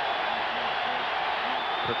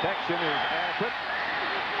 Protection is adequate.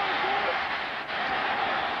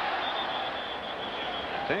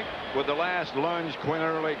 I think with the last lunge, Quinn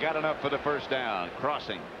Early got enough for the first down.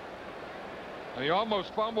 Crossing. And he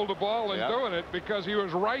almost fumbled the ball in doing it because he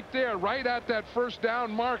was right there, right at that first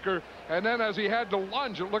down marker. And then as he had to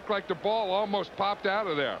lunge, it looked like the ball almost popped out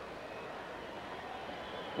of there.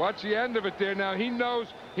 Watch the end of it there. Now he knows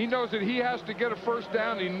that he has to get a first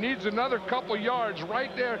down. He needs another couple yards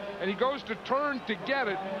right there, and he goes to turn to get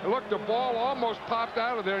it. And look, the ball almost popped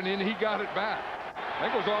out of there, and then he got it back. I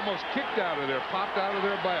think it was almost kicked out of there, popped out of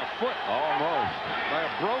there by a foot. Almost. By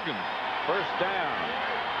a brogan. First down.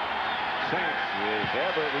 Saints is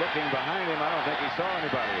Everett looking behind him. I don't think he saw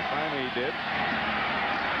anybody. Finally he did.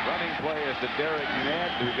 Running play is to Derek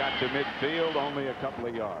Ned, who got to midfield, only a couple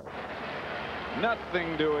of yards.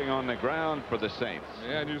 Nothing doing on the ground for the Saints.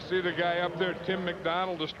 Yeah, and you see the guy up there, Tim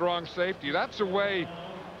McDonald, a strong safety. That's the way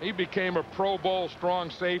he became a Pro Bowl strong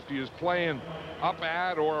safety, is playing up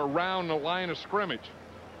at or around the line of scrimmage.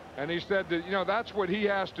 And he said that, you know, that's what he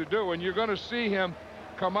has to do. And you're going to see him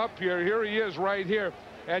come up here. Here he is right here,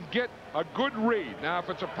 and get a good read. Now, if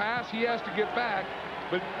it's a pass, he has to get back.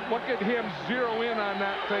 But look at him zero in on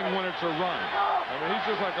that thing when it's a run. I mean, he's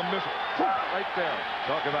just like a missile. Right there.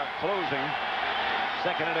 Talk about closing.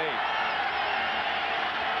 2nd and 8.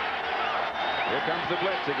 Here comes the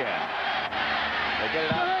blitz again. They get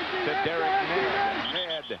it out to Derek Ned.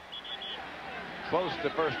 Ned, close to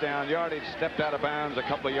first down yardage, stepped out of bounds a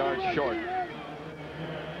couple of yards short.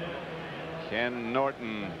 Ken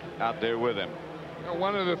Norton out there with him. You know,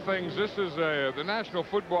 one of the things, this is the National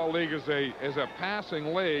Football League is a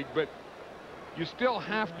passing league, but you still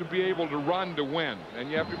have to be able to run to win, and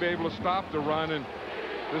you have to be able to stop the run. And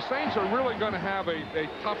the Saints are really going to have a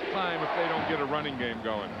tough time if they don't get a running game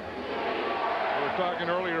going. We were talking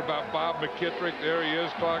earlier about Bob McKittrick. There he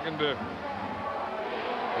is talking to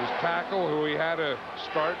his tackle, who he had to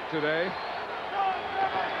start today.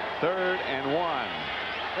 3rd and 1.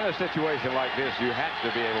 In a situation like this, you have to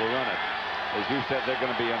be able to run it. As you said, they're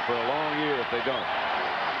going to be in for a long year if they don't.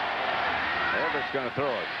 Everett's going to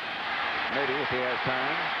throw it. Maybe if he has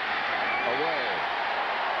time. Away.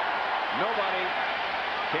 Nobody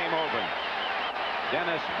came open.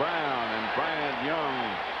 Dennis Brown and Brian Young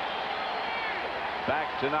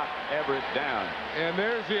back to knock Everett down. And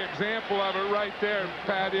there's the example of it right there,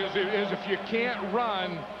 Pat, is if you can't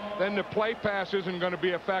run, then the play pass isn't going to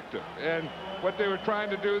be effective. And what they were trying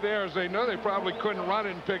to do there is they know they probably couldn't run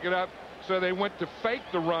it and pick it up, so they went to fake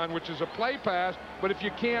the run, which is a play pass. But if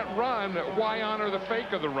you can't run, why honor the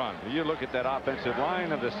fake of the run? You look at that offensive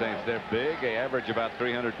line of the Saints. They're big. They average about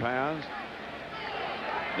 300 pounds.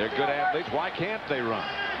 They're good athletes. Why can't they run?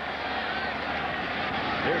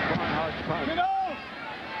 Here's Barnhart's punt.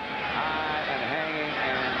 High and hanging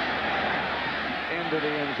and into the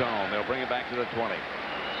end zone. They'll bring it back to the 20.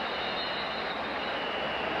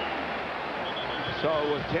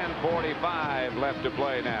 So with 10:45 left to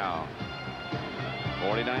play now.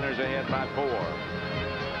 49ers ahead by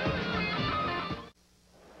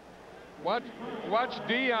 4. Watch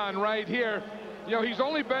Dion right here. You know, he's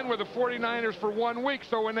only been with the 49ers for 1 week,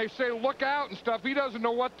 so when they say look out and stuff, he doesn't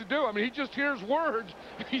know what to do. I mean, he just hears words,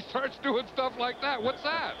 and he starts doing stuff like that. What's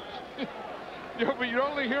that? You know, but you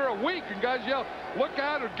only hear a week, and guys yell, look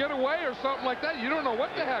out or get away or something like that. You don't know what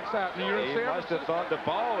the heck's happening. You're in He must have thought the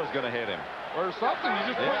ball was going to hit him. Or something. You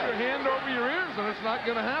just put your hand over your ears, and it's not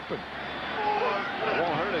going to happen. It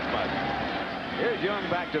won't hurt as much. Here's Young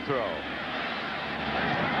back to throw.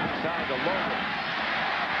 Outside to Logan.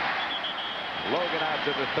 Logan out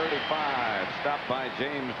to the 35. Stopped by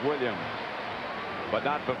James Williams. But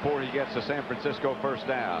not before he gets the San Francisco first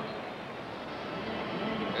down.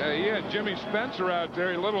 He had Jimmy Spencer out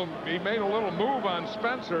there. He made a little move on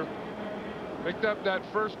Spencer. Picked up that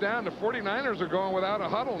first down. The 49ers are going without a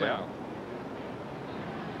huddle now.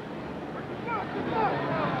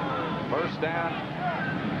 First down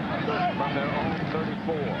from their own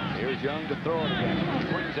 34. Here's Young to throw it again.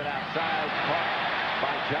 Swings it outside. Caught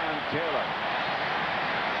by John Taylor.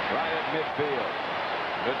 Right at midfield.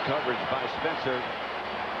 Good coverage by Spencer.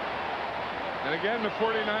 And again, the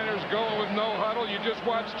 49ers going with no huddle. You just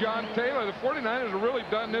watch John Taylor. The 49ers have really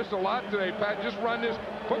done this a lot today, Pat. Just run this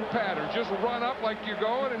quick pattern. Just run up like you're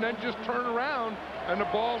going and then just turn around, and the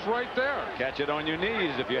ball's right there. Catch it on your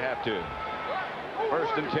knees if you have to.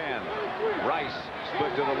 1st and 10. Rice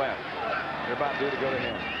split to the left. They're about due to go to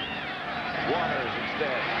him. Waters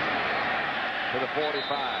instead to the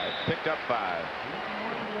 45. Picked up 5.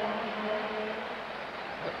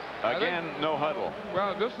 Again, no huddle.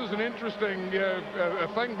 Well, this is an interesting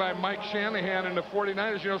thing by Mike Shanahan and the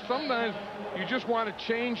 49ers. You know, sometimes you just want to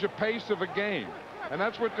change the pace of a game. And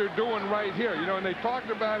that's what they're doing right here. You know, and they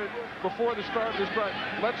talked about it before the start of this drive.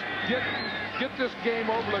 Let's get this game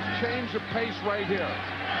over. Let's change the pace right here.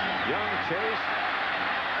 Young chase.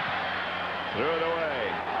 Threw it away.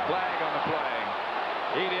 Flag on the play.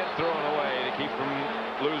 He did throw it away to keep from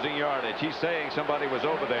losing yardage. He's saying somebody was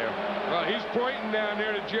over there. Well, he's pointing down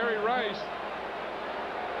there to Jerry Rice.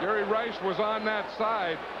 Jerry Rice was on that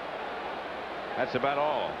side. That's about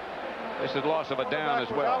all. This is loss of a down as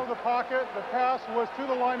well. Out of the pocket. The pass was to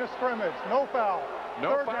the line of scrimmage. No foul.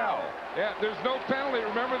 No Third foul. down. Yeah, there's no penalty.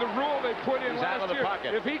 Remember the rule they put in He's out last of the year.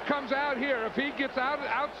 pocket. If he comes out here, if he gets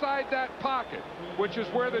outside that pocket, which is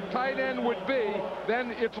where the tight end would be,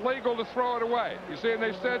 then it's legal to throw it away. You see, and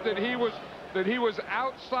they said that he was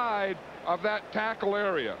outside of that tackle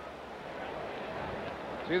area.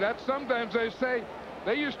 See, that's sometimes they say.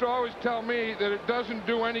 They used to always tell me that it doesn't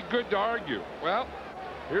do any good to argue. Well,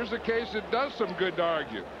 here's the case it does some good to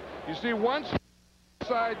argue. You see, once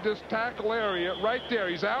inside this tackle area, right there,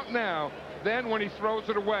 he's out now. Then when he throws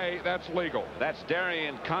it away, that's legal. That's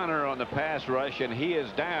Darian Connor on the pass rush, and he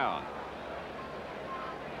is down.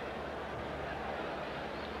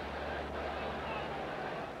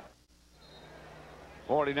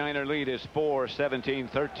 '49er lead is 4,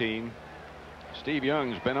 17-13. Steve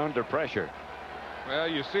Young's been under pressure. Well,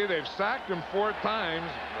 you see, they've sacked him 4 times,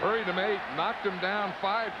 hurried him 8, knocked him down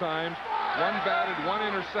 5 times, 1 batted, 1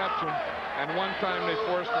 interception, and 1 time they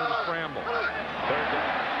forced him to scramble. Third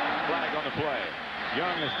down, flag on the play.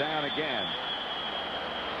 Young is down again.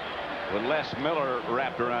 With Les Miller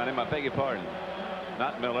wrapped around him. I beg your pardon.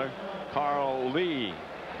 Not Miller. Carl Lee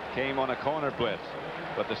came on a corner blitz,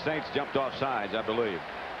 but the Saints jumped off sides, I believe.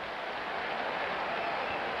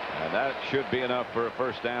 And that should be enough for a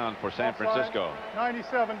first down for San Francisco.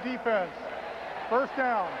 97 defense. First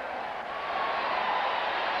down.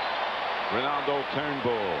 Ronaldo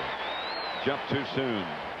Turnbull jumped too soon.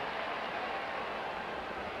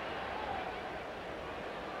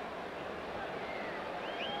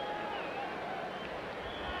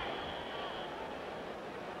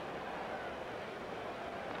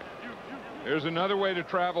 Here's another way to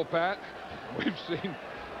travel, Pat. We've seen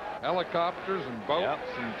helicopters and boats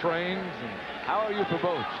and trains. And how are you for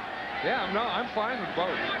boats? Yeah, I'm fine with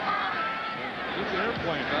boats. Just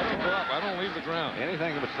airplanes. I don't go up. I don't leave the ground.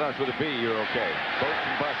 Anything that starts with a B, you're okay. Boats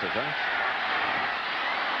and buses, huh?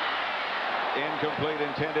 Incomplete,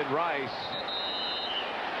 intended. Rice.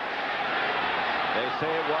 They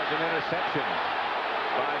say it was an interception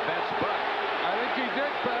by Vince Buck. I think he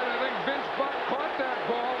did, Pat. I think Vince Buck caught that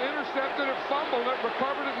ball, intercepted it, fumbled it,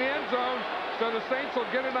 recovered it in the end zone. So the Saints will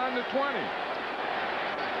get it on the 20.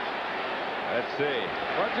 Let's see.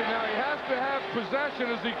 Watch it now. He has to have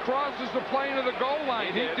possession as he crosses the plane of the goal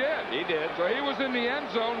line. He did. He did. So he was in the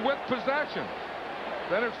end zone with possession.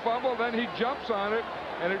 Then it's fumbled. Then he jumps on it.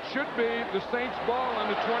 And it should be the Saints ball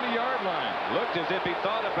on the 20-yard line. Looked as if he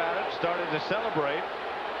thought about it. Started to celebrate.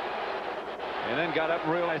 And then got up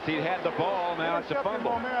and realized he had the ball. Now it's a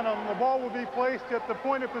fumble. Momentum. The ball will be placed at the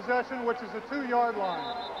point of possession, which is the 2-yard line.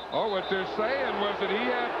 Oh, what they're saying was that he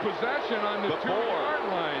had possession on the 2-yard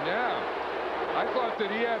line. Yeah. I thought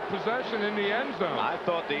that he had possession in the end zone. I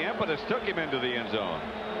thought the impetus took him into the end zone.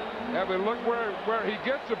 Yeah, but look where he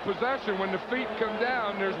gets the possession. When the feet come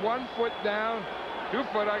down, there's 1 foot down, 2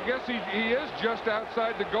 foot. I guess he is just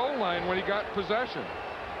outside the goal line when he got possession.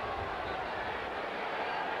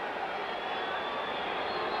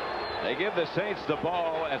 They give the Saints the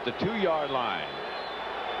ball at the 2-yard line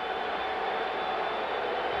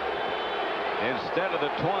instead of the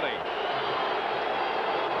 20.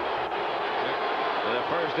 The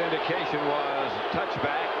first indication was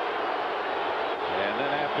touchback, and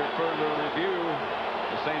then after further review,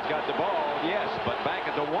 the Saints got the ball. Yes, but back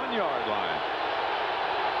at the 1-yard line.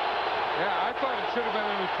 Yeah, I thought it should have been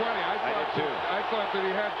on the 20. I did too. I thought that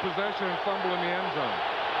he had possession and fumble in the end zone.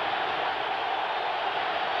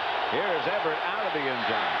 Here's Everett out of the end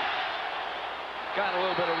zone. Got a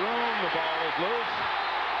little bit of room. The ball is loose.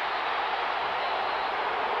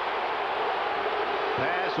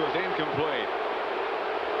 Pass was incomplete.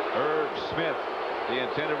 Herb Smith, the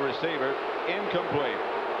intended receiver, incomplete.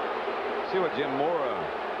 See what Jim Mora,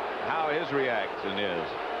 how his reaction is.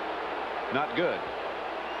 Not good.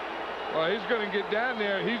 Well, he's going to get down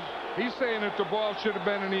there. He's saying that the ball should have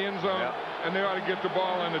been in the end zone, and they ought to get the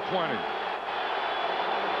ball on the 20.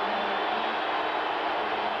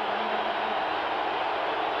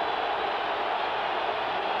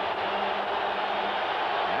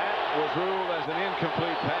 Was ruled as an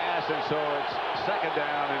incomplete pass, and so it's second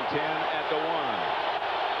down and 10 at the 1.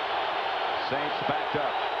 Saints backed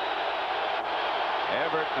up.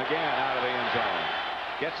 Everett again out of the end zone.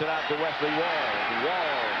 Gets it out to Wesley Walls.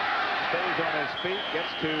 Walls stays on his feet, gets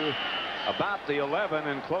to about the 11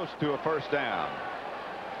 and close to a first down.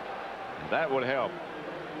 That would help.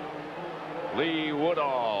 Lee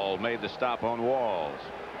Woodall made the stop on Walls.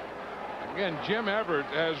 Again, Jim Everett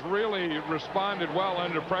has really responded well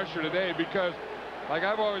under pressure today because, like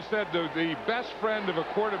I've always said, the best friend of a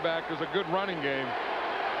quarterback is a good running game.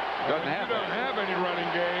 If you don't have any running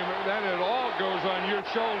game, then it all goes on your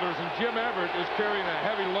shoulders, and Jim Everett is carrying a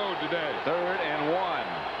heavy load today. 3rd and 1.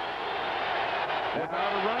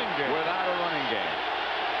 Without a running game. Without a running game.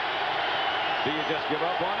 Do you just give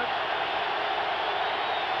up on it?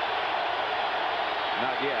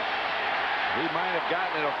 Not yet. He might have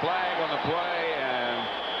gotten a flag on the play, and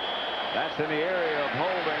that's in the area of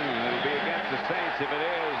holding. It'll be against the Saints if it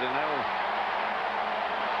is, and that'll...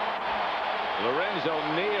 Lorenzo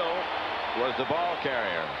Neal was the ball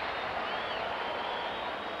carrier.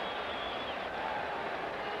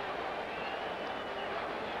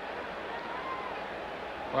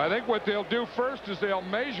 Well, I think what they'll do first is they'll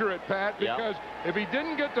measure it, Pat, because if he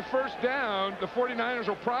didn't get the first down, the 49ers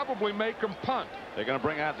will probably make him punt. They're going to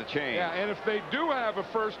bring out the chain. Yeah, and if they do have a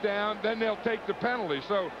first down, then they'll take the penalty.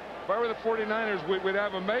 So if I were the 49ers, we'd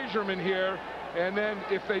have a measurement here, and then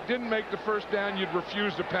if they didn't make the first down, you'd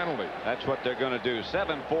refuse the penalty. That's what they're going to do.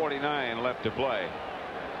 7:49 left to play.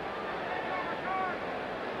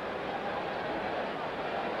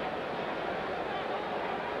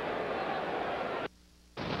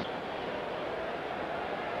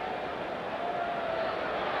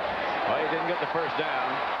 Get the first down.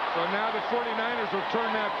 So now the 49ers will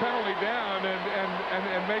turn that penalty down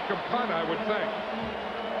and make them punt, I would think.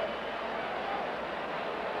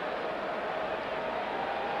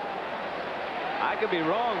 I could be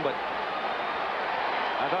wrong, but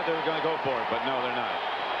I thought they were going to go for it, but no, they're not.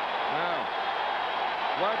 Now,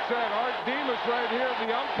 watch that. Art Demas right here,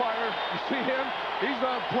 the umpire. You see him? He's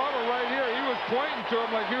on Plummer right here. He was pointing to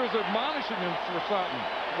him like he was admonishing him for something.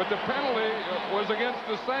 But the penalty was against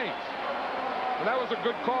the Saints. And that was a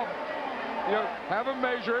good call. You know, have them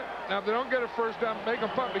measure it. Now, if they don't get a first down, make them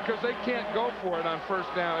punt because they can't go for it on first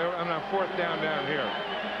down, on 4th down here.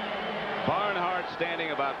 Barnhart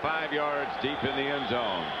standing about 5 yards deep in the end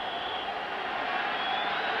zone.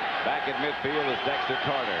 Back at midfield is Dexter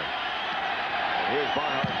Carter. And here's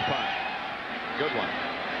Barnhart's punt. Good one.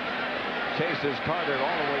 Chases Carter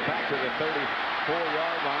all the way back to the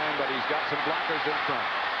 34-yard line, but he's got some blockers in front.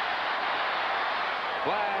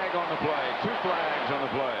 Flag on the play. 2 flags on the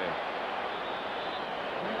play.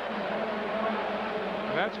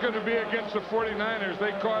 And that's going to be against the 49ers. They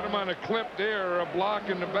caught him on a clip there, or a block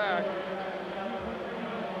in the back.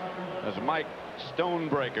 That's Mike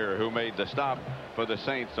Stonebreaker who made the stop for the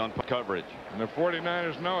Saints on coverage. And the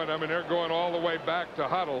 49ers know it. I mean, they're going all the way back to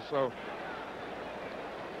huddle, so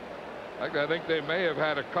I think they may have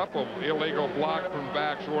had a couple illegal block from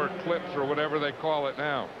backs or clips or whatever they call it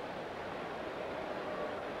now.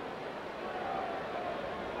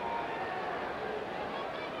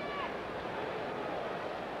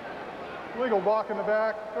 Legal block in the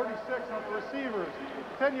back, 36 on the receivers,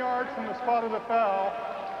 10 yards from the spot of the foul.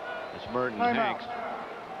 It's Merton Hanks.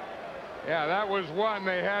 Yeah, that was one.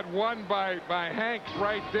 They had one by Hanks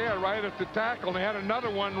right there, right at the tackle, and they had another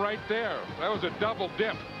one right there. That was a double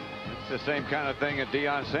dip. It's the same kind of thing that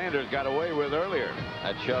Deion Sanders got away with earlier.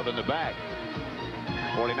 That shove in the back.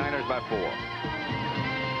 49ers by 4.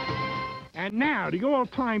 And now, the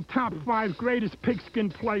all-time top 5 greatest pigskin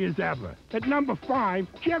players ever. At number 5,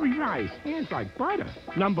 Jerry Rice, hands like butter.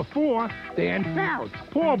 Number 4, Dan Fouts,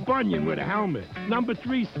 Paul Bunyan with a helmet. Number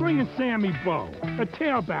 3, Slingin' Sammy Bow, a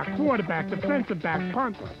tailback, quarterback, defensive back,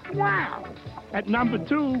 punter. Wow! At number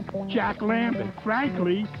 2, Jack Lambert,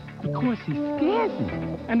 frankly, because he scares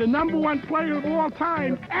me. And the number 1 player of all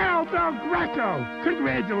time, Al Del Greco.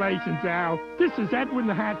 Congratulations, Al. This is Edwin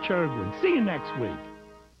the Hat Churgwin. See you next week.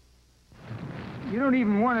 You don't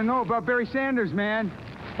even want to know about Barry Sanders, man.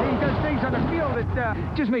 He does things on the field that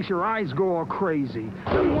just makes your eyes go all crazy.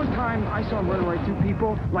 One time, I saw him run right through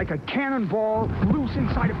people like a cannonball loose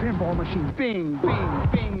inside a pinball machine. Bing,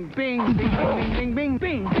 bing, bing, bing, bing, bing, bing, bing, bing, bing,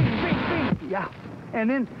 bing, bing. Yeah. And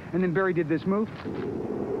then Barry did this move.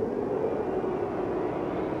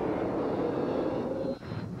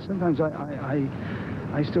 Sometimes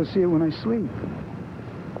I still see it when I sleep.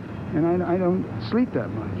 And I don't sleep that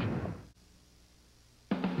much.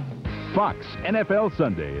 Fox NFL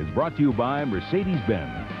Sunday is brought to you by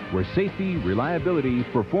Mercedes-Benz, where safety, reliability,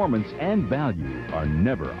 performance, and value are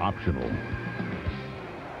never optional.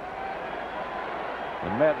 The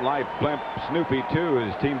MetLife blimp Snoopy 2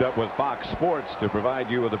 has teamed up with Fox Sports to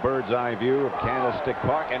provide you with a bird's eye view of Candlestick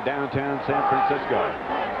Park and downtown San Francisco.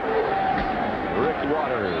 Rick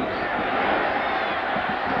Waters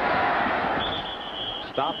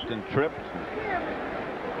stopped and tripped.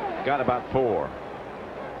 Got about 4.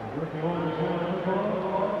 You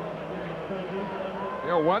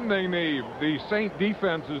know, one thing the Saint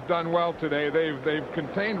defense has done well today, they've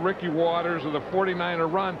contained Ricky Waters of the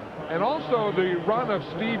 49er run, and also the run of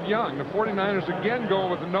Steve Young. The 49ers again go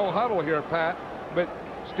with a no huddle here, Pat, but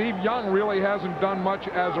Steve Young really hasn't done much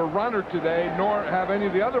as a runner today, nor have any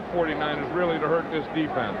of the other 49ers really to hurt this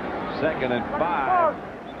defense. 2nd and 5.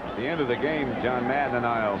 At the end of the game, John Madden and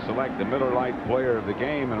I will select the Miller Lite player of the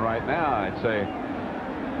game, and right now I'd say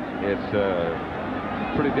it's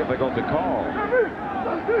pretty difficult to call.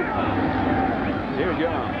 Here's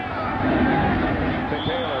Young. To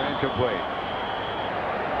Taylor, incomplete.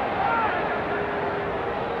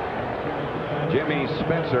 Jimmy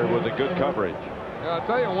Spencer with the good coverage. I'll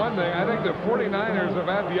tell you one thing. I think the 49ers have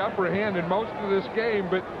had the upper hand in most of this game,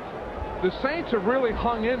 but the Saints have really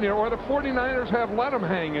hung in there, or the 49ers have let them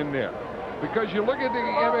hang in there. Because you look at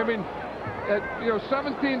at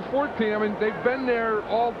 17-14, I mean, they've been there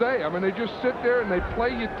all day. I mean, they just sit there and they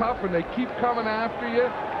play you tough and they keep coming after you,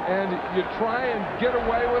 and you try and get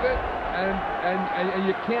away with it, and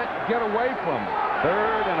you can't get away from it.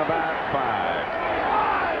 3rd and about 5.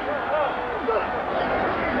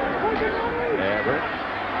 Everett.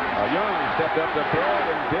 Young stepped up the field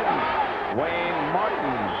and didn't. Wayne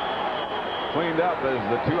Martin cleaned up as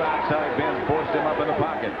the 2 outside men forced him up in the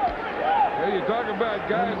pocket. Hey, you talk about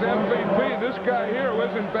guys MVP. This guy here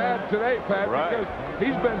wasn't bad today, Pat, because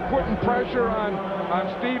he's been putting pressure on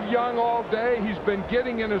Steve Young all day. He's been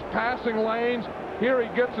getting in his passing lanes. Here he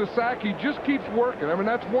gets a sack. He just keeps working. I mean,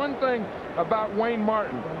 that's one thing about Wayne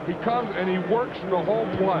Martin. He comes and he works the whole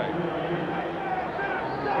play.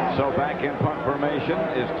 So back in punt formation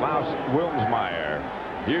is Klaus Wilmsmeyer.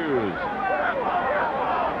 Hughes.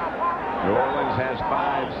 New Orleans has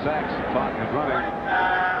 5 sacks. Clock is running.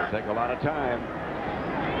 It'll take a lot of time.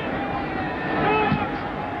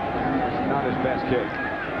 It's not his best kick.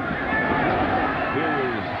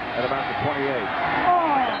 Hughes at about the 28.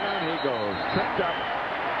 And he goes. Tripped up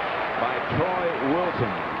by Troy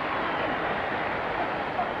Wilson.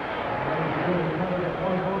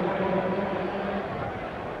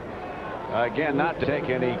 Again, not to take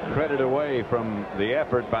any credit away from the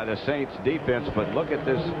effort by the Saints defense, but look at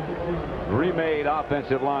this remade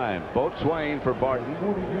offensive line. Boatswain for Barton.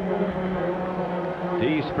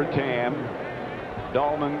 Deese for Tam.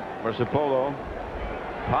 Dahlman for Sapolo.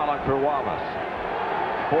 Pollock for Wallace.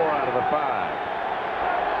 4 out of the 5.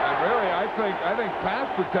 And really, I think pass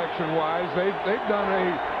protection wise, they've done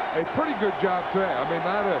a pretty good job today. I mean,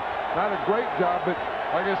 not a great job, but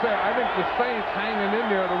like I said, I think the Saints hanging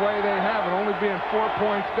in there the way they have and only being 4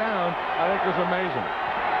 points down, I think is amazing.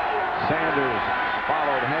 Sanders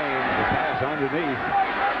followed Haynes. The pass underneath.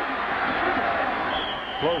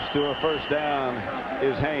 Close to a first down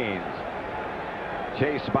is Haynes.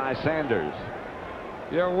 Chased by Sanders.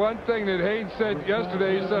 Yeah, one thing that Haynes said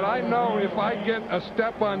yesterday, he said, I know if I get a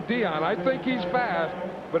step on Dion, I think he's fast,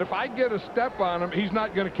 but if I get a step on him, he's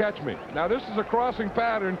not going to catch me. Now, this is a crossing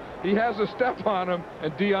pattern. He has a step on him,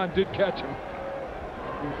 and Dion did catch him.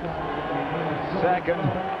 2nd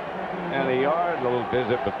and a yard. A little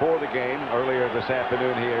visit before the game earlier this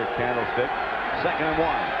afternoon here at Candlestick. 2nd and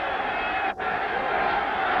 1.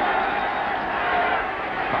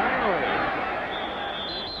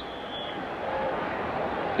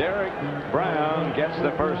 Derek Brown gets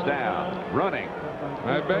the first down, running.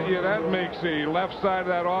 I bet you that makes the left side of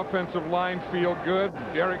that offensive line feel good,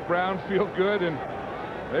 Derek Brown feel good, and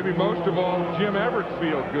maybe most of all, Jim Everett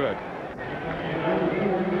feel good.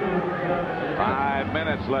 5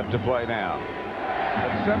 minutes left to play now.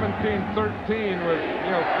 At 17-13 with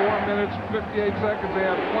 4 minutes 58 seconds, they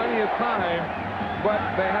have plenty of time, but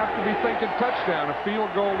they have to be thinking touchdown. A field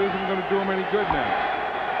goal isn't going to do them any good now.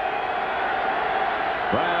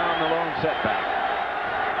 Brown, the lone setback.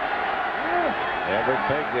 Everett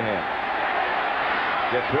fake to him.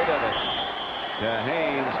 Gets rid of it. To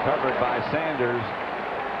Haynes, covered by Sanders.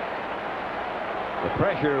 The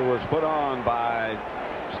pressure was put on by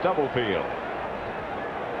Stubblefield,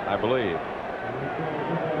 I believe.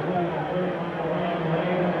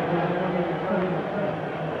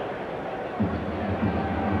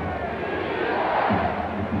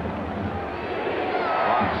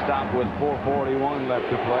 Stop with 4:41 left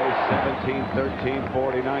to play. 17-13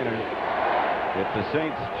 49ers. If the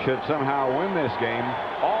Saints should somehow win this game,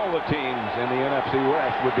 all the teams in the NFC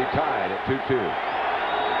West would be tied at 2-2.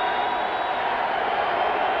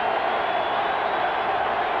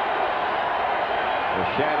 The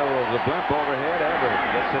shadow of the blimp overhead. Everett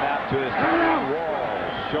gets it out to his tight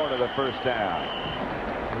wall, short of the first down.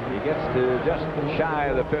 He gets to just shy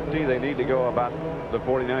of the 50. They need to go about the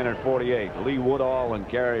 49er 48. Lee Woodall and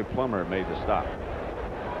Gary Plummer made the stop.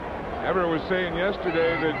 Everett was saying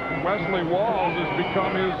yesterday that Wesley Walls has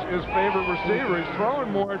become his favorite receiver. He's throwing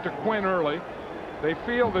more to Quinn early. They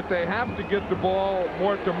feel that they have to get the ball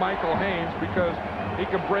more to Michael Haynes because he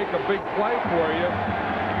can break a big play for you.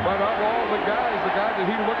 But of all the guys, the guy that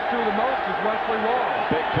he looks to the most is Wesley Walls.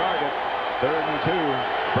 Big target. 3rd and 2.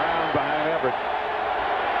 Brown behind Everett.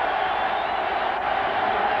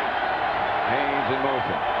 Haynes in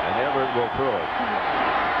motion, and Everett will throw it.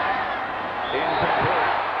 Incomplete.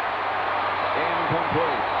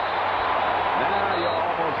 Incomplete. Now you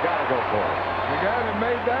almost got to go for it. The guy that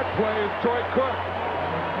made that play is Troy Cook.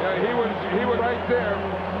 Yeah, he was right there.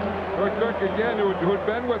 Troy Cook again, who had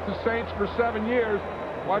been with the Saints for 7 years.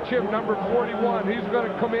 Watch him, number 41. He's going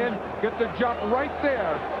to come in, get the jump right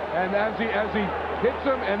there, and as he hits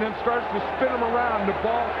him and then starts to spin him around, the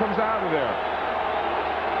ball comes out of there.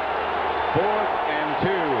 4th and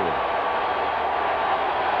 2.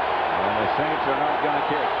 And the Saints are not going to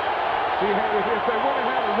kick. See, if they would have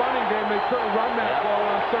had a running game, they could have run that ball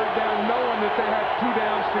on 3rd down, knowing that they had 2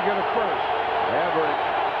 downs to get a first. Everett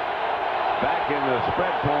back in the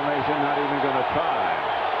spread formation, not even going to try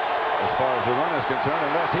as far as the run is concerned,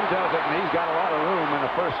 unless he does it, and he's got a lot of room in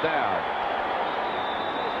a 1st down.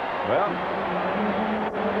 Well,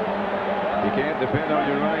 you can't depend on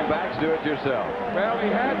your running backs. Do it yourself. Well, he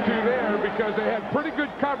had to there because they had pretty good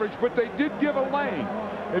coverage, but they did give a lane.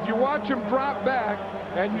 If you watch him drop back,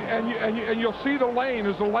 and you'll see the lane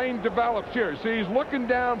as the lane develops here. See, he's looking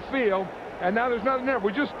downfield, and now there's nothing there. If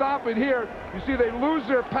we just stop it here, you see they lose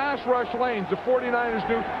their pass rush lanes, the 49ers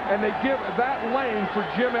do, and they give that lane for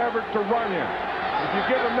Jim Everett to run in. If you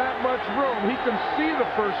give him that much room, he can see the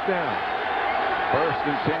 1st down. 1st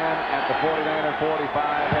and 10 at the 49er 45.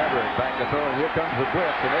 Everett back to throw, and here comes the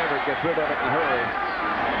blitz, and Everett gets rid of it in a hurry,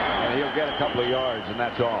 and he'll get a couple of yards, and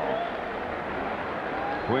that's all.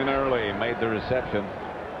 Quinn Early made the reception.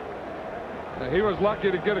 He was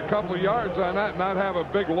lucky to get a couple of yards on that and not have a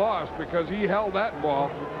big loss because he held that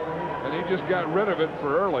ball, and he just got rid of it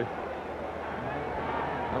for Early.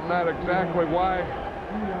 I'm not exactly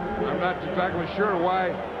sure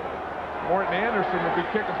why Morton Anderson would be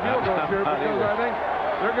kicking field goals here, because I think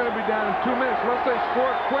they're going to be down in 2 minutes. Unless they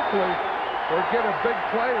score quickly or get a big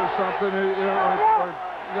play or something,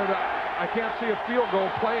 I can't see a field goal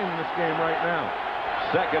playing in this game right now.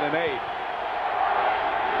 2nd and 8.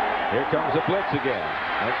 Here comes the blitz again,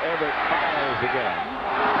 and Everett fires again.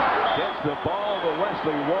 Gets the ball to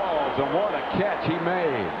Wesley Walls, and what a catch he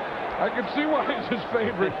made. I can see why he's his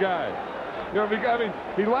favorite guy. You know, I mean,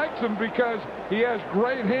 he likes him because he has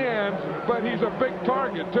great hands, but he's a big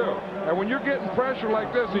target, too. And when you're getting pressure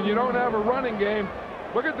like this and you don't have a running game,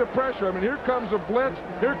 look at the pressure. I mean, here comes a blitz.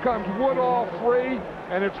 Here comes Woodall free.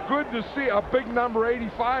 And it's good to see a big number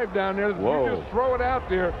 85 down there. If you just throw it out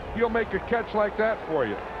there, he'll make a catch like that for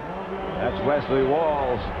you. That's Wesley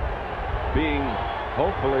Walls being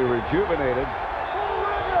hopefully rejuvenated.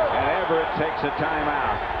 And Everett takes a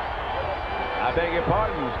timeout. I beg your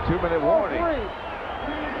pardon, 2-minute warning.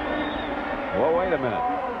 Well, wait a minute.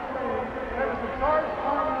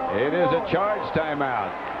 It is a charge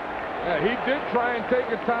timeout. Yeah, he did try and take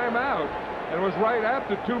a timeout, and it was right at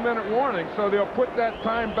the 2-minute warning, so they'll put that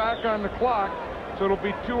time back on the clock, so it'll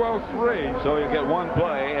be 2:03. So you'll get one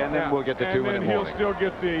play, and then we'll get the 2-minute warning. He'll still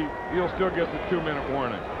get the 2-minute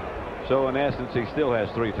warning. So in essence, he still has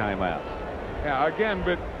 3 timeouts. Yeah, again,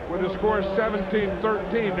 but with the score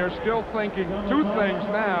 17-13, they're still thinking 2 things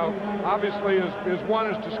now. Obviously, is one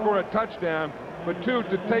is to score a touchdown, but 2,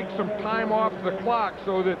 to take some time off the clock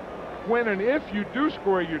so that when and if you do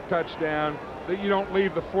score your touchdown, that you don't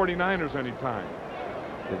leave the 49ers any time.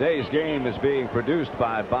 Today's game is being produced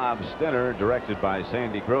by Bob Stenner, directed by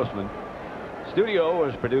Sandy Grossman. Studio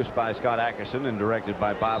was produced by Scott Ackerson and directed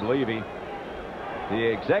by Bob Levy.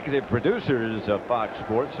 The executive producers of Fox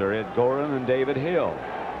Sports are Ed Gorin and David Hill.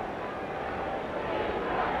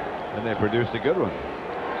 And they produced a good one.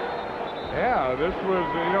 Yeah, this was,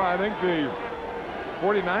 I think the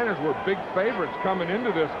 49ers were big favorites coming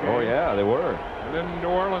into this game. Oh, yeah, they were. And then New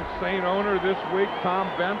Orleans Saint owner this week, Tom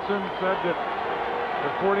Benson, said that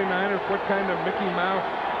the 49ers, what kind of Mickey Mouse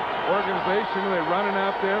organization are they running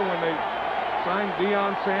out there when they signed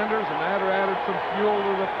Deion Sanders, and that added some fuel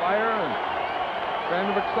to the fire, and kind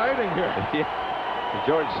of exciting here. Yeah.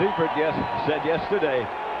 George Seifert said yesterday,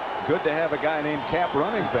 good to have a guy named Cap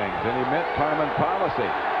running things, and he meant Carmen Policy,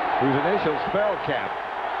 whose initials spell Cap.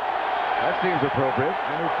 That seems appropriate.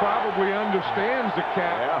 And who probably understands the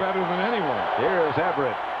Cap better than anyone. Here's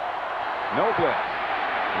Everett. No blitz.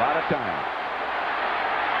 A lot of time.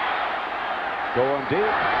 Going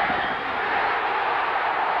deep.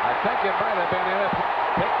 I think it might have been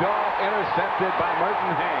picked off, intercepted by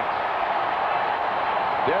Merton Hanks.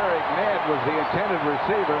 Derek Ned was the intended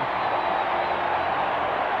receiver.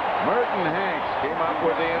 Merton Hanks came up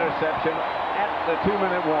with the interception at the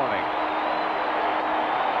 2-minute warning.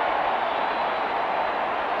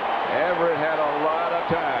 Everett had a lot of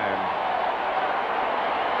time.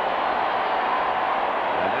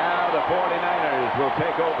 And now the 49ers will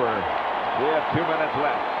take over. We have 2 minutes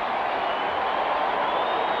left.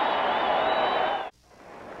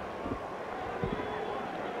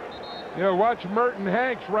 You know, watch Merton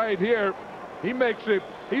Hanks right here. He makes it.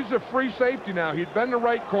 He's a free safety now. He'd been the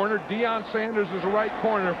right corner. Deion Sanders is the right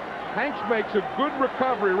corner. Hanks makes a good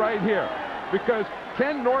recovery right here because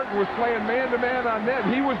Ken Norton was playing man-to-man on Ned.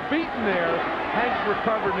 He was beaten there. Hanks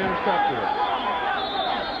recovered and intercepted it.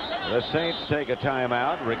 The Saints take a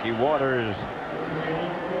timeout. Ricky Waters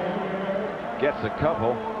gets a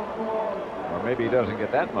couple, or maybe he doesn't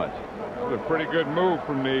get that much. It's a pretty good move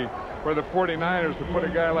from for the 49ers to put a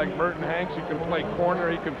guy like Merton Hanks. He can play corner,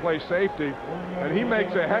 he can play safety, and he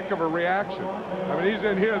makes a heck of a reaction. I mean, he's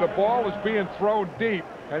in here. The ball is being thrown deep,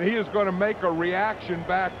 and he is going to make a reaction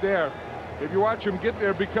back there. If you watch him get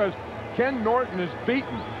there, because Ken Norton is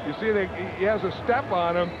beaten. You see that he has a step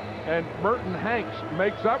on him, and Merton Hanks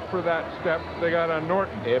makes up for that step they got on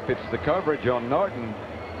Norton. If it's the coverage on Norton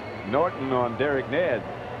on Derek Ned,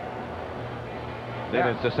 then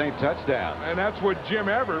it's the same touchdown. And that's what Jim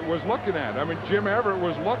Everett was looking at. I mean, Jim Everett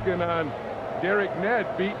was looking on Derek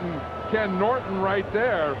Ned beating Ken Norton right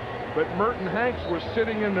there, but Merton Hanks was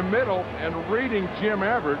sitting in the middle and reading Jim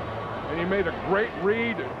Everett, and he made a great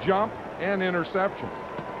read, jump, and interception.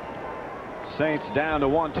 Saints down to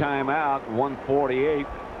one timeout, 1:48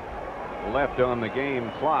 left on the game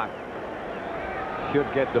clock. Should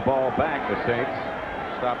get the ball back, the Saints.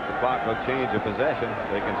 Stop the clock will change of possession.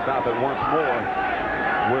 They can stop it once more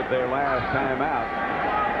with their last timeout.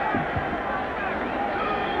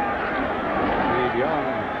 Steve Young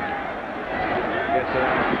gets it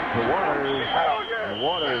out to Waters. And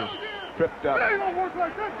Waters tripped up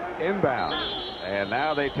inbound. And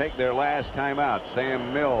now they take their last timeout.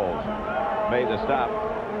 Sam Mills made the stop.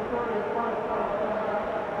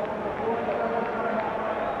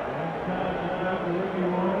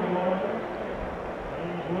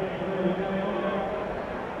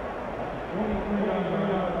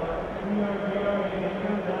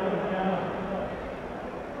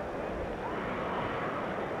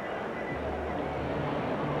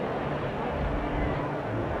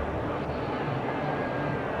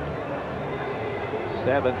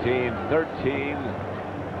 (17-13).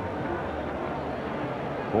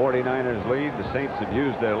 49ers lead. The Saints have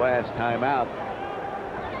used their last timeout.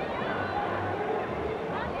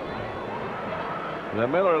 The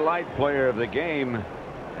Miller Lite player of the game,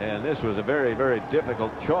 and this was a very, very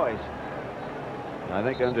difficult choice. I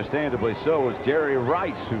think understandably so, was Jerry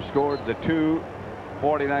Rice, who scored the 2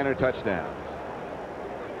 49er touchdowns.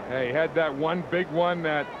 Hey, he had that one big one,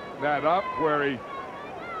 that up where he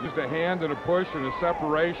used a hand and a push and a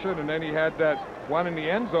separation, and then he had that one in the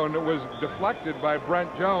end zone that was deflected by Brent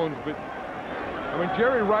Jones. But I mean,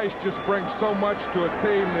 Jerry Rice just brings so much to a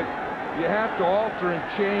team that you have to alter and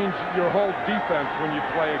change your whole defense when you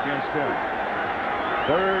play against him.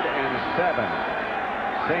 3rd and 7.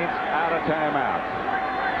 Saints out of timeout.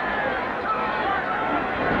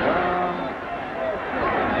 Young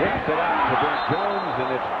hits it out to Brent Jones, and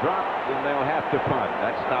it's dropped, and they'll have to punt.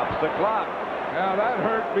 That stops the clock. Now that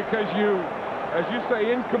hurt because as you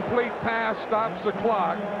say, incomplete pass stops the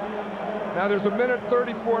clock. Now there's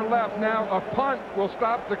 1:34 left. Now a punt will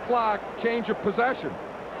stop the clock, change of possession.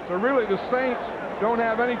 So really the Saints don't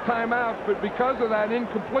have any timeouts, but because of that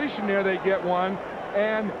incompletion there, they get one,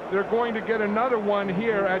 and they're going to get another one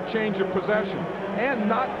here at change of possession. And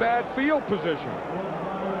not bad field position.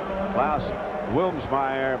 Klaus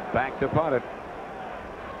Wilmsmeyer back to punt it.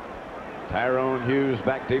 Tyrone Hughes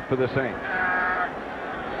back deep for the Saints.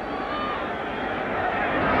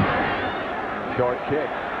 Short kick.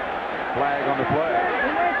 Flag on the play.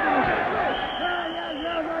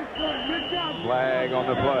 Flag on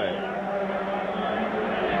the play.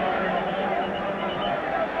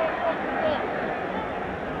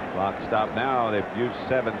 Clock stopped now. They've used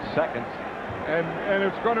 7 seconds. And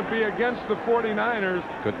it's going to be against the 49ers.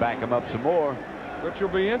 Could back them up some more. Which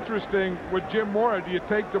will be interesting with Jim Mora. Do you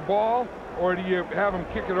take the ball or do you have him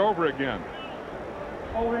kick it over again?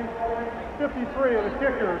 Holding 53 of the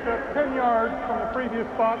kickers. That's 10 yards from the previous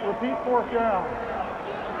spot. Repeat 4th down.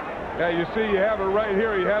 Yeah, you see, you have it right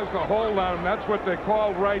here. He has the hold on him. That's what they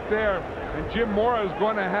called right there. And Jim Mora is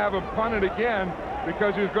going to have him punt it again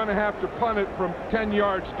because he's going to have to punt it from 10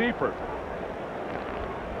 yards deeper.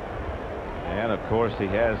 And of course he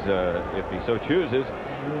has, if he so chooses,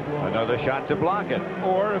 Another shot to block it.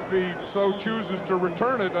 Or if he so chooses to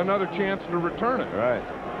return it, another chance to return it. Right.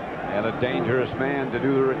 And a dangerous man to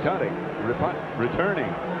do the returning.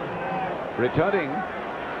 Returning.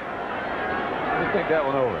 Let me think that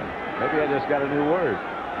one over. Maybe I just got a new word.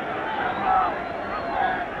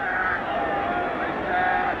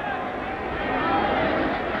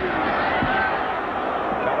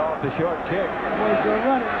 Cut off the short kick.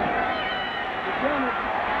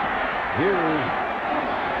 Hughes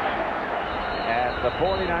at the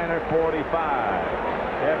 49er 45.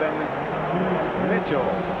 Evan Mitchell.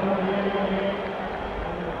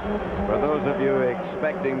 For those of you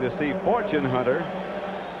expecting to see Fortune Hunter,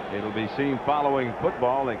 it'll be seen following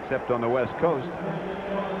football, except on the West Coast,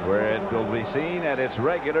 where it will be seen at its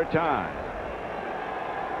regular time.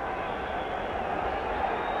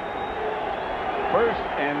 First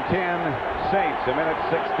and 10 Saints, a minute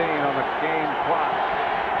 16 on the game clock.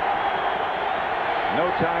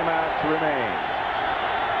 No timeouts remain.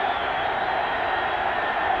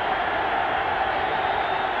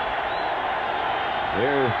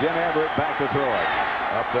 Here's Jim Everett back to throw it.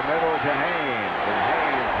 Up the middle to Haynes. And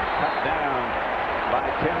Haynes cut down by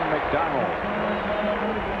Tim McDonald.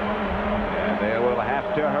 And they will have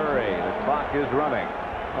to hurry. The clock is running.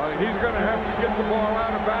 He's going to have to get the ball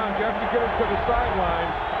out of bounds. You have to get it to the sideline.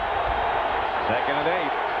 Second and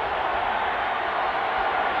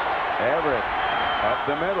 8. Everett up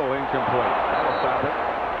the middle, incomplete. That'll stop it.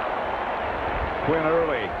 Quinn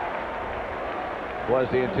Early was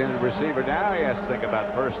the intended receiver. Now he has to think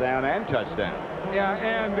about first down and touchdown. Yeah,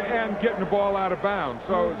 and getting the ball out of bounds.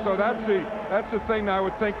 So that's the thing I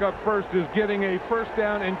would think of first, is getting a first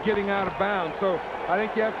down and getting out of bounds. So I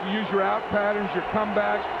think you have to use your out patterns, your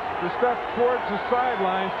comebacks, the stuff towards the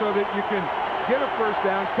sideline, so that you can get a first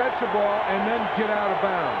down, catch the ball, and then get out of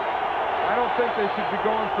bounds. I don't think they should be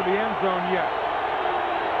going for the end zone yet.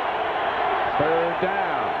 Third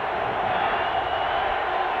down.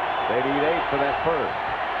 They need 8 for that first.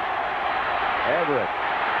 Everett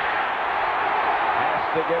has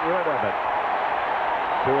to get rid of it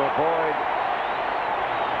to avoid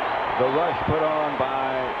the rush put on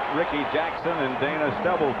by Ricky Jackson and Dana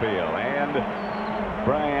Stubblefield and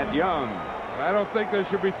Bryant Young. I don't think they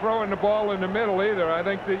should be throwing the ball in the middle either. I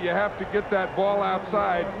think that you have to get that ball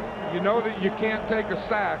outside. You know that you can't take a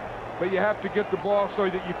sack, but you have to get the ball so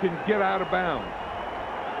that you can get out of bounds.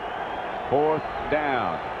 Fourth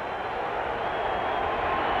down.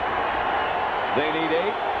 They need 8,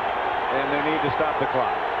 and they need to stop the clock.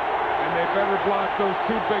 And they better block those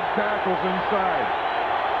 2 big tackles inside.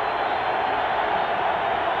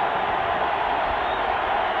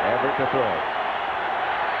 Everett to throw.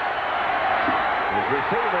 His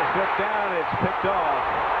receiver slipped down. It's picked off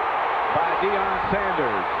by Deion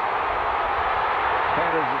Sanders.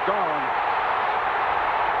 Sanders is gone.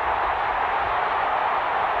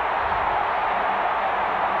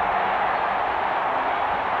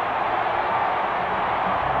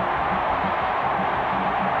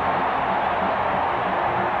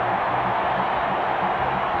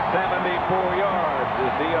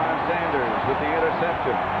 Deion Sanders with the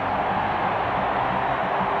interception.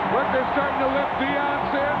 Look, they're starting to lift Deion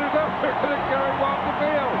Sanders up. They're going to carry him off the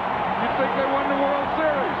field. You'd think they won the World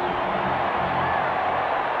Series.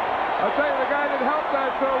 I'll tell you, the guy that helped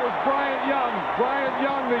that throw was Bryant Young. Bryant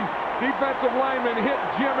Young, the defensive lineman, hit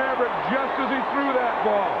Jim Everett just as he threw that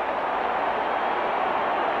ball.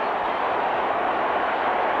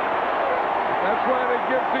 That's why they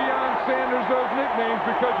give Deion Sanders those nicknames,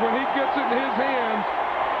 because when he gets it in his hands,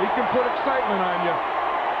 he can put excitement on you.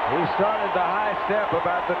 He started the high step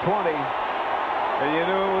about the 20, and you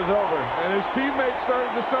knew it was over. And his teammates started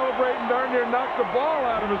to celebrate and darn near knocked the ball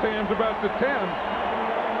out of his hands about the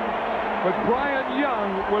 10. But Bryant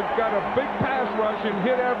Young got a big pass rush and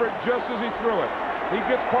hit Everett just as he threw it. He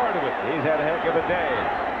gets part of it. He's had a heck of a day.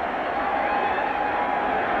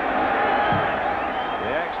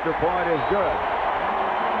 The extra point is good.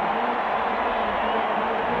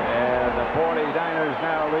 And the 49ers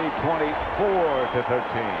now lead 24-13.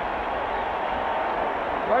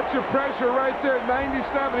 Watch your pressure right there,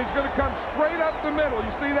 97. He's going to come straight up the middle.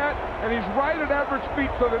 You see that? And he's right at Everett's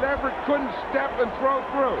feet so that Everett couldn't step and throw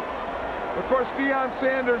through. Of course, Deion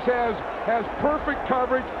Sanders has perfect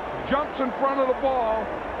coverage, jumps in front of the ball,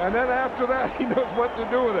 and then after that, he knows what to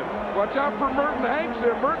do with it. Watch out for Merton Hanks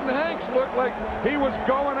there. Merton Hanks looked like he was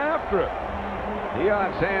going after it.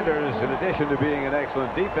 Deion Sanders, in addition to being an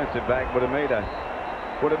excellent defensive back, would have made a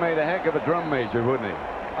heck of a drum major, wouldn't he?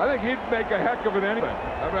 I think he'd make a heck of it anything.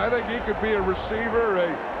 I mean, I think he could be a receiver.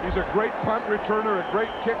 He's a great punt returner, a great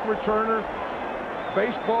kick returner.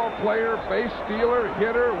 baseball player, base stealer,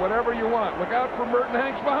 hitter, whatever you want. Look out for Merton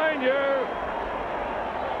Hanks behind you.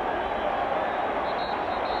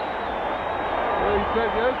 Well, he said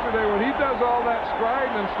yesterday when he does all that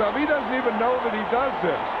striding and stuff, he doesn't even know that he does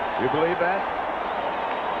this. You believe that?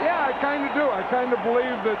 Yeah, I kind of do. I kind of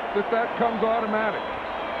believe that comes automatic.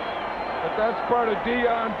 But that's part of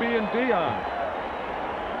Dion being Dion.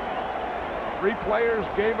 3 players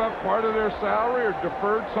gave up part of their salary or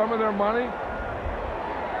deferred some of their money.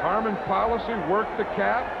 Harmon policy worked the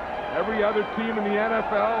cap. Every other team in the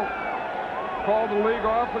NFL called the league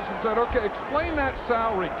office and said, okay, explain that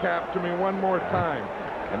salary cap to me one more time.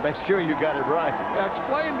 And make sure you got it right.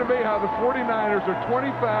 Explain to me how the 49ers are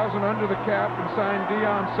 $20,000 under the cap and signed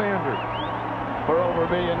Deion Sanders. For over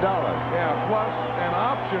 $1 million. Yeah, plus an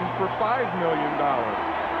option for $5 million.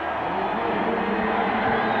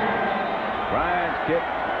 Ryan's kick.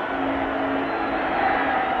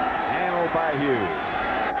 Handled by Hughes.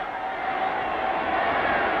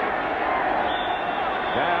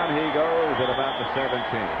 Down he goes at about the 17.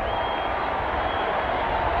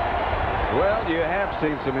 Well, you have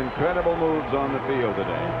seen some incredible moves on the field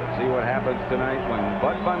today. Let's see what happens tonight when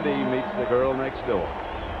Bud Bundy meets the girl next door.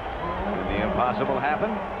 Can the impossible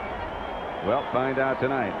happen? Well, find out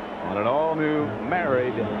tonight on an all-new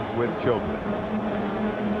Married with Children.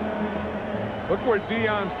 Look where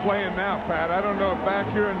Deion's playing now, Pat. I don't know, back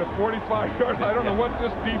here in the 45-yard, I don't know what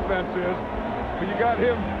this defense is, but you got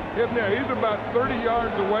him there. He's about 30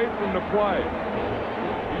 yards away from the play.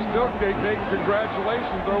 He still take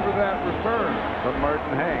congratulations over that return. From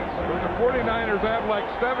Merton Hanks. The 49ers have like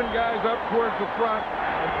 7 guys up towards the front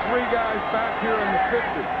and 3 guys back here in the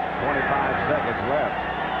 50. 25 seconds left.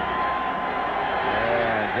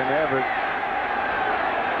 And Jim Everett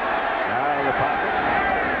out of the pocket.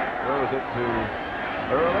 Throws it to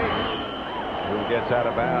Early, who gets out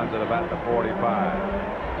of bounds at about the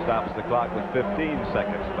 45. Stops the clock with 15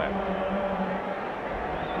 seconds left.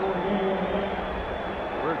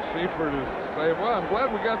 Bert Seifert is saying, well, I'm glad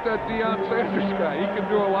we got that Deion Sanders guy. He can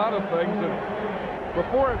do a lot of things. And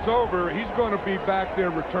before it's over, he's going to be back there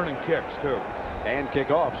returning kicks, too. And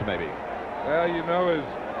kickoffs, maybe. Well, you know,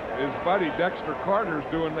 his buddy Dexter Carter's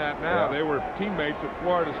doing that now. Yeah. They were teammates at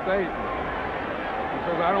Florida State. He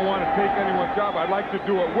says, I don't want to take anyone's job. I'd like to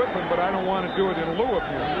do it with him, but I don't want to do it in lieu of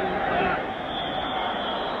him.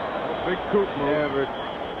 Big coop move. Everett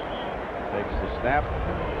takes the snap.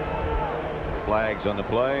 Flags on the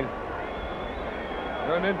play.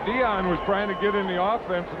 And then Deion was trying to get in the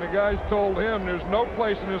offense, and the guys told him there's no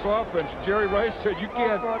place in this offense. Jerry Rice said you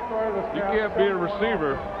can't be a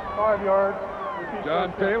receiver. 5 yards. John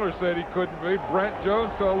Taylor said he couldn't be. Brent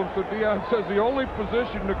Jones told him. So Deion says the only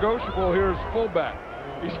position negotiable here is fullback.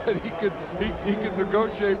 He said he could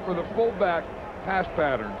negotiate for the fullback pass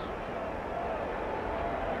patterns.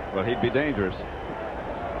 Well, he'd be dangerous.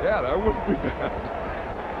 Yeah, that wouldn't be bad.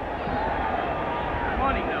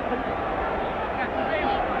 Money now.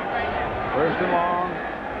 First and long.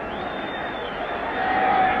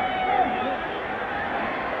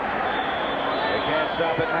 They can't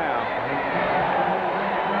stop it now.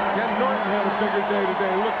 Ken Norton had a bigger day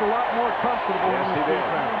today. He looked a lot more comfortable. Yes, he did.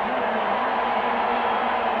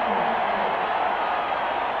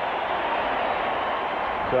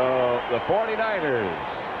 So the 49ers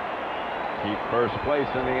keep first place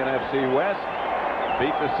in the NFC West.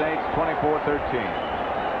 Beat the Saints 24-13.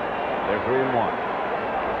 They're 3-1.